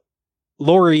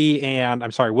Laurie and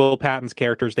Will Patton's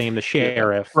character's name, the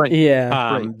sheriff. Right.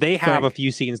 Yeah. They have a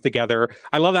few scenes together.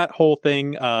 I love that whole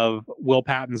thing of Will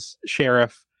Patton's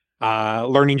sheriff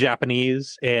learning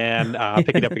Japanese and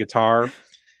picking up a guitar.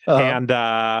 And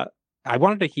I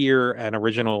wanted to hear an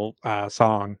original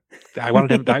song. I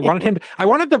wanted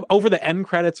them over the end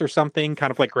credits or something,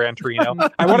 kind of like Gran Torino.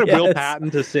 I wanted Will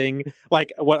Patton to sing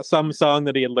like some song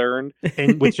that he had learned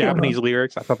with Japanese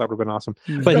lyrics. I thought that would have been awesome,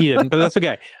 but he didn't. But that's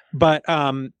okay. But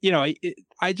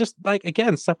I just like,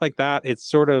 again, stuff like that. It's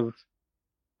sort of,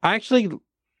 I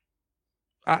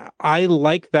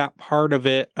like that part of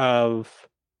it, of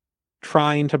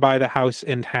trying to buy the house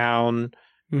in town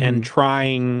and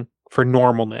trying for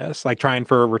normalness, like trying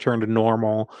for a return to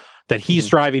normal that he's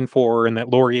striving for and that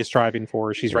Laurie is striving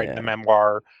for. She's writing a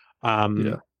memoir,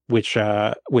 which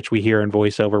we hear in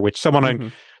voiceover, which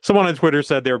someone Someone on Twitter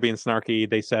said they were being snarky.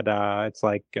 They said it's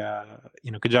like,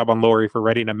 good job on Laurie for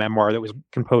writing a memoir that was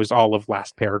composed all of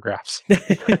last paragraphs.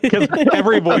 Because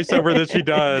every voiceover that she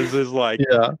does is like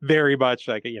very much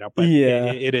like, but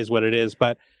it is what it is.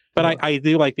 But I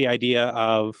do like the idea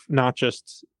of not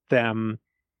just them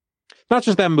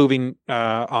moving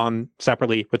on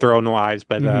separately with their own lives,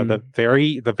 but the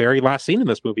very last scene in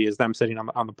this movie is them sitting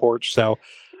on the porch. So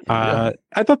I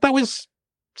thought that was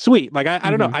sweet. Like I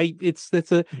don't know. It's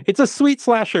a sweet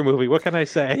slasher movie. What can I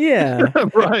say? Yeah,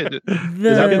 right. It's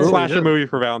a good slasher movie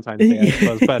for Valentine's Day, I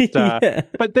suppose. But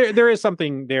but there is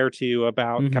something there too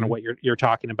about kind of what you're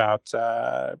talking about.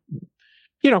 Sort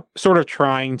of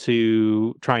trying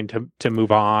to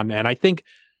move on, and I think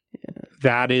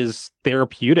that is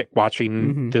therapeutic.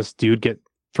 Watching this dude get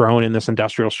thrown in this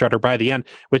industrial shredder by the end,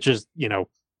 which is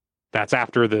that's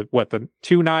after the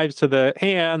 2 knives to the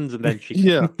hands, and then she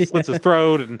slits his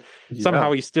throat, and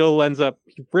somehow he still ends up,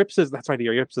 he rips his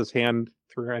hand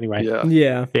through anyway.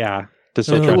 Yeah. Just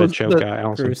to try to choke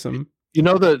Allison. Gruesome.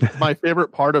 My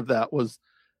favorite part of that was,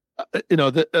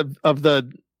 of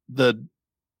the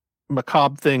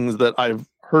macabre things that I've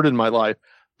heard in my life.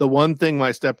 The one thing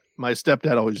my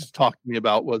stepdad always talked to me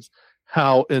about was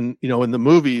how in the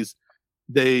movies,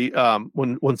 they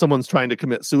when someone's trying to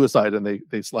commit suicide and they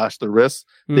slash their wrists,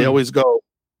 they always go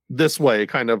this way,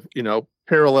 kind of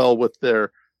parallel with the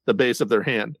base of their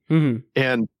hand.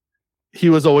 And he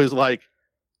was always like,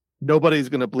 nobody's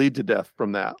going to bleed to death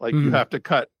from that. Like you have to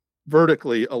cut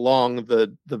vertically along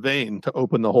the vein to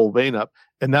open the whole vein up,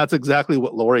 and that's exactly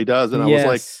what Laurie does. And I was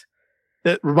like,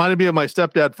 it reminded me of my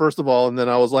stepdad, first of all, and then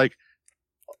I was like,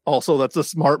 also, that's a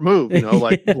smart move,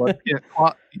 like blood can't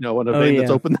clot, in a vein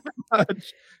that's open that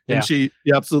much. And she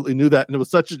absolutely knew that. And it was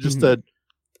such just such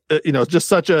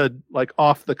a like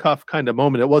off the cuff kind of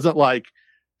moment. It wasn't like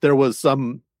there was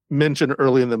some mention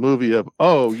early in the movie of,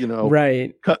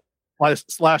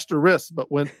 slashed her wrist,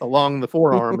 but went along the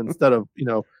forearm instead of,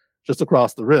 just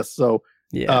across the wrist. So,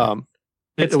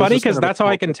 it's funny because that's how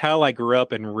I can tell I grew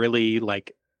up in really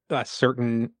like a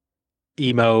certain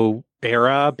emo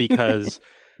era, because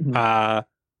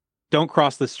don't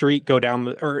cross the street,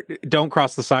 don't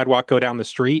cross the sidewalk, go down the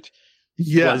street.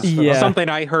 Something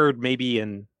I heard maybe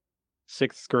in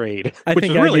 6th grade, which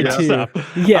is really messed up. But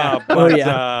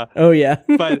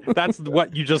that's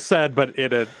what you just said, but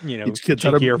in a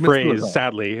cheekier phrase,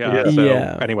 sadly.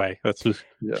 Anyway, that's just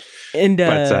and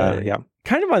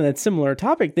kind of on that similar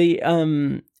topic, the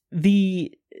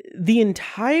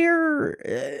entire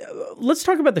let's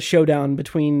talk about the showdown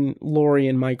between Laurie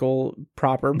and Michael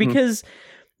proper, because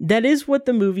that is what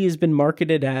the movie has been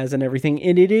marketed as and everything,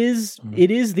 and it is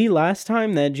the last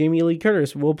time that Jamie Lee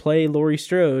Curtis will play Laurie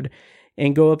Strode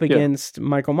and go up against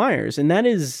Michael Myers, and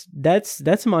that's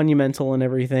monumental and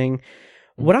everything.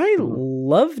 What I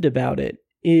loved about it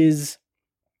is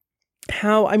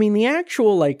how, the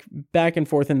actual like back and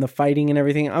forth and the fighting and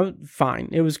everything, fine,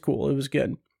 it was cool, it was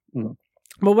good.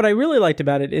 But what I really liked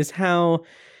about it is how,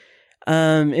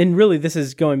 and really this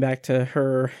is going back to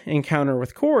her encounter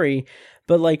with Corey,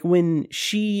 but like when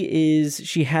she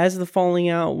has the falling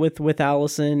out with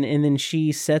Allison, and then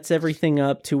she sets everything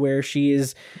up to where she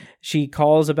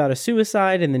calls about a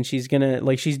suicide, and then she's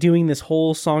doing this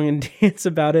whole song and dance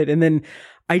about it. And then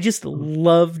I just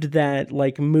loved that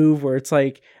like move where it's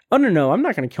like, oh no, I'm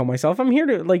not going to kill myself. I'm here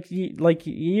to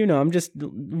I'm just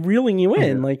reeling you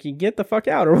in, like you get the fuck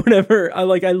out or whatever. I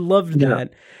loved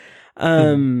that.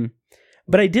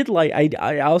 But I did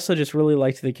I also just really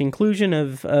liked the conclusion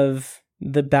of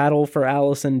the battle for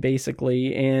Allison,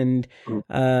 basically, and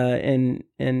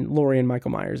Laurie and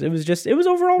Michael Myers. It was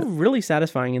overall really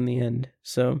satisfying in the end.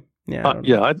 So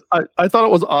I thought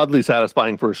it was oddly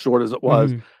satisfying for as short as it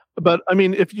was. But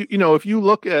if you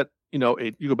look at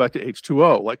you go back to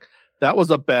H2O, like that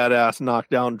was a badass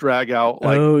knockdown, drag out.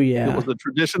 Like, it was a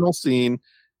traditional scene,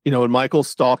 and Michael's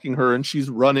stalking her, and she's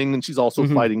running, and she's also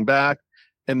fighting back.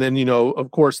 And then, of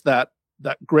course, the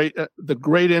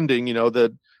great ending,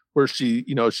 where she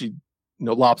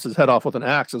lops his head off with an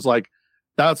axe, is like,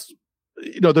 that's,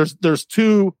 there's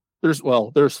 3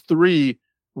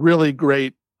 really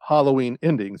great Halloween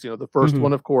endings. The first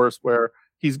one, of course, where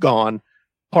he's gone.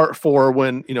 Part 4,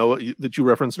 when that you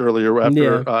referenced earlier,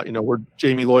 after where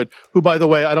Jamie Lloyd, who, by the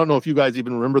way, I don't know if you guys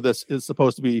even remember this, is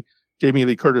supposed to be Jamie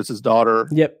Lee Curtis's daughter,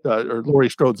 or Laurie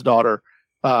Strode's daughter,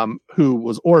 who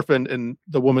was orphaned, and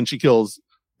the woman she kills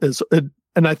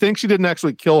and I think she didn't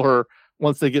actually kill her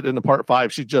once they get into part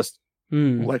 5. She just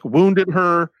like wounded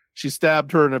her. She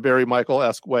stabbed her in a very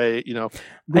Michael-esque way.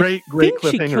 Great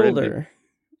cliffhanger. She killed her.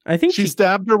 I think she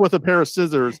stabbed her with a pair of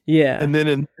scissors. Yeah. And then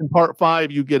in part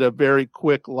 5, you get a very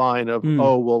quick line of,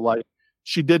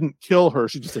 she didn't kill her,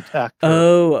 she just attacked her.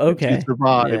 Oh, okay. She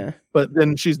survived. Yeah. But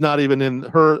then she's not even in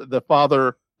the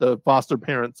foster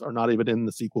parents are not even in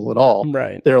the sequel at all.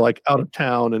 Right. They're like out of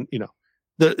town, and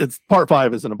it's part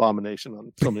 5 is an abomination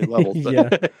on so many levels.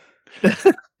 But, Yeah.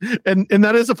 and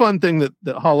that is a fun thing that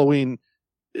Halloween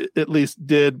at least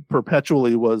did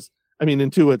perpetually was, I mean,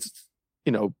 into its,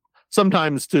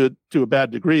 sometimes to a bad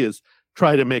degree, is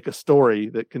try to make a story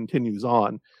that continues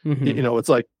on. Mhm. It's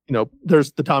like,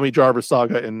 there's the Tommy Jarvis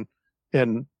saga in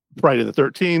Friday the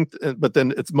 13th, but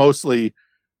then it's mostly,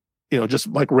 just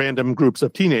like random groups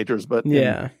of teenagers. But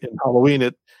Yeah. in Halloween,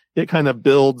 it kind of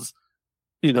builds,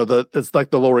 it's like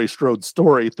the Laurie Strode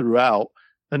story throughout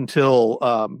until,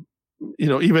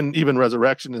 even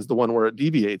Resurrection is the one where it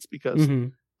deviates because,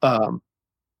 Mhm.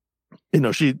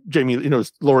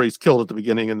 Laurie's killed at the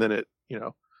beginning, and then it,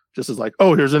 just is like,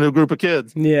 oh, here's a new group of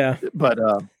kids. Yeah. But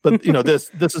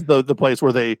this is the place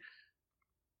where they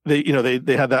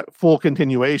had that full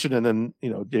continuation, and then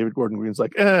David Gordon Green's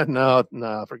like, no,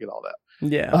 forget all that.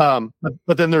 Yeah.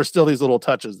 But then there's still these little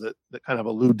touches that kind of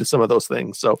allude to some of those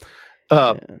things. So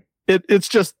it's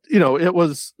just, it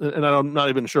was, and I'm not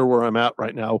even sure where I'm at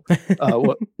right now,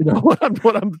 what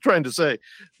I'm trying to say,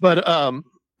 but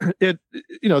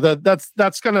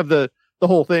that's kind of the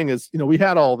whole thing is, we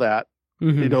had all that,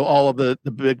 Mhm. all of the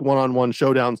big one-on-one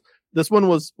showdowns. This one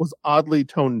was oddly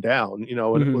toned down, and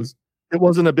Mhm. it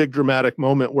wasn't a big dramatic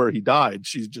moment where he died.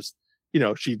 She's just,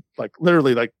 she like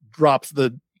literally like drops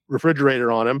the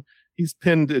refrigerator on him. He's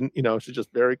pinned, and she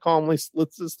just very calmly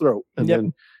slits his throat, and Yep.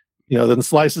 then then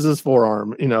slices his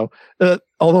forearm.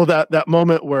 Although that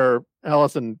moment where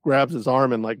Allison grabs his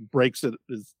arm and like breaks it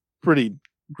is pretty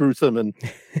gruesome, and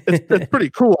it's pretty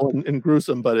cool and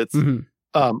gruesome, but it's Mhm.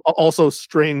 Also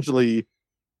strangely,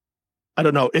 I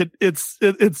don't know. It's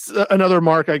another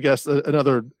mark, I guess,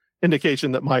 another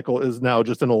indication that Michael is now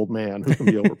just an old man who can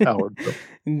be overpowered. So.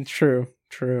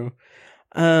 True.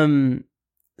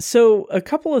 So a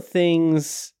couple of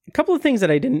things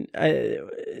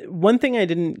that one thing I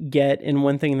didn't get and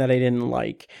one thing that I didn't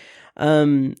like.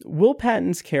 Will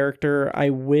Patton's character, I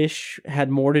wish had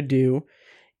more to do.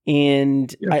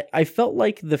 And Yeah. I felt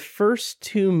like the first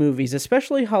 2 movies,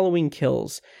 especially Halloween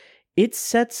Kills, it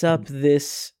sets up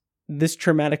this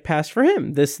traumatic past for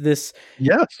him. This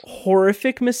Yes.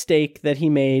 horrific mistake that he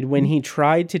made when he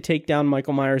tried to take down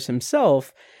Michael Myers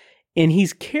himself. And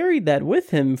he's carried that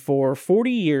with him for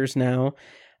 40 years now.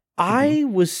 I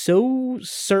was so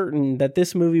certain that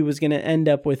this movie was going to end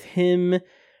up with him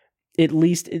at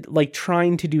least like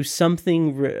trying to do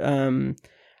something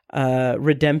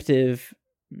redemptive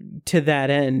to that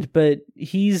end, but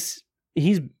he's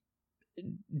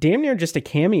damn near just a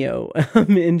cameo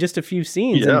in just a few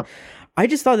scenes. Yeah. And I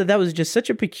just thought that was just such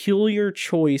a peculiar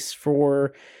choice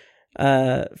for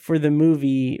the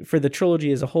movie, for the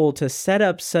trilogy as a whole, to set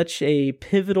up such a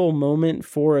pivotal moment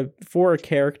for a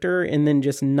character and then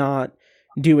just not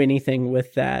do anything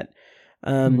with that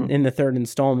in the third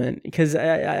installment, because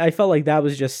I felt like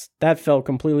that fell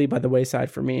completely by the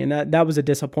wayside for me, and that was a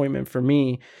disappointment for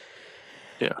me.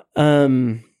 Yeah.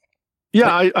 I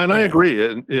Yeah. agree.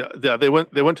 And they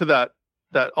went to that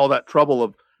all that trouble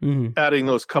of adding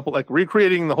those couple, like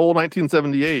recreating the whole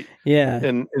 1978. Yeah.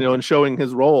 And and showing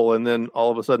his role, and then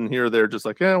all of a sudden here they're just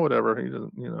like, whatever. He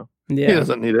doesn't, he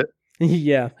doesn't need it.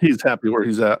 Yeah. He's happy where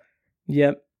he's at.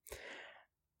 Yep.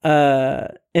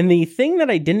 And the thing that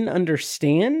I didn't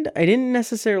understand, I didn't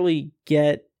necessarily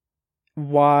get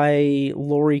why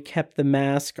Laurie kept the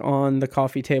mask on the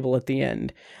coffee table at the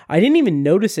end. I didn't even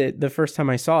notice it the first time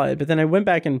I saw it, but then I went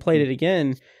back and played it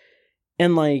again,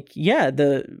 and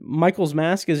the Michael's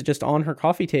mask is just on her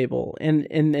coffee table, and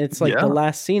it's like the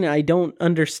last scene. I don't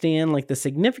understand like the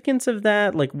significance of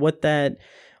that, like what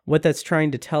that's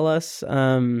trying to tell us.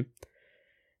 I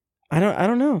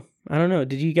don't know.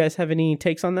 Did you guys have any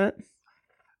takes on that?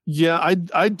 Yeah,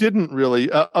 I didn't really,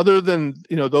 other than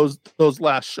those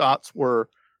last shots were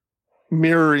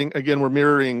mirroring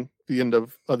the end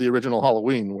of the original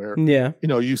Halloween, where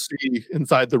you see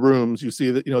inside the rooms, you see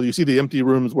that you see the empty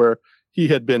rooms where he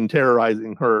had been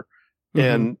terrorizing her,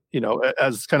 and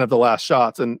as kind of the last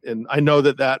shots, and I know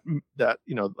that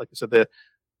like I said,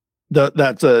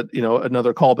 that's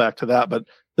another callback to that, but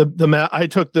I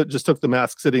took the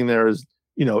mask sitting there as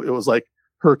it was like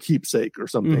her keepsake or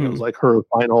something. It was like her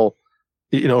final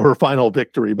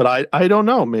victory. But I don't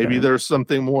know. Maybe there's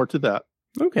something more to that.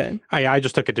 Okay. I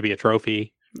just took it to be a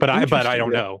trophy, but I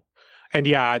don't know. And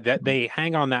that they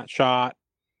hang on that shot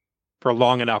for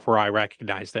long enough where I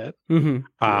recognized it to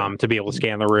be able to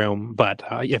scan the room. But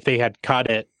if they had cut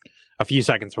it a few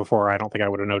seconds before, I don't think I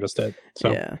would have noticed it.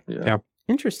 So yeah.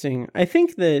 Interesting. I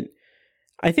think that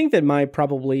I think that my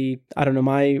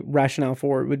rationale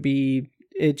for it would be,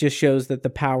 it just shows that the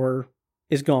power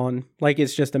is gone. Like,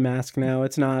 it's just a mask now.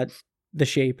 It's not the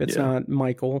Shape. It's not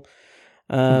Michael.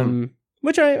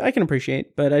 Which I can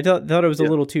appreciate, but I thought it was a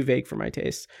little too vague for my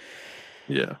taste.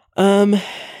 Yeah.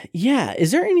 Yeah.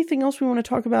 Is there anything else we want to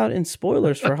talk about in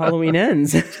spoilers for Halloween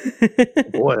Ends?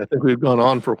 Boy, I think we've gone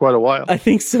on for quite a while. I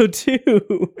think so too.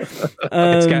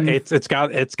 It's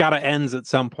got to ends at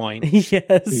some point.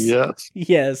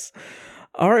 Yes.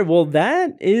 All right. Well,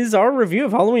 that is our review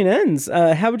of Halloween Ends.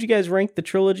 How would you guys rank the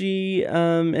trilogy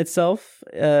itself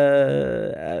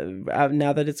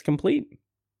now that it's complete?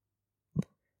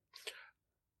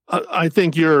 I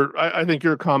think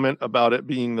your comment about it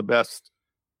being the best,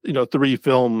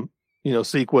 3-film,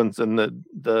 sequence in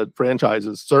the franchise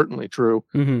is certainly true.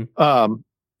 They,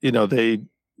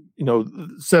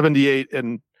 78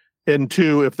 and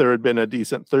 2, if there had been a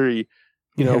decent 3,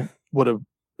 would have,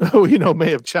 may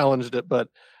have challenged it, but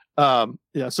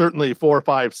certainly 4,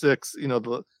 5, 6,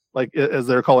 like as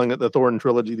they're calling it, the Thorn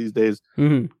trilogy these days.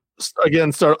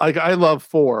 Again, I love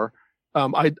 4.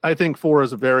 I think 4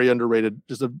 is a very underrated,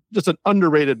 just an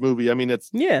underrated movie. I mean, it's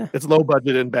low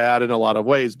budget and bad in a lot of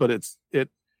ways, but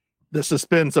the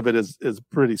suspense of it is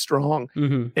pretty strong,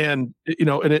 and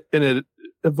it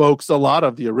evokes a lot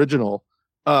of the original.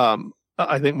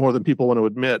 I think more than people want to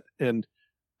admit, and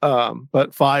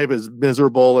but 5 is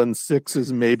miserable, and 6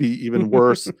 is maybe even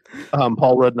worse.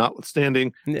 Paul Rudd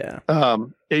notwithstanding.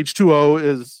 H2O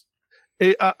is.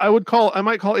 I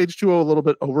might call H2O a little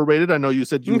bit overrated. I know you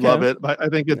said you love it, but I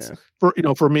think it's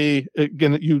for me,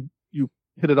 again, you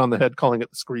hit it on the head calling it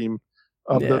the Scream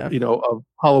of of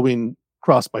Halloween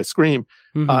crossed by Scream,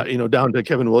 down to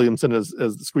Kevin Williamson as the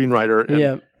screenwriter.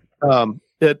 And,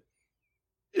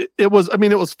 it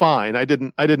was fine. I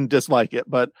didn't dislike it,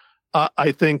 but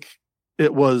I think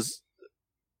it was,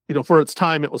 for its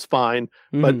time, it was fine,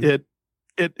 but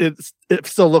it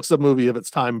still looks a movie of its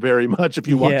time very much. If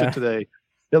you watch it today,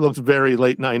 it looks very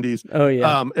late 90s. Oh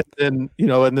yeah. And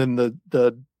then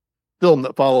the film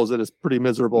that follows it is pretty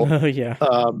miserable. Oh yeah.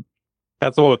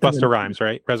 That's the one with Busta Rhymes,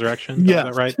 right? Resurrection. Yeah.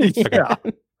 Is that right? Yeah.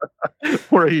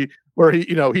 where he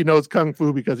he knows kung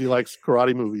fu because he likes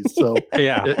karate movies. So he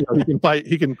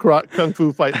can kung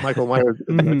fu fight Michael Myers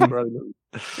in the next karate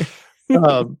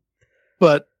movie.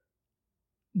 But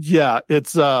yeah,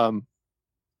 it's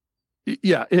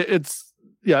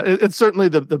it's certainly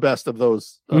the best of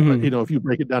those. If you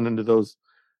break it down into those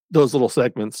little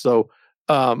segments. So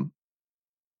I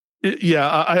mean,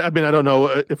 I don't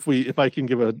know if I can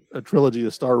give a trilogy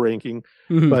a star ranking,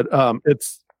 but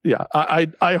it's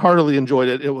I heartily enjoyed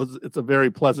it. It's a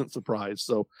very pleasant surprise.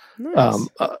 So nice.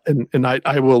 And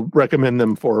I will recommend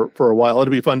them for a while.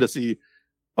 It'll be fun to see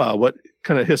what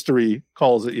kind of history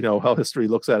calls it, how history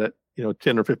looks at it,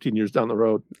 10 or 15 years down the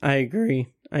road. I agree.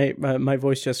 My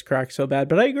voice just cracked so bad,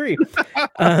 but I agree.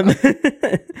 I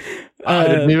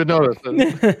didn't even notice.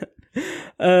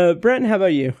 Brent, how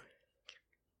about you?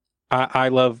 I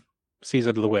love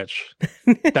Season of the Witch.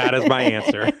 That is my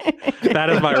answer. That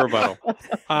is my rebuttal.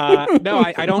 No,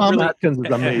 I don't Tom really. Atkins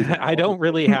is amazing. I don't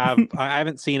really have. I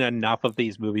haven't seen enough of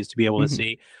these movies to be able to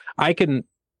see.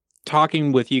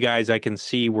 Talking with you guys, I can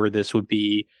see where this would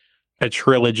be a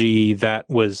trilogy that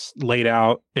was laid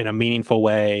out in a meaningful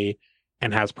way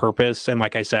and has purpose. And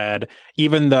like I said,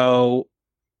 even though,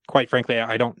 quite frankly,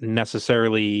 I don't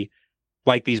necessarily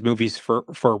like these movies for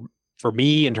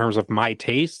me in terms of my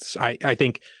tastes, I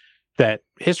think that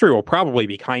history will probably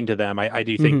be kind to them. I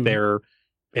do think they're,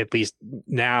 at least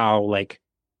now, like,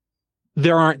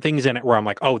 there aren't things in it where I'm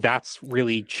like, oh, that's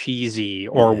really cheesy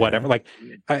or whatever. Like,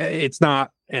 it's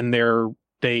not. And I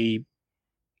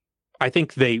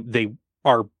think they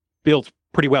are built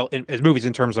pretty well as movies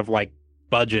in terms of like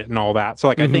budget and all that. So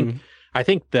like, I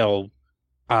think they'll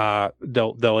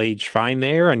age fine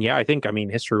there. And I mean,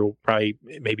 history will probably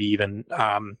maybe even,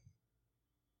 I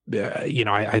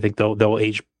think they'll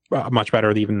age much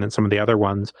better even than some of the other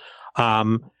ones.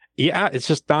 It's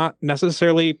just not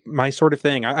necessarily my sort of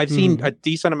thing. I've seen a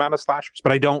decent amount of slashers,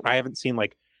 but I haven't seen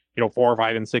like, 4,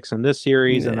 5, and 6 in this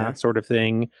series and that sort of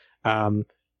thing.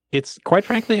 It's quite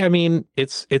frankly, I mean,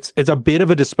 it's a bit of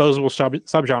a disposable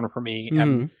subgenre for me.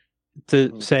 And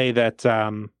to say that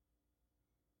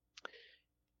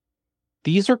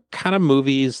these are kind of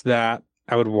movies that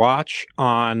I would watch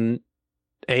on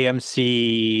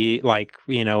AMC, like,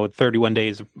 31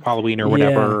 Days of Halloween or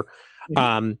whatever.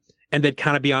 And they'd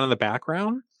kind of be on in the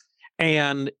background.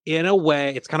 And in a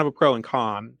way, it's kind of a pro and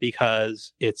con,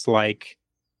 because it's like,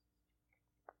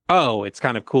 oh, it's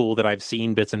kind of cool that I've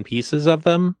seen bits and pieces of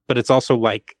them, but it's also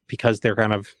like, because they're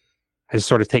kind of, has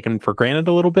sort of taken for granted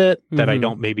a little bit, that I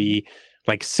don't maybe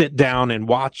like sit down and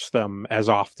watch them as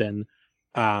often,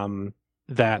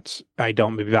 that I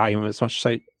don't value them as much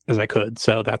as I could.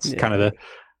 So that's kind of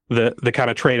the kind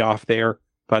of trade-off there.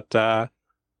 But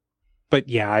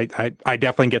yeah, I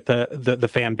definitely get the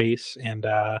fan base, and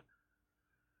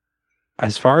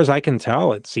as far as I can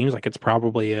tell, it seems like it's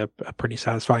probably a pretty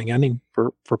satisfying ending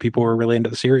for people who are really into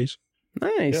the series.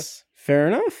 Nice. Yeah. Fair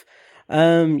enough.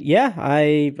 Yeah,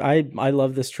 I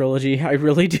love this trilogy. I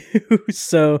really do.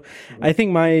 So I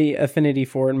think my affinity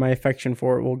for it and my affection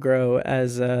for it will grow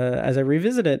as I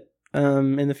revisit it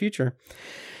in the future.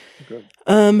 Good.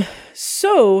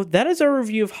 So that is our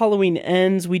review of Halloween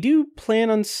Ends. We do plan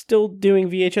on still doing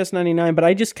VHS 99, but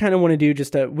I just kind of want to do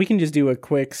we can just do a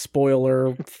quick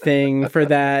spoiler thing for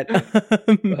that.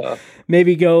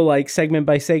 Maybe go like segment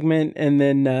by segment and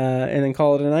then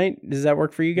call it a night. Does that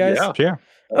work for you guys? Yeah.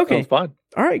 Okay. Sounds fun.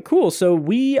 All right, cool. So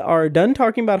we are done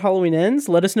talking about Halloween Ends.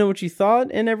 Let us know what you thought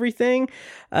and everything.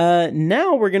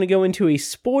 Now we're going to go into a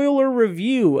spoiler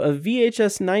review of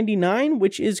VHS 99,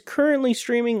 which is currently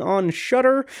streaming on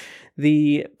Shudder.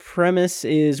 The premise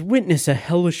is witness a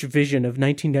hellish vision of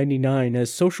 1999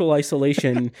 as social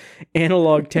isolation,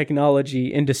 analog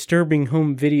technology, and disturbing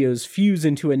home videos fuse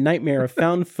into a nightmare of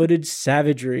found footage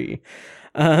savagery.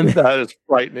 That is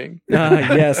frightening.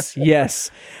 Yes.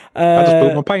 I just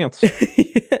blew my pants.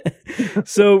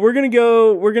 So we're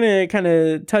gonna kind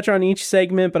of touch on each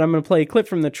segment, but I'm gonna play a clip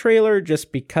from the trailer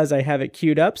just because I have it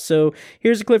queued up. So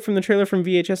here's a clip from the trailer from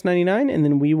VHS 99, and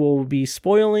then we will be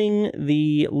spoiling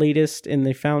the latest in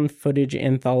the found footage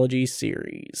anthology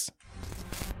series.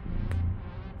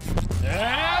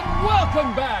 And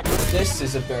welcome back! This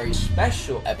is a very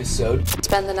special episode.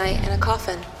 Spend the night in a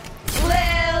coffin.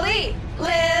 Lily!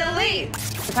 Lily!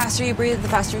 The faster you breathe, the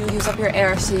faster you use up your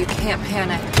air, so you can't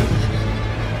panic.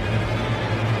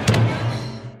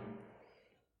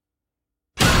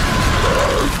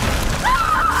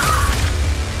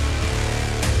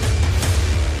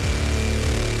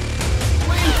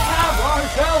 We have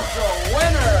ourselves a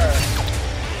winner!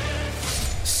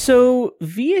 So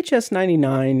VHS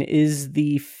 99 is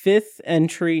the fifth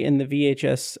entry in the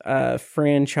VHS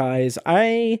franchise.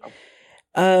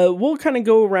 We'll kind of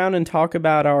go around and talk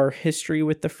about our history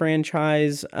with the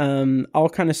franchise. I'll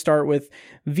kind of start with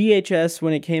VHS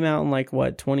when it came out in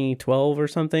 2012 or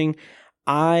something.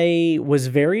 I was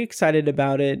very excited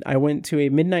about it. I went to a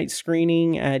midnight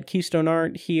screening at Keystone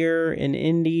Art here in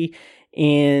Indy,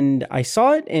 and I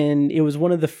saw it, and it was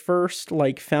one of the first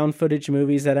found footage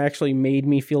movies that actually made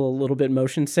me feel a little bit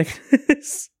motion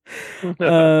sickness.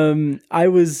 I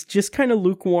was just kind of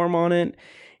lukewarm on it.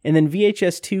 And then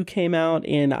VHS 2 came out,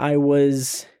 and I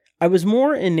was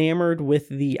more enamored with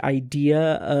the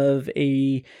idea of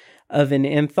an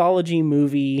anthology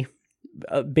movie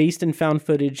based in found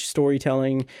footage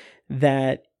storytelling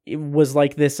that it was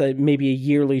like this maybe a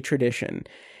yearly tradition.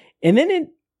 And then it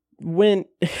went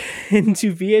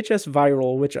into VHS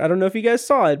Viral, which I don't know if you guys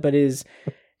saw it, but is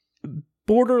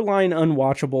borderline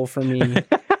unwatchable for me.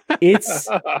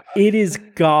 It is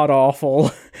god awful.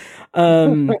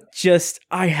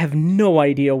 I have no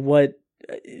idea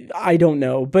I don't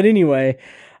know. But anyway,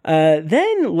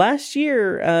 then last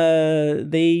year,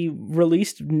 they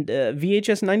released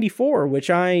VHS 94, which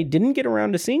I didn't get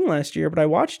around to seeing last year, but I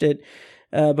watched it,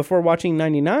 before watching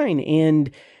 99,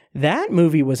 and that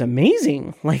movie was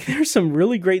amazing. There's some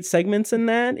really great segments in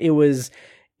that. It was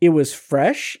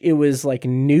fresh. It was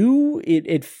new.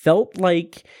 It felt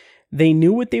like they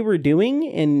knew what they were doing,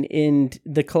 and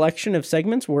the collection of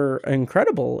segments were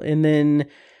incredible. And then,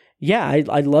 yeah,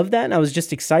 I love that. And I was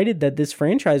just excited that this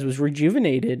franchise was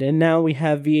rejuvenated. And now we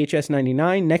have VHS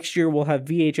 99. Next year, we'll have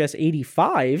VHS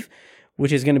 85,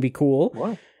 which is going to be cool.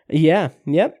 Wow. Yeah.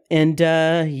 Yep. And,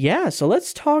 so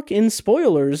let's talk in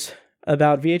spoilers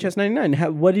about VHS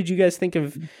 99. What did you guys think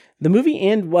of the movie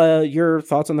and your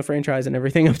thoughts on the franchise and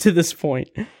everything up to this point?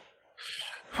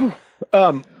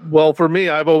 Well, for me,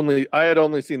 I had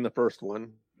only seen the first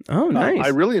one. Oh, nice. I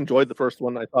really enjoyed the first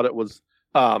one. I thought it was,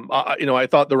 I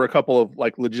thought there were a couple of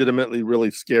legitimately really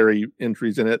scary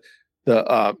entries in it.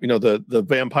 The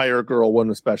vampire girl one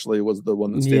especially was the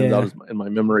one that stands out in my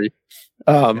memory.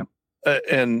 And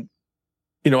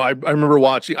I remember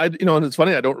watching. And it's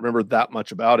funny, I don't remember that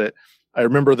much about it. I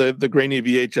remember the grainy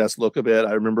VHS look of it.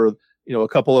 I remember a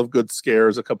couple of good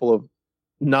scares, a couple of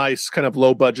nice kind of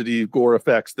low budgety gore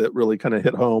effects that really kind of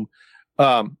hit home.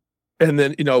 And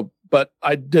then, but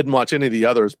I didn't watch any of the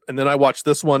others. And then I watched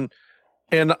this one,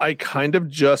 and I kind of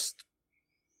just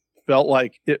felt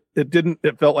like it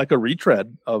felt like a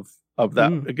retread of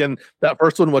that. Again, that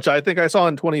first one, which I think I saw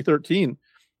in 2013.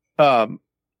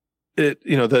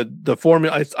 the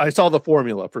formula. I saw the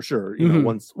formula for sure.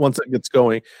 Once it gets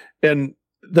going, and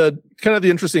the kind of the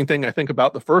interesting thing I think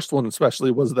about the first one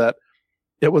especially was that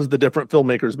it was the different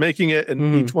filmmakers making it,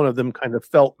 and each one of them kind of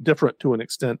felt different to an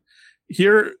extent.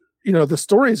 Here, the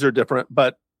stories are different,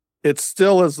 but it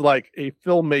still is like a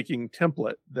filmmaking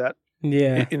template that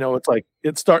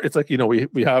it's like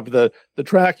we have the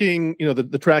tracking,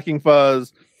 the tracking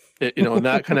fuzz, and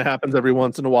that kind of happens every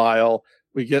once in a while.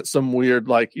 We get some weird,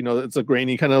 it's a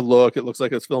grainy kind of look. It looks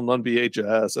like it's filmed on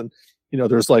VHS, and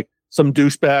there's like some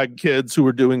douchebag kids who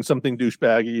are doing something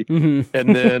douchebaggy,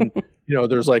 and then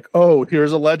there's like, oh,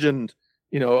 here's a legend,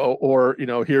 or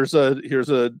here's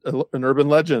an urban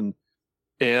legend,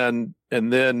 and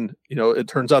then it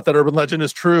turns out that urban legend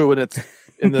is true, and it's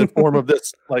in the form of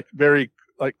this like very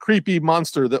like creepy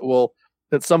monster that will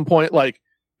at some point like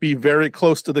be very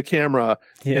close to the camera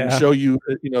and show you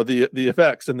the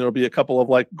effects, and there'll be a couple of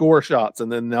like gore shots, and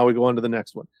then now we go on to the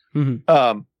next one.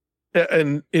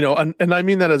 And I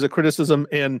mean that as a criticism,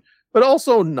 but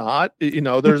also not,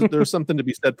 there's something to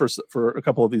be said for a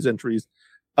couple of these entries.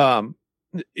 The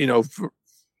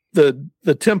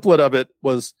template of it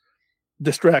was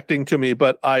distracting to me,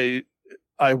 but I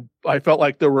felt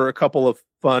like there were a couple of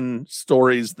fun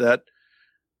stories that,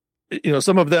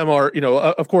 some of them are,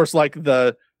 of course, like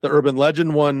the urban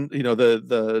legend one,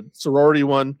 the sorority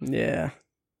one,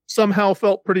 somehow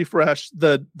felt pretty fresh.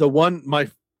 The one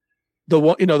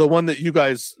that you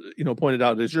guys pointed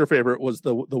out as your favorite was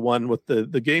the one with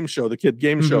the game show, the kid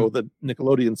game show, the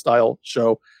Nickelodeon style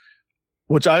show,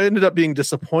 which I ended up being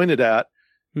disappointed at,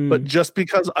 but just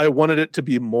because I wanted it to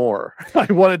be more. I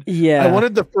wanted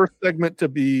the first segment to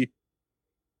be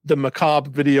the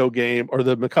macabre video game or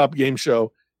the macabre game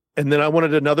show, and then I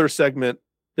wanted another segment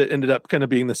that ended up kind of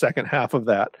being the second half of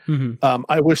that.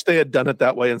 I wish they had done it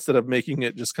that way instead of making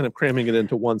it just kind of cramming it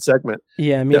into one segment.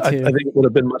 Yeah, me too. I think it would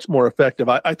have been much more effective.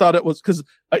 I thought it was because,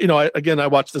 I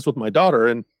watched this with my daughter,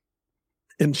 and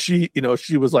she,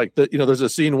 she was like, there's a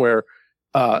scene where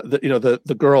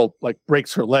the girl like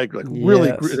breaks her leg, like really,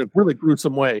 in a really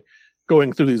gruesome way,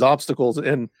 going through these obstacles.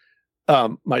 And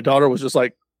my daughter was just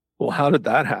like, well, how did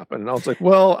that happen? And I was like,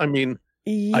 well, I mean,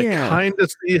 I kind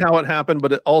of see how it happened,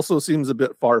 but it also seems a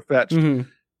bit far-fetched.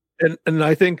 And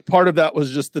I think part of that was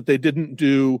just that they didn't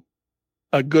do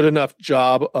a good enough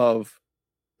job of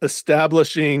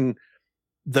establishing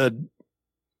the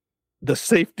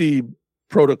safety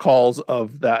protocols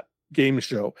of that game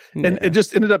show. And it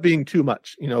just ended up being too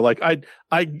much. Like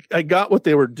I got what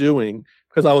they were doing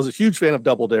because I was a huge fan of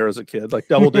Double Dare as a kid, like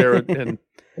Double Dare and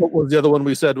what was the other one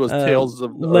we said was Tales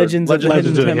of Legends of the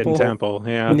Hidden Temple.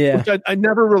 Yeah. Which I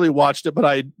never really watched it, but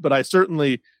I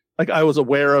certainly, like, I was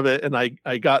aware of it, and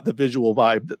I got the visual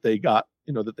vibe that they got,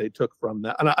 that they took from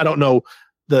that. And I don't know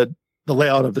the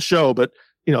layout of the show, but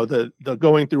the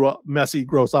going through messy,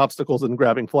 gross obstacles and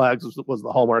grabbing flags was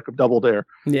the hallmark of Double Dare.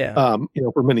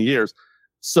 For many years.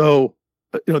 So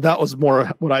that was more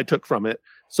what I took from it.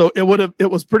 So it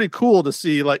was pretty cool to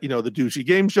see, like, the douchey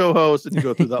game show host and to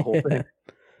go through that whole thing.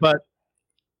 But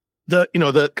the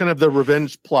kind of the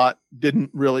revenge plot didn't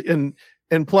really, and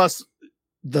plus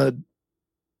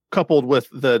coupled with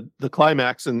the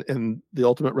climax and the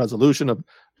ultimate resolution of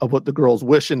what the girl's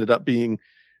wish ended up being,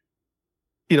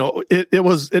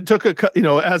 it took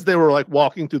as they were like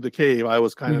walking through the cave, I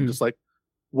was kind of just like,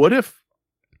 what if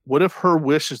her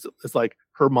wish is like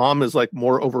her mom is like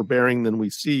more overbearing than we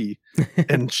see,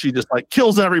 and she just like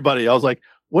kills everybody? I was like,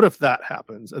 what if that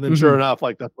happens? And then sure enough,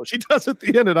 like that's what she does at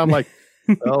the end, and I'm like,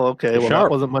 oh, okay, well, that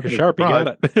wasn't much of a sharp. You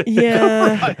got it.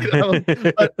 Yeah.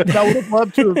 But I would have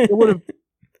loved to. It would have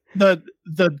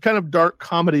the kind of dark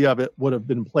comedy of it would have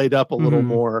been played up a little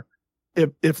more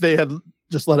if they had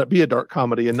just let it be a dark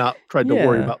comedy and not tried to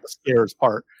worry about the scares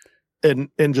part, and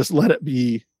just let it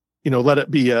be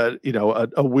a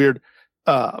weird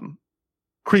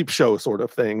creep show sort of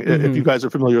thing. If you guys are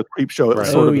familiar with creep show,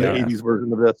 it's sort of the 80s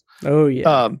version of this.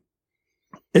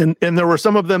 And there were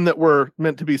some of them that were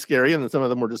meant to be scary, and then some of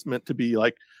them were just meant to be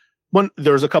like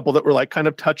there was a couple that were like kind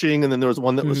of touching, and then there was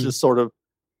one that was just sort of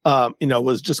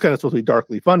was just kind of supposed to be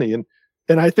darkly funny, and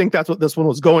I think that's what this one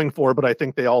was going for, but I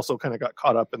think they also kind of got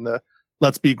caught up in the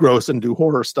let's be gross and do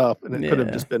horror stuff, and it could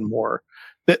have just been more.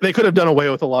 They could have done away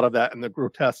with a lot of that and the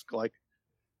grotesque like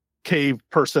cave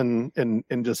person and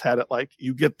just had it like,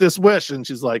 you get this wish, and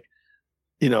she's like,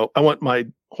 I want my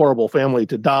horrible family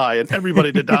to die and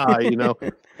everybody to die,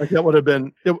 like that would have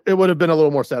been it would have been a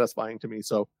little more satisfying to me.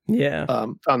 So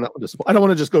found that one disappointing. I don't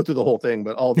want to just go through the whole thing,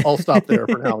 but I'll stop there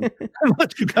for now and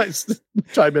let you guys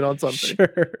chime in on something.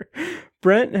 Sure.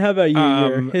 Brent, how about you?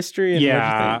 Your history and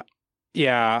yeah.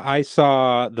 Yeah, I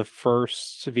saw the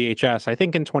first VHS, I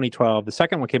think in 2012. The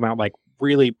second one came out like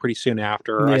really pretty soon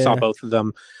after. I saw Yeah. both of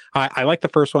them. I like the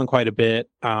first one quite a bit.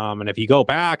 And if you go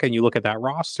back and you look at that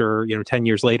roster, 10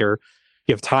 years later,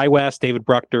 you have Ty West, David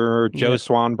Bruckner, Joe Yeah.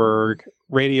 Swanberg,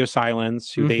 Radio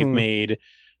Silence, who they've Mhm. made,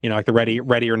 like the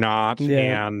Ready or Not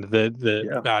Yeah. and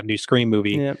the new Scream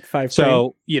movie. Yeah, 5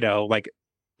 So, like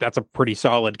that's a pretty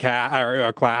solid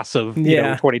class of,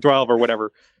 Yeah. 2012 or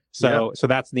whatever. So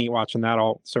that's neat watching that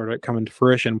all sort of come into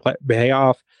fruition, pay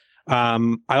off. I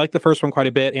like the first one quite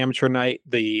a bit. Amateur Night,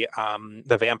 the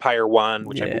vampire one,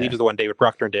 which I believe is the one David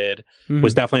Bruckner did,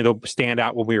 was definitely the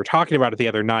standout when we were talking about it the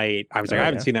other night. I was like, I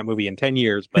haven't seen that movie in 10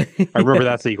 years, but I remember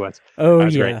that sequence. Oh, that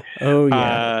was yeah. great. Oh,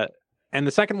 yeah. And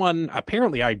the second one,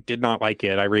 apparently I did not like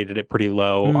it. I rated it pretty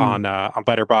low on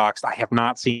Letterboxd. I have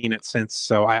not seen it since,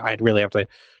 so I'd really have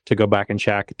to go back and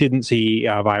check. Didn't see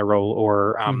Viral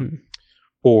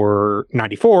or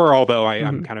 94, although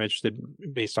I'm kind of interested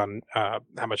based on how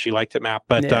much you liked it, Matt.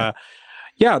 But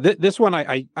this one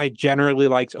I generally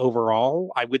liked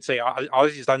overall. I would say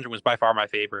Ozzy's Dungeon was by far my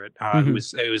favorite.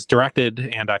 It was directed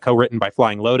and co-written by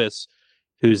Flying Lotus,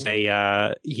 who's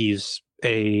he's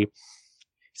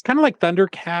kind of like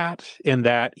Thundercat in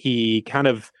that he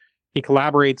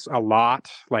collaborates a lot,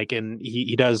 like, and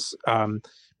he does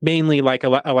mainly like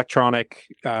electronic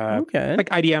like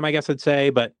IDM, I guess I'd say,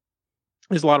 but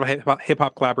there's a lot of hip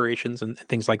hop collaborations and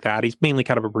things like that. He's mainly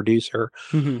kind of a producer.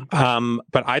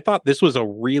 But I thought this was a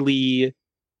really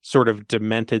sort of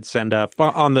demented send up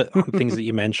on the things that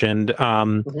you mentioned.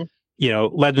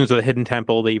 Legends of the Hidden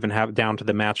Temple, they even have down to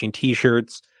the matching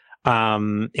t-shirts,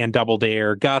 and Double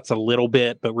Dare, Guts a little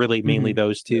bit, but really mainly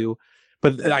those two.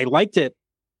 But I liked it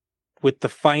with the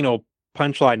final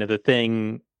punchline of the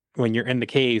thing when you're in the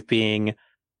cave being,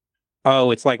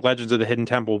 oh, it's like Legends of the Hidden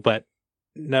Temple, but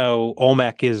no,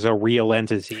 Olmec is a real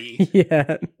entity.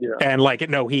 And like,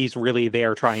 no, he's really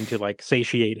there trying to like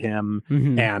satiate him.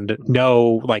 And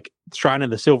no, like Shrine of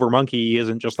the Silver Monkey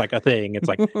isn't just like a thing. It's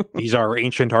like, these are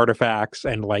ancient artifacts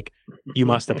and like, you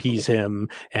must appease him.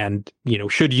 And,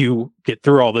 should you get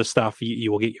through all this stuff,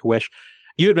 you will get your wish.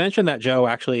 You had mentioned that, Joe,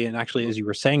 actually, as you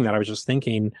were saying that, I was just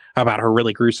thinking about her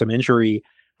really gruesome injury.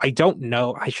 I don't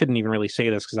know. I shouldn't even really say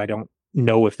this because I don't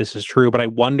know if this is true, but I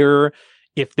wonder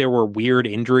if there were weird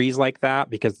injuries like that,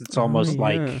 because it's almost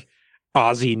like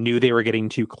Ozzy knew they were getting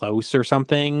too close or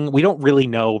something. We don't really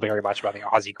know very much about the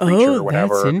Ozzy creature or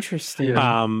whatever. That's interesting.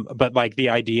 But like the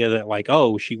idea that like,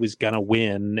 oh, she was gonna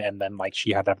win, and then like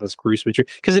she had to have this gruesome injury,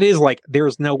 because it is like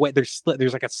there's no way there's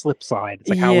like a slip side. It's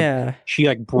like how she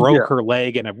like broke her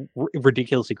leg in a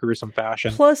ridiculously gruesome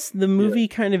fashion. Plus, the movie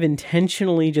kind of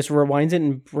intentionally just rewinds it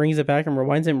and brings it back and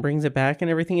rewinds it and brings it back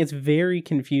and everything. It's very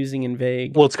confusing and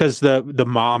vague. Well, it's because the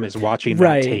mom is watching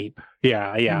that tape.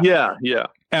 Yeah.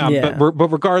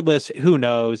 But regardless, who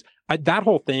knows? That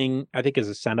whole thing, I think, is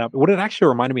a send up. What it actually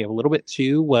reminded me of a little bit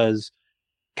too was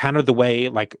kind of the way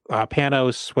like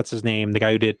Panos, what's his name, the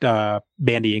guy who did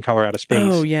Bandy in Colorado Space.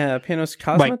 Oh yeah, Panos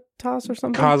Cosmatos or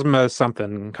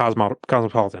something.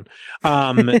 Cosmopolitan.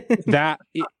 That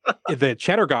the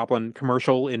Cheddar Goblin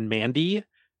commercial in Mandy,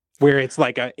 where it's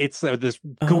like this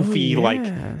goofy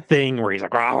like thing where he's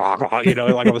like rah, rah, rah,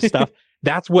 like all this stuff.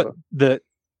 That's what the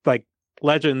like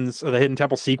Legends of the Hidden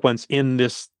Temple sequence in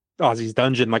this Ozzy's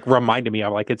Dungeon like reminded me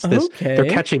of. Like it's this they're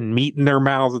catching meat in their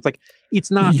mouths. It's like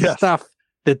it's not stuff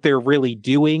that they're really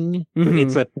doing.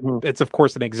 It's of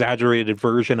course an exaggerated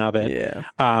version of it.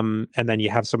 And then you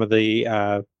have some of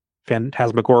the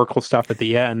phantasmagorical stuff at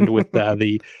the end with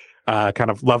the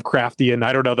kind of Lovecraftian,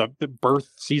 I don't know, the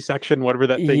birth C-section, whatever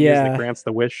that thing is that grants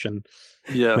the wish and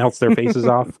melts their faces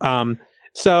off.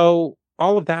 So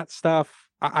all of that stuff.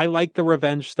 I like the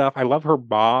revenge stuff. I love her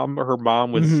mom. Her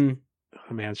mom was,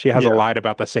 oh man, she has a line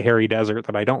about the Sahara Desert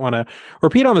that I don't want to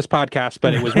repeat on this podcast,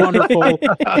 but it was wonderful.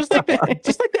 just like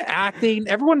the acting,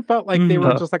 everyone felt like they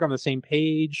were just like on the same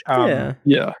page. I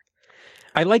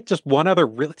like just one other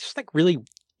really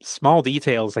small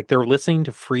details. Like they're listening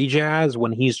to free jazz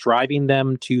when he's driving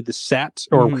them to the set,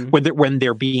 or when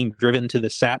they're being driven to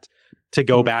the set to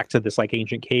go back to this like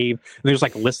ancient cave. And they're just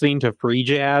like listening to free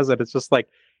jazz, and it's just like,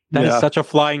 that is such a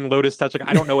Flying Lotus touch. Like,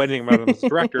 I don't know anything about him as a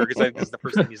director because it's the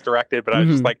first thing he's directed, but I was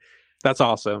just like, that's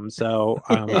awesome. So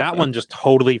that one just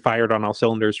totally fired on all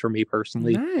cylinders for me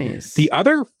personally. Nice. The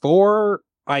other four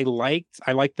I liked.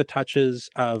 I liked the touches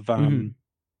of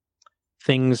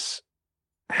things,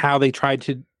 how they tried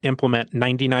to implement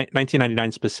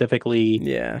 1999 specifically.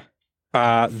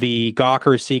 The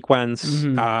Gawker sequence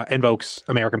invokes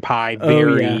American Pie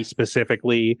very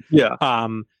specifically.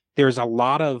 there's a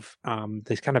lot of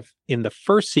this kind of in the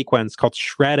first sequence called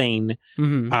shredding,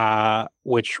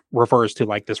 which refers to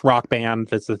like this rock band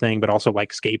that's the thing, but also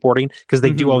like skateboarding, because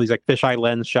they do all these like fisheye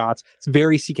lens shots. It's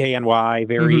very CKNY,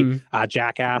 very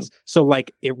Jackass. So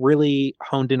like it really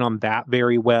honed in on that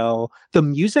very well. The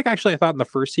music, actually, I thought in the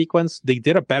first sequence they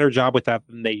did a better job with that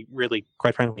than they really,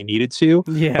 quite frankly, needed to.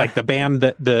 Yeah, like the band,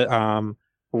 the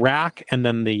Rack, and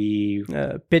then the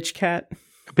Bitch Cat,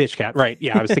 right?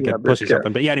 Yeah, I was thinking Pussy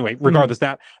something, but yeah. Anyway, regardless,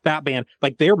 that band,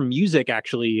 like their music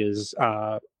actually is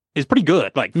pretty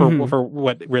good, like for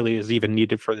what really is even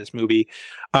needed for this movie.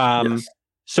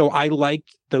 So I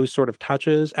liked those sort of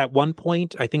touches. At one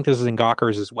point, I think this is in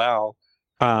Gawkers as well.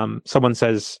 Someone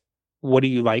says, "What do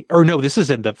you like?" Or no, this is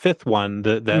in the fifth one,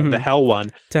 the Hell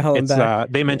one. To Hell and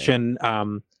Back. They mention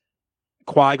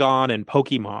Qui-Gon and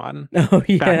Pokemon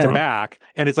back to back,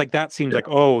 and it's like that seems like,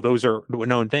 oh, those are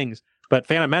known things. But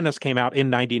Phantom Menace came out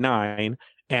in '99,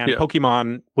 and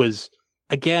Pokemon was,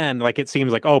 again, like it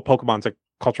seems like, oh, Pokemon's a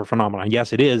cultural phenomenon.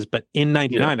 Yes, it is, but in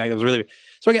 '99, it was really.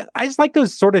 So again, I just like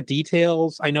those sort of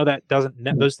details. I know that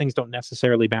those things don't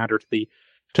necessarily matter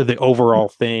to the overall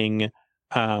thing,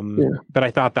 but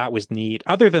I thought that was neat.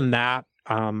 Other than that,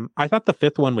 I thought the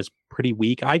fifth one was pretty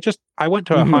weak. I went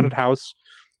to a haunted house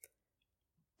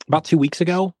about 2 weeks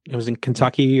ago. It was in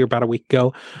Kentucky, or about a week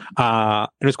ago.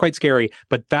 It was quite scary,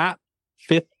 but that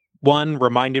fifth one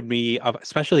reminded me of,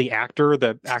 especially the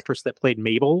actress that played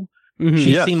Mabel.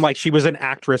 She seemed like she was an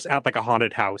actress at like a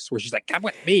haunted house where she's like, "Come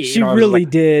with me." She really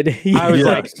did. I was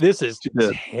like, "This is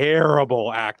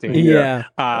terrible acting."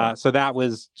 So that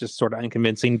was just sort of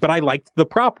unconvincing. But I liked the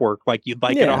prop work, like you'd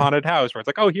like in a haunted house, where it's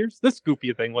like, "Oh, here's this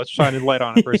goofy thing. Let's shine a light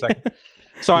on it for a second."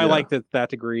 So I liked that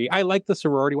degree. I liked the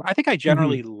sorority. I think I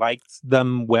generally liked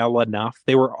them well enough.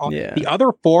 They were all, the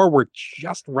other four were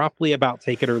just roughly about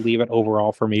take it or leave it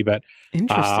overall for me. But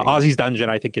Ozzy's Dungeon,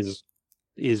 I think, is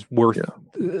worth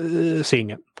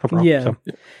seeing it overall.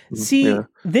 See,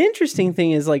 the interesting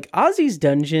thing is, like, Ozzy's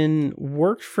Dungeon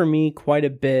worked for me quite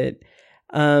a bit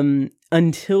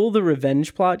until the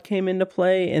revenge plot came into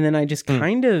play, and then I just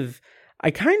kind of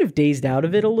dazed out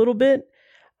of it a little bit.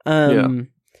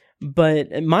 But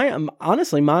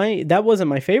honestly, that wasn't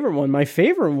my favorite one. My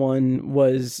favorite one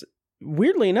was,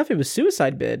 weirdly enough, it was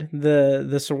Suicide Bid,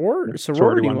 the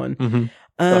sorority one.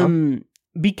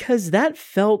 Because that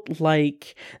felt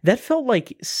like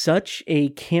such a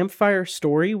campfire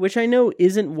story, which I know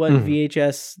isn't what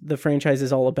VHS, the franchise,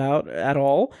 is all about at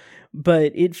all,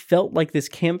 but it felt like this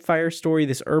campfire story,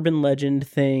 this urban legend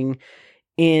thing.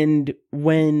 And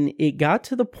when it got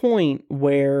to the point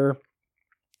where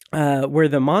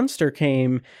the monster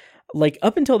came, like,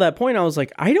 up until that point, I was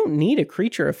like, I don't need a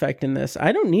creature effect in this.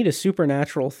 I don't need a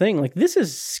supernatural thing. Like, this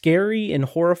is scary and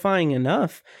horrifying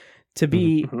enough to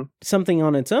be something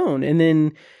on its own. And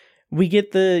then we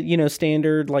get the,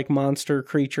 standard, like, monster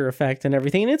creature effect and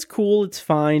everything. And it's cool. It's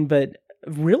fine. But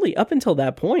really, up until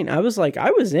that point, I was like,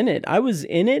 I was in it.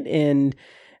 And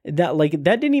that, like,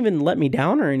 that didn't even let me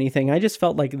down or anything. I just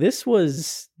felt like this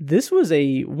was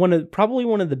probably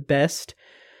one of the best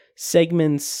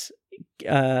segments,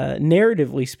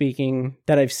 narratively speaking,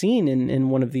 that I've seen in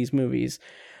one of these movies.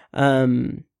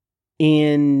 And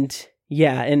the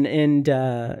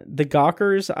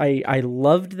Gawkers, I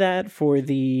loved that for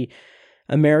the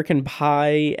American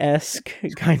Pie-esque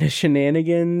kind of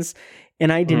shenanigans,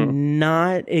 and I did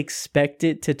not expect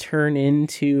it to turn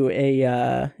into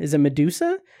a is it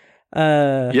Medusa?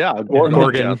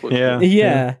 Gorgon.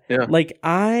 Yeah. Like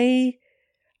I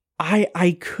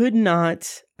could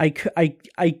not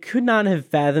have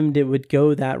fathomed it would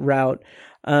go that route.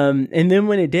 And then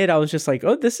when it did, I was just like,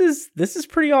 oh, this is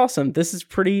pretty awesome. This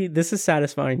is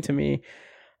satisfying to me.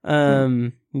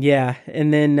 And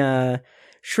then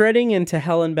Shredding and To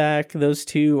Hell and Back, those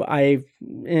two,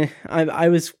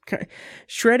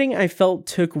 Shredding, I felt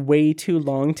took way too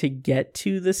long to get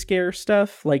to the scare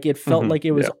stuff. Like, it felt like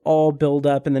it was all build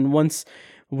up, and then once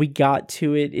we got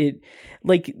to it,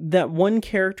 like, that one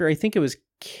character, I think it was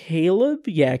Caleb,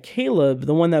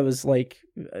 the one that was like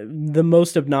the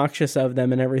most obnoxious of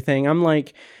them and everything. I'm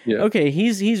like, okay,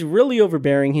 he's really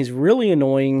overbearing, he's really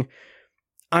annoying.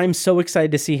 I'm so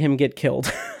excited to see him get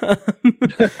killed.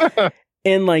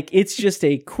 And like, it's just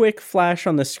a quick flash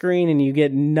on the screen and you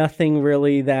get nothing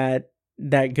really that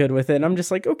good with it. And I'm just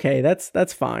like, okay,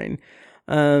 that's fine.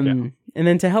 And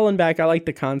then To Hell and Back, I like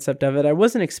the concept of it. I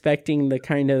wasn't expecting the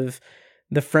kind of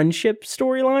the friendship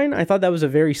storyline. I thought that was a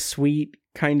very sweet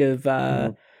kind of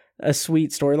a sweet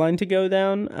storyline to go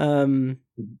down.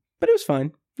 But it was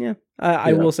fine. Yeah.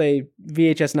 I will say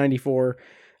VHS 94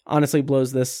 honestly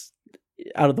blows this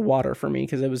out of the water for me,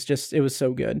 because it was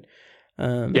so good.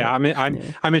 Yeah, I mean,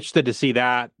 I'm interested to see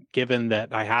that, given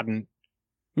that I hadn't.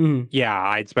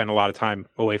 I'd spent a lot of time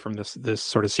away from this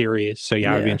sort of series, so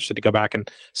I'd be interested to go back and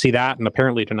see that, and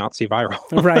apparently to not see Viral.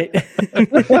 Right.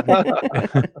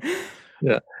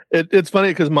 Yeah, it's funny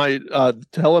because my To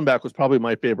Hell and Back was probably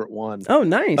my favorite one. Oh,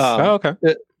 nice. Okay.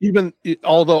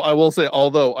 Although I will say,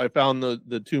 I found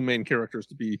the two main characters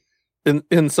to be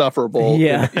insufferable.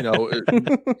 Yeah.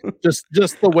 And,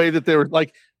 just the way that they were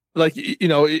like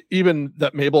even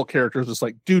that Mabel character is just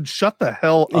like, dude, shut the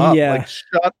hell up. Yeah. Like,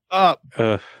 shut up.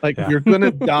 You're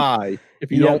gonna die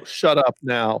if you don't shut up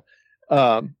now.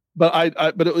 But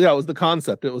it was the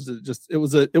concept. It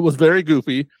was very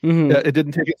goofy. It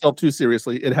didn't take itself too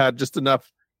seriously. It had just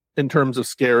enough in terms of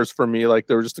scares for me. Like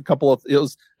there were just a couple of, it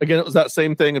was that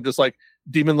same thing of just like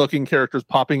demon looking characters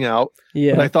popping out.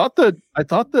 Yeah. But I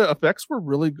thought the effects were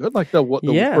really good. Like the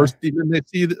first demon they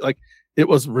see, like it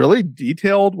was really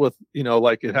detailed with,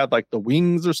 like it had like the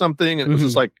wings or something. And it was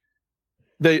just like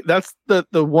that's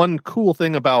the one cool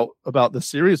thing about the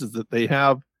series is that they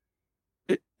have,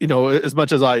 as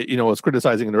much as I, was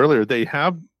criticizing it earlier, they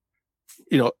have,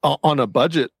 on a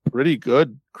budget, pretty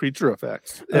good creature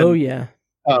effects. And,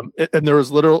 and there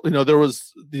was there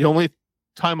was the only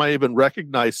time I even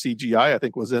recognized CGI, I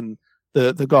think, was in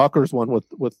the Gawkers one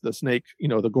with the snake,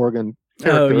 the Gorgon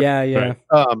character. Oh yeah.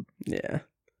 Right.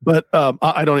 But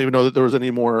I don't even know that there was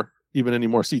any more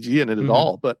CG in it at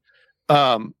all. But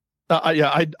I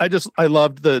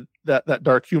loved that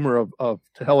dark humor of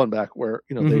To Hell and Back, where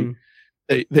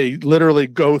they literally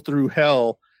go through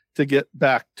hell to get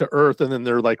back to Earth, and then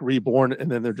they're like reborn, and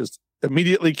then they're just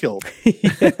immediately killed.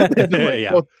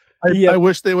 I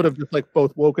wish they would have just like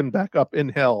both woken back up in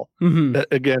hell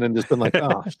again and just been like,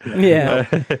 oh,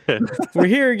 we're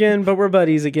here again, but we're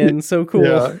buddies again. So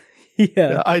cool.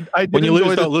 Yeah. I did when you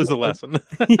lose, don't lose the lesson.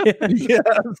 Yes.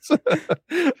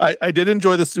 I did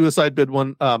enjoy the Suicide Bid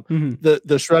one.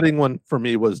 The shredding one for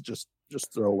me was just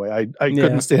throwaway. I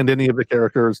couldn't stand any of the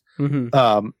characters. Even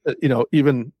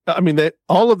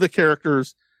all of the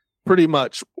characters pretty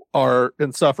much are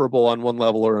insufferable on one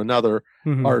level or another.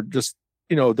 Are just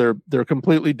they're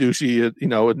completely douchey,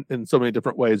 in so many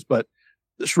different ways. But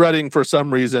the shredding, for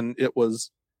some reason, it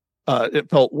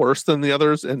felt worse than the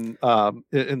others. And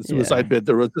in Suicide Bid,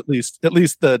 there was at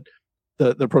least the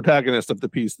protagonist of the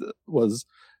piece that was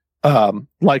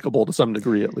likable to some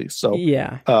degree, at least. So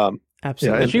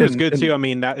absolutely. She was good too. I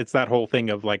mean, it's that whole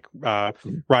thing of like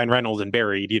Ryan Reynolds and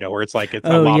Buried, where it's like a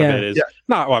lot of it is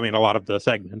not. Well, I mean, a lot of the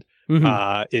segment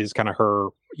is kind of her,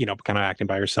 kind of acting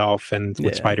by herself and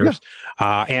with spiders,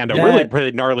 and a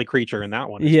really gnarly creature in that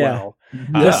one as well.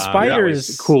 The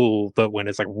spiders cool, but when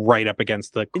it's like right up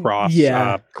against the cross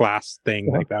glass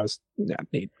thing, like that was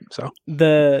neat. So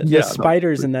the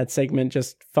spiders in that segment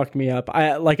just fucked me up.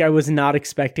 I was not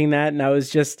expecting that, and I was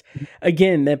just,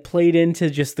 again, that played into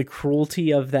just the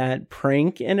cruelty of that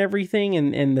prank and everything,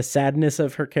 and the sadness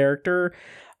of her character.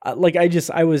 I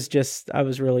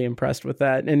was really impressed with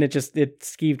that, and it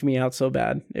skeeved me out so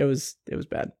bad. It was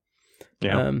bad.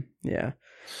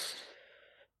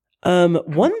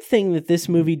 One thing that this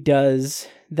movie does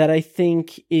that I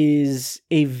think is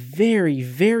a very,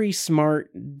 very smart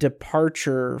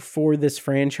departure for this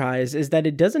franchise is that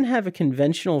it doesn't have a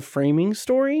conventional framing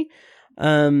story.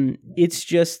 It's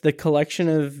just the collection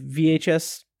of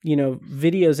VHS,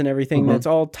 videos and everything that's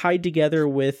all tied together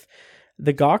with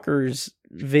the Gawkers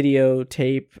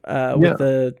videotape with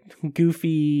the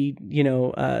goofy,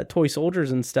 toy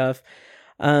soldiers and stuff.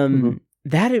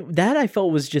 That I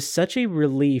felt was just such a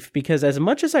relief, because as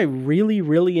much as I really,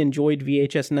 really enjoyed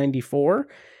VHS 94,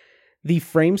 the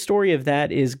frame story of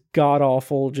that is god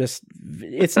awful. Just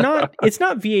it's not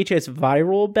VHS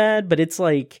viral bad, but it's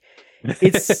like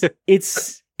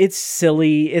it's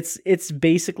silly. It's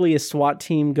basically a SWAT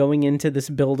team going into this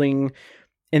building,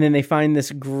 and then they find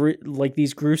this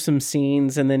these gruesome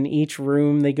scenes, and then each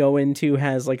room they go into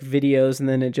has like videos, and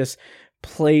then it just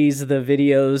plays the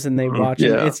videos and they watch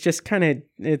it. It's just kind of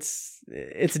it's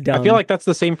dumb. I feel like that's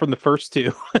the same from the first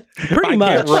two. Pretty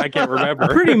much. I can't remember.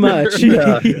 Pretty much.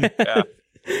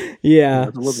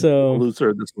 Yeah. So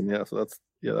looser this one. So I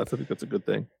think that's a good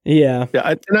thing. Yeah.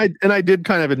 I did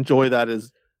kind of enjoy that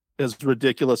as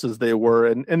ridiculous as they were,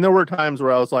 and there were times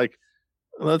where I was like,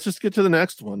 let's just get to the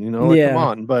next one, come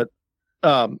on. But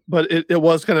it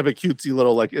was kind of a cutesy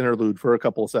little like interlude for a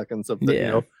couple of seconds of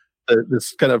the,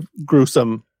 this kind of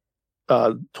gruesome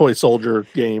toy soldier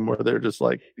game where they're just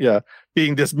like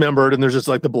being dismembered, and there's just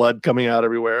like the blood coming out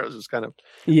everywhere. It was just kind of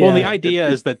well, the idea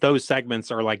is that those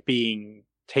segments are like being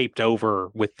taped over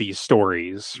with these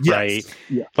stories, right?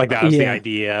 Like that was the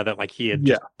idea, that like he had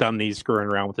just done these screwing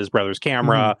around with his brother's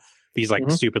camera, these like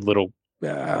stupid little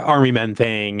army men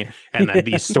thing, and then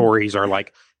these stories are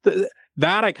like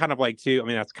that. I kind of like too. I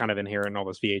mean, that's kind of inherent in all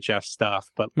this VHS stuff,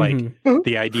 but like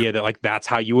the idea that like that's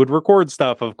how you would record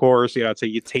stuff. Of course, you know, so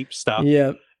you tape stuff.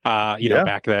 Yeah. You know,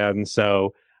 back then.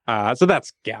 So that's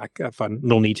a fun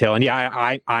little detail. And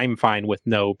yeah, I'm fine with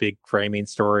no big framing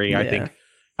story. I think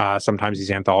sometimes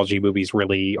these anthology movies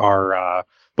really are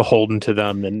beholden to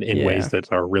them in ways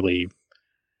that are really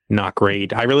not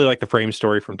great. I really like the frame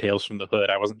story from Tales from the Hood.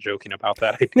 I wasn't joking about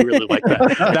that. I do really like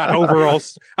that overall.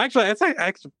 Actually, it's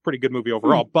a pretty good movie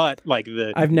overall. But like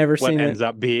I've never seen what ends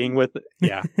up being with it.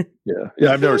 Yeah,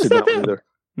 I've never seen that one either.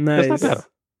 Nice,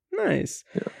 nice.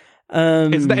 Yeah.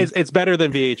 It's better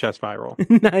than VHS Viral.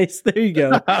 Nice. There you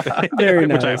go. Very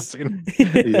nice.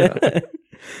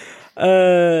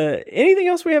 Anything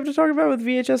else we have to talk about with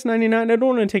VHS 99? I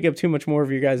don't want to take up too much more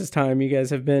of your guys' time. You guys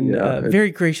have been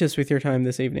very gracious with your time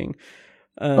this evening.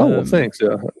 Well, thanks.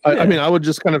 I mean, I would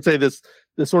just kind of say this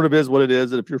sort of is what it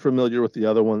is. That if you're familiar with the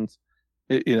other ones,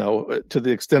 you know, to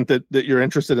the extent that you're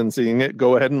interested in seeing it,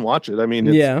 go ahead and watch it. I mean,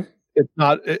 it's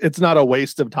not a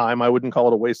waste of time. I wouldn't call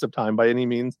it a waste of time by any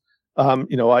means.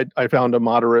 You know, I found a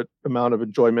moderate amount of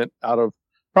enjoyment out of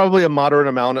probably a moderate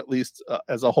amount, at least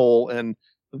as a whole. And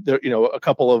there, you know, a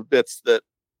couple of bits that,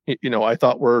 you know, I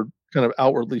thought were kind of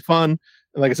outwardly fun.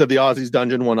 And like I said, the Ozzy's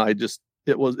Dungeon one,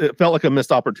 it felt like a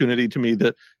missed opportunity to me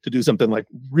to do something like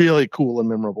really cool and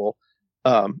memorable.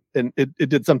 And it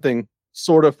did something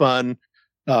sort of fun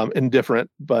and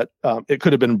different, but it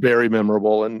could have been very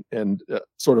memorable and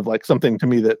sort of like something to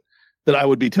me that I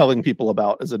would be telling people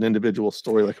about as an individual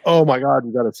story. Like, oh my God,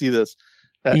 you got to see this,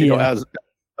 you know, as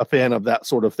a fan of that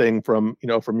sort of thing from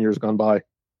years gone by.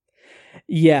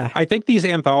 Yeah. I think these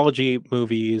anthology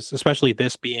movies, especially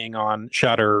this being on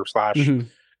Shudder /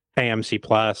 AMC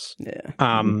Plus.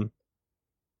 I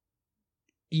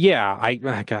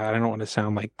don't want to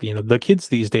sound like, you know, the kids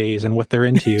these days and what they're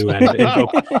into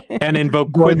and invoke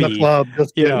Quibi, club,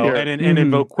 you know, and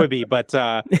invoke Quibi. But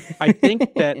I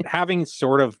think that having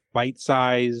sort of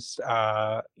bite-sized,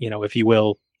 you know, if you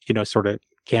will, you know, sort of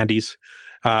candies,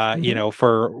 you know,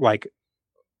 for like,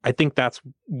 I think that's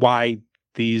why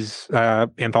these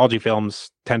anthology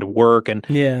films tend to work. And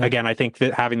again, I think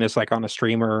that having this like on a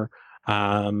streamer,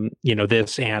 you know,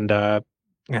 this and the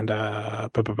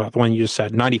one you just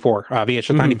said, 94,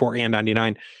 VHS 94 and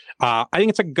 99, I think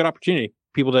it's a good opportunity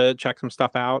people to check some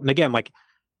stuff out. And again, like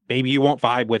maybe you won't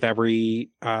vibe with every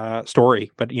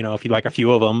story, but you know, if you like a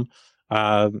few of them,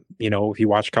 you know, if you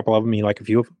watch a couple of them, you like a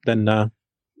few of them, then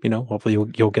you know, hopefully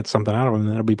you'll get something out of them,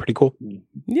 and that'll be pretty cool.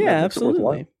 Yeah,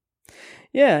 absolutely.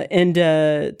 Yeah, and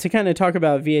to kind of talk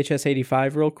about VHS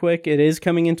 85 real quick, it is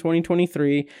coming in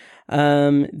 2023.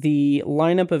 The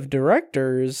lineup of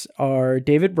directors are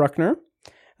David Bruckner,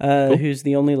 who's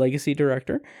the only legacy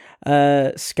director.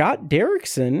 Scott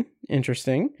Derrickson,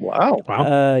 interesting.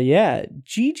 Wow. Yeah,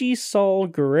 Gigi Saul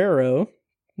Guerrero,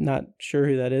 not sure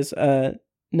who that is.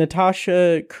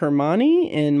 Natasha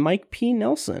Kermani and Mike P.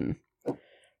 Nelson.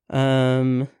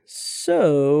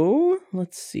 So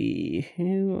let's see,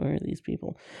 who are these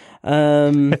people?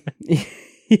 Well,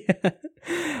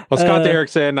 Scott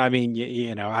Derrickson, I mean,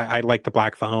 you know, I like the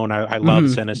Black Phone. I love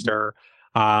Sinister.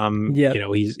 You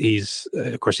know, he's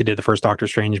of course he did the first Doctor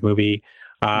Strange movie.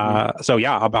 So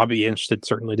yeah, I'll be interested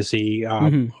certainly to see,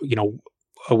 you know,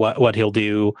 what he'll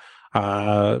do.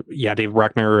 Dave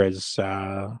Bruckner is,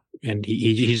 and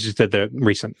he just did the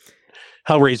recent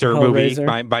Hellraiser movie,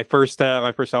 my first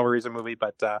Hellraiser movie,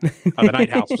 but The Night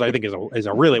House, which I think is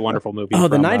a really wonderful movie. Oh,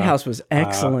 The Night House was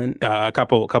excellent. A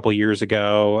couple years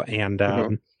ago,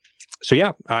 and so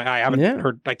yeah, I haven't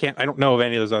heard. I don't know of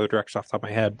any of those other directors off the top of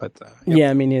my head, but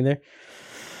yeah, me neither.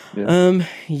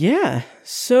 Yeah.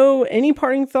 So, any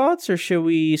parting thoughts, or should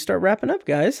we start wrapping up,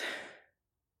 guys?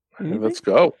 Let's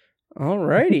go.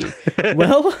 Alrighty.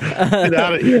 Well, get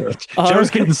out of here. Joe's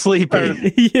getting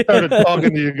sleepy. Started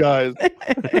talking to you guys.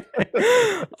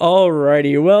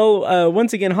 Alrighty. Well,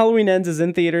 once again, Halloween Ends is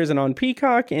in theaters and on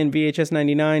Peacock, and VHS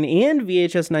 99 and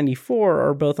VHS 94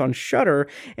 are both on Shudder.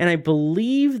 And I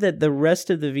believe that the rest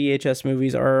of the VHS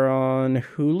movies are on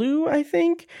Hulu, I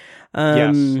think.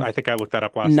 Yes, I think I looked that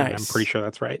up last night. I'm pretty sure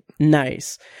that's right.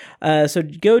 Nice. So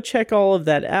go check all of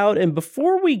that out. And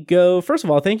before we go, first of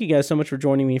all, thank you guys so much for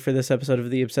joining me for this episode of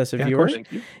The Obsessive Viewers.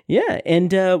 Thank you. Yeah,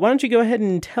 and why don't you go ahead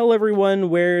and tell everyone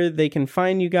where they can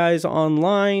find you guys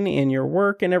online and your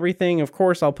work and everything. Of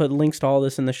course, I'll put links to all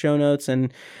this in the show notes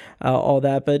and all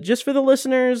that. But just for the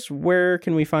listeners, where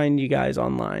can we find you guys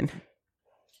online?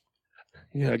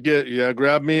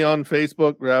 Grab me on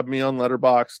Facebook, grab me on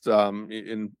Letterboxd,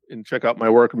 and check out my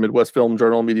work, Midwest Film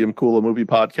Journal, Medium Cool, a movie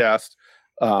podcast,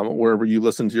 wherever you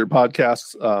listen to your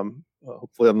podcasts.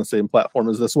 hopefully on the same platform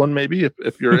as this one, maybe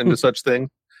if you're into such thing.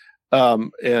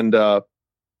 That's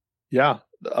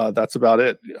about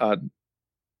it.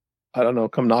 I don't know.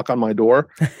 Come knock on my door.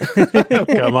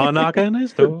 Come on, knock on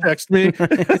his door. Text me. Go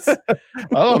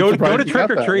to trick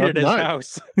or treat at his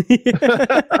house.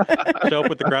 Show up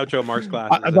with the Groucho Marx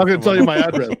glasses. I'm not going to tell you my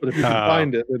address, but if you can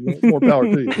find it, then more power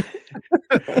to you.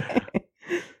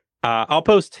 I'll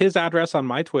post his address on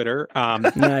my Twitter.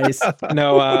 Nice.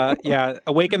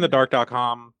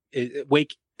 Awakeinthedark.com.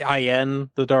 Wake in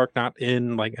the dark, not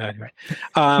in anyway.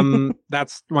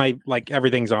 That's my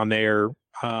everything's on there,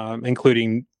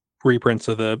 including reprints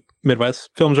of the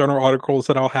Midwest Film Journal articles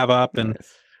that I'll have up, and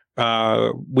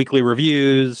weekly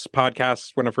reviews,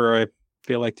 podcasts whenever I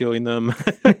feel like doing them.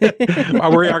 We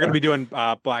are going to be doing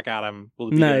Black Adam.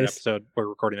 We'll be doing an episode. We're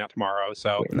recording that tomorrow,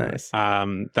 so nice.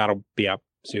 That'll be up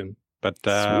soon. But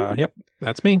yep,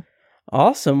 that's me.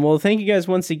 Awesome. Well, thank you guys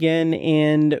once again.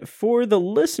 And for the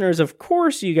listeners, of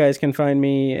course, you guys can find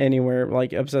me anywhere,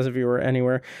 like Obsessive Viewer,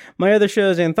 anywhere. My other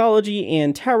shows, Anthology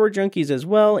and Tower Junkies as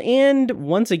well. And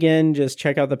once again, just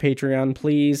check out the Patreon,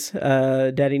 please.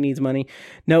 Daddy needs money.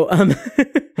 No,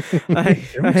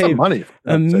 I money.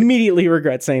 Immediately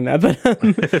regret saying that, but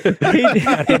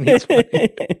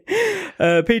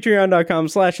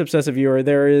patreon.com/Obsessive Viewer.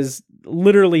 There is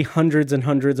literally hundreds and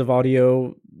hundreds of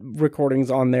audio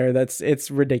recordings on there.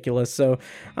 It's ridiculous. So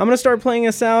I'm gonna start playing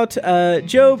us out.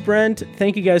 Joe, Brent,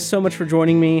 thank you guys so much for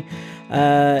joining me,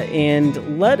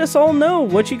 and let us all know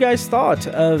what you guys thought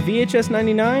of VHS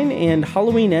 99 and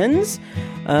Halloween Ends.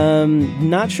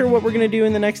 Not sure what we're gonna do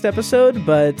in the next episode,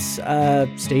 but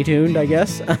stay tuned, I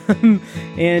guess.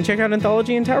 And check out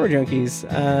Anthology and Tower Junkies.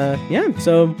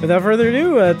 So without further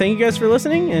ado, thank you guys for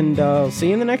listening, and I'll see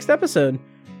you in the next episode.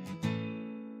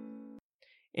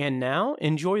 And now,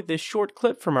 enjoy this short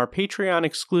clip from our Patreon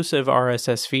exclusive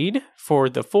RSS feed. For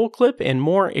the full clip and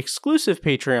more exclusive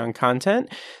Patreon content,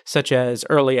 such as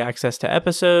early access to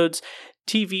episodes,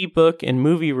 TV, book, and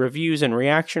movie reviews and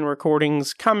reaction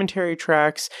recordings, commentary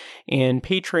tracks, and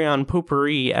Patreon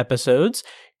potpourri episodes,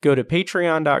 go to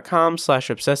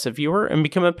patreon.com/obsessiveviewer and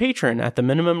become a patron at the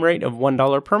minimum rate of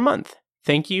 $1 per month.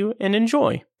 Thank you and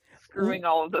enjoy. Screwing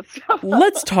all of this stuff.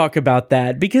 Let's talk about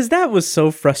that, because that was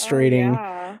so frustrating.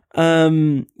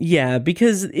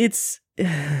 Because it's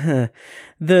the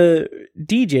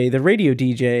radio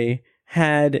DJ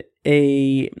had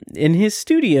in his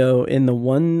studio, in the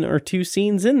one or two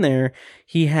scenes in there,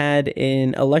 he had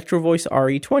an Electro Voice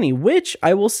RE20, which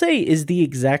I will say is the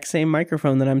exact same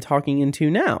microphone that I'm talking into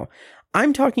now.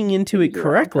 I'm talking into it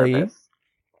correctly.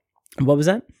 What was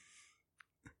that?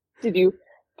 Did you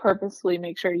purposely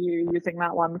make sure you're using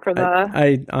that one for the...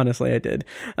 I honestly, I did.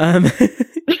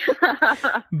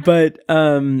 But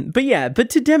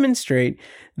to demonstrate,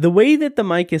 the way that the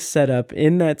mic is set up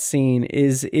in that scene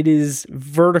is it is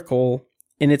vertical,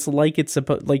 and it's like it's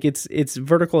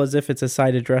vertical as if it's a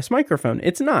side address microphone.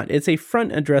 It's not. It's a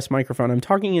front address microphone. I'm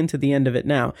talking into the end of it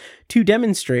now to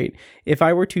demonstrate. If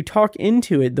I were to talk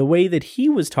into it the way that he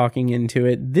was talking into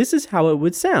it, this is how it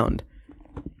would sound.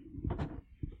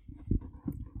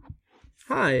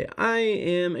 Hi, I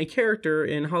am a character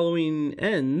in Halloween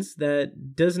Ends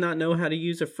that does not know how to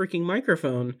use a freaking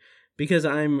microphone because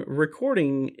I'm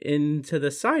recording into the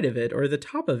side of it or the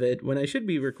top of it when I should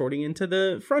be recording into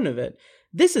the front of it.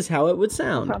 This is how it would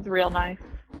sound. Sounds real nice.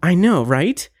 I know,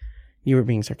 right? You were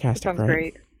being sarcastic, sounds right?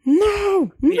 Great.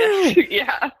 No.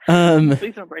 Yeah.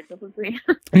 Please don't break up with me.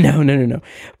 No.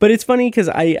 But it's funny because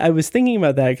I was thinking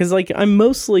about that because I'm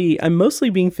mostly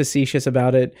being facetious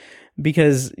about it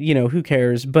because, who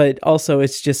cares? But also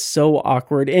it's just so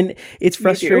awkward and it's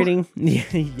frustrating.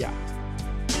 Yeah.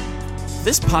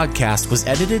 This podcast was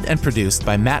edited and produced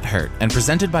by Matt Hurt and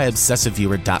presented by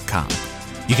ObsessiveViewer.com.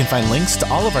 You can find links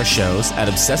to all of our shows at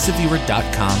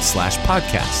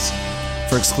ObsessiveViewer.com/podcasts.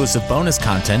 For exclusive bonus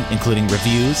content, including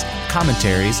reviews,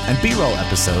 commentaries, and B-roll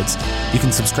episodes, you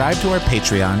can subscribe to our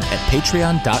Patreon at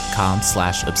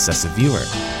patreon.com/obsessiveviewer.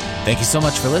 Thank you so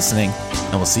much for listening,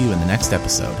 and we'll see you in the next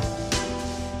episode.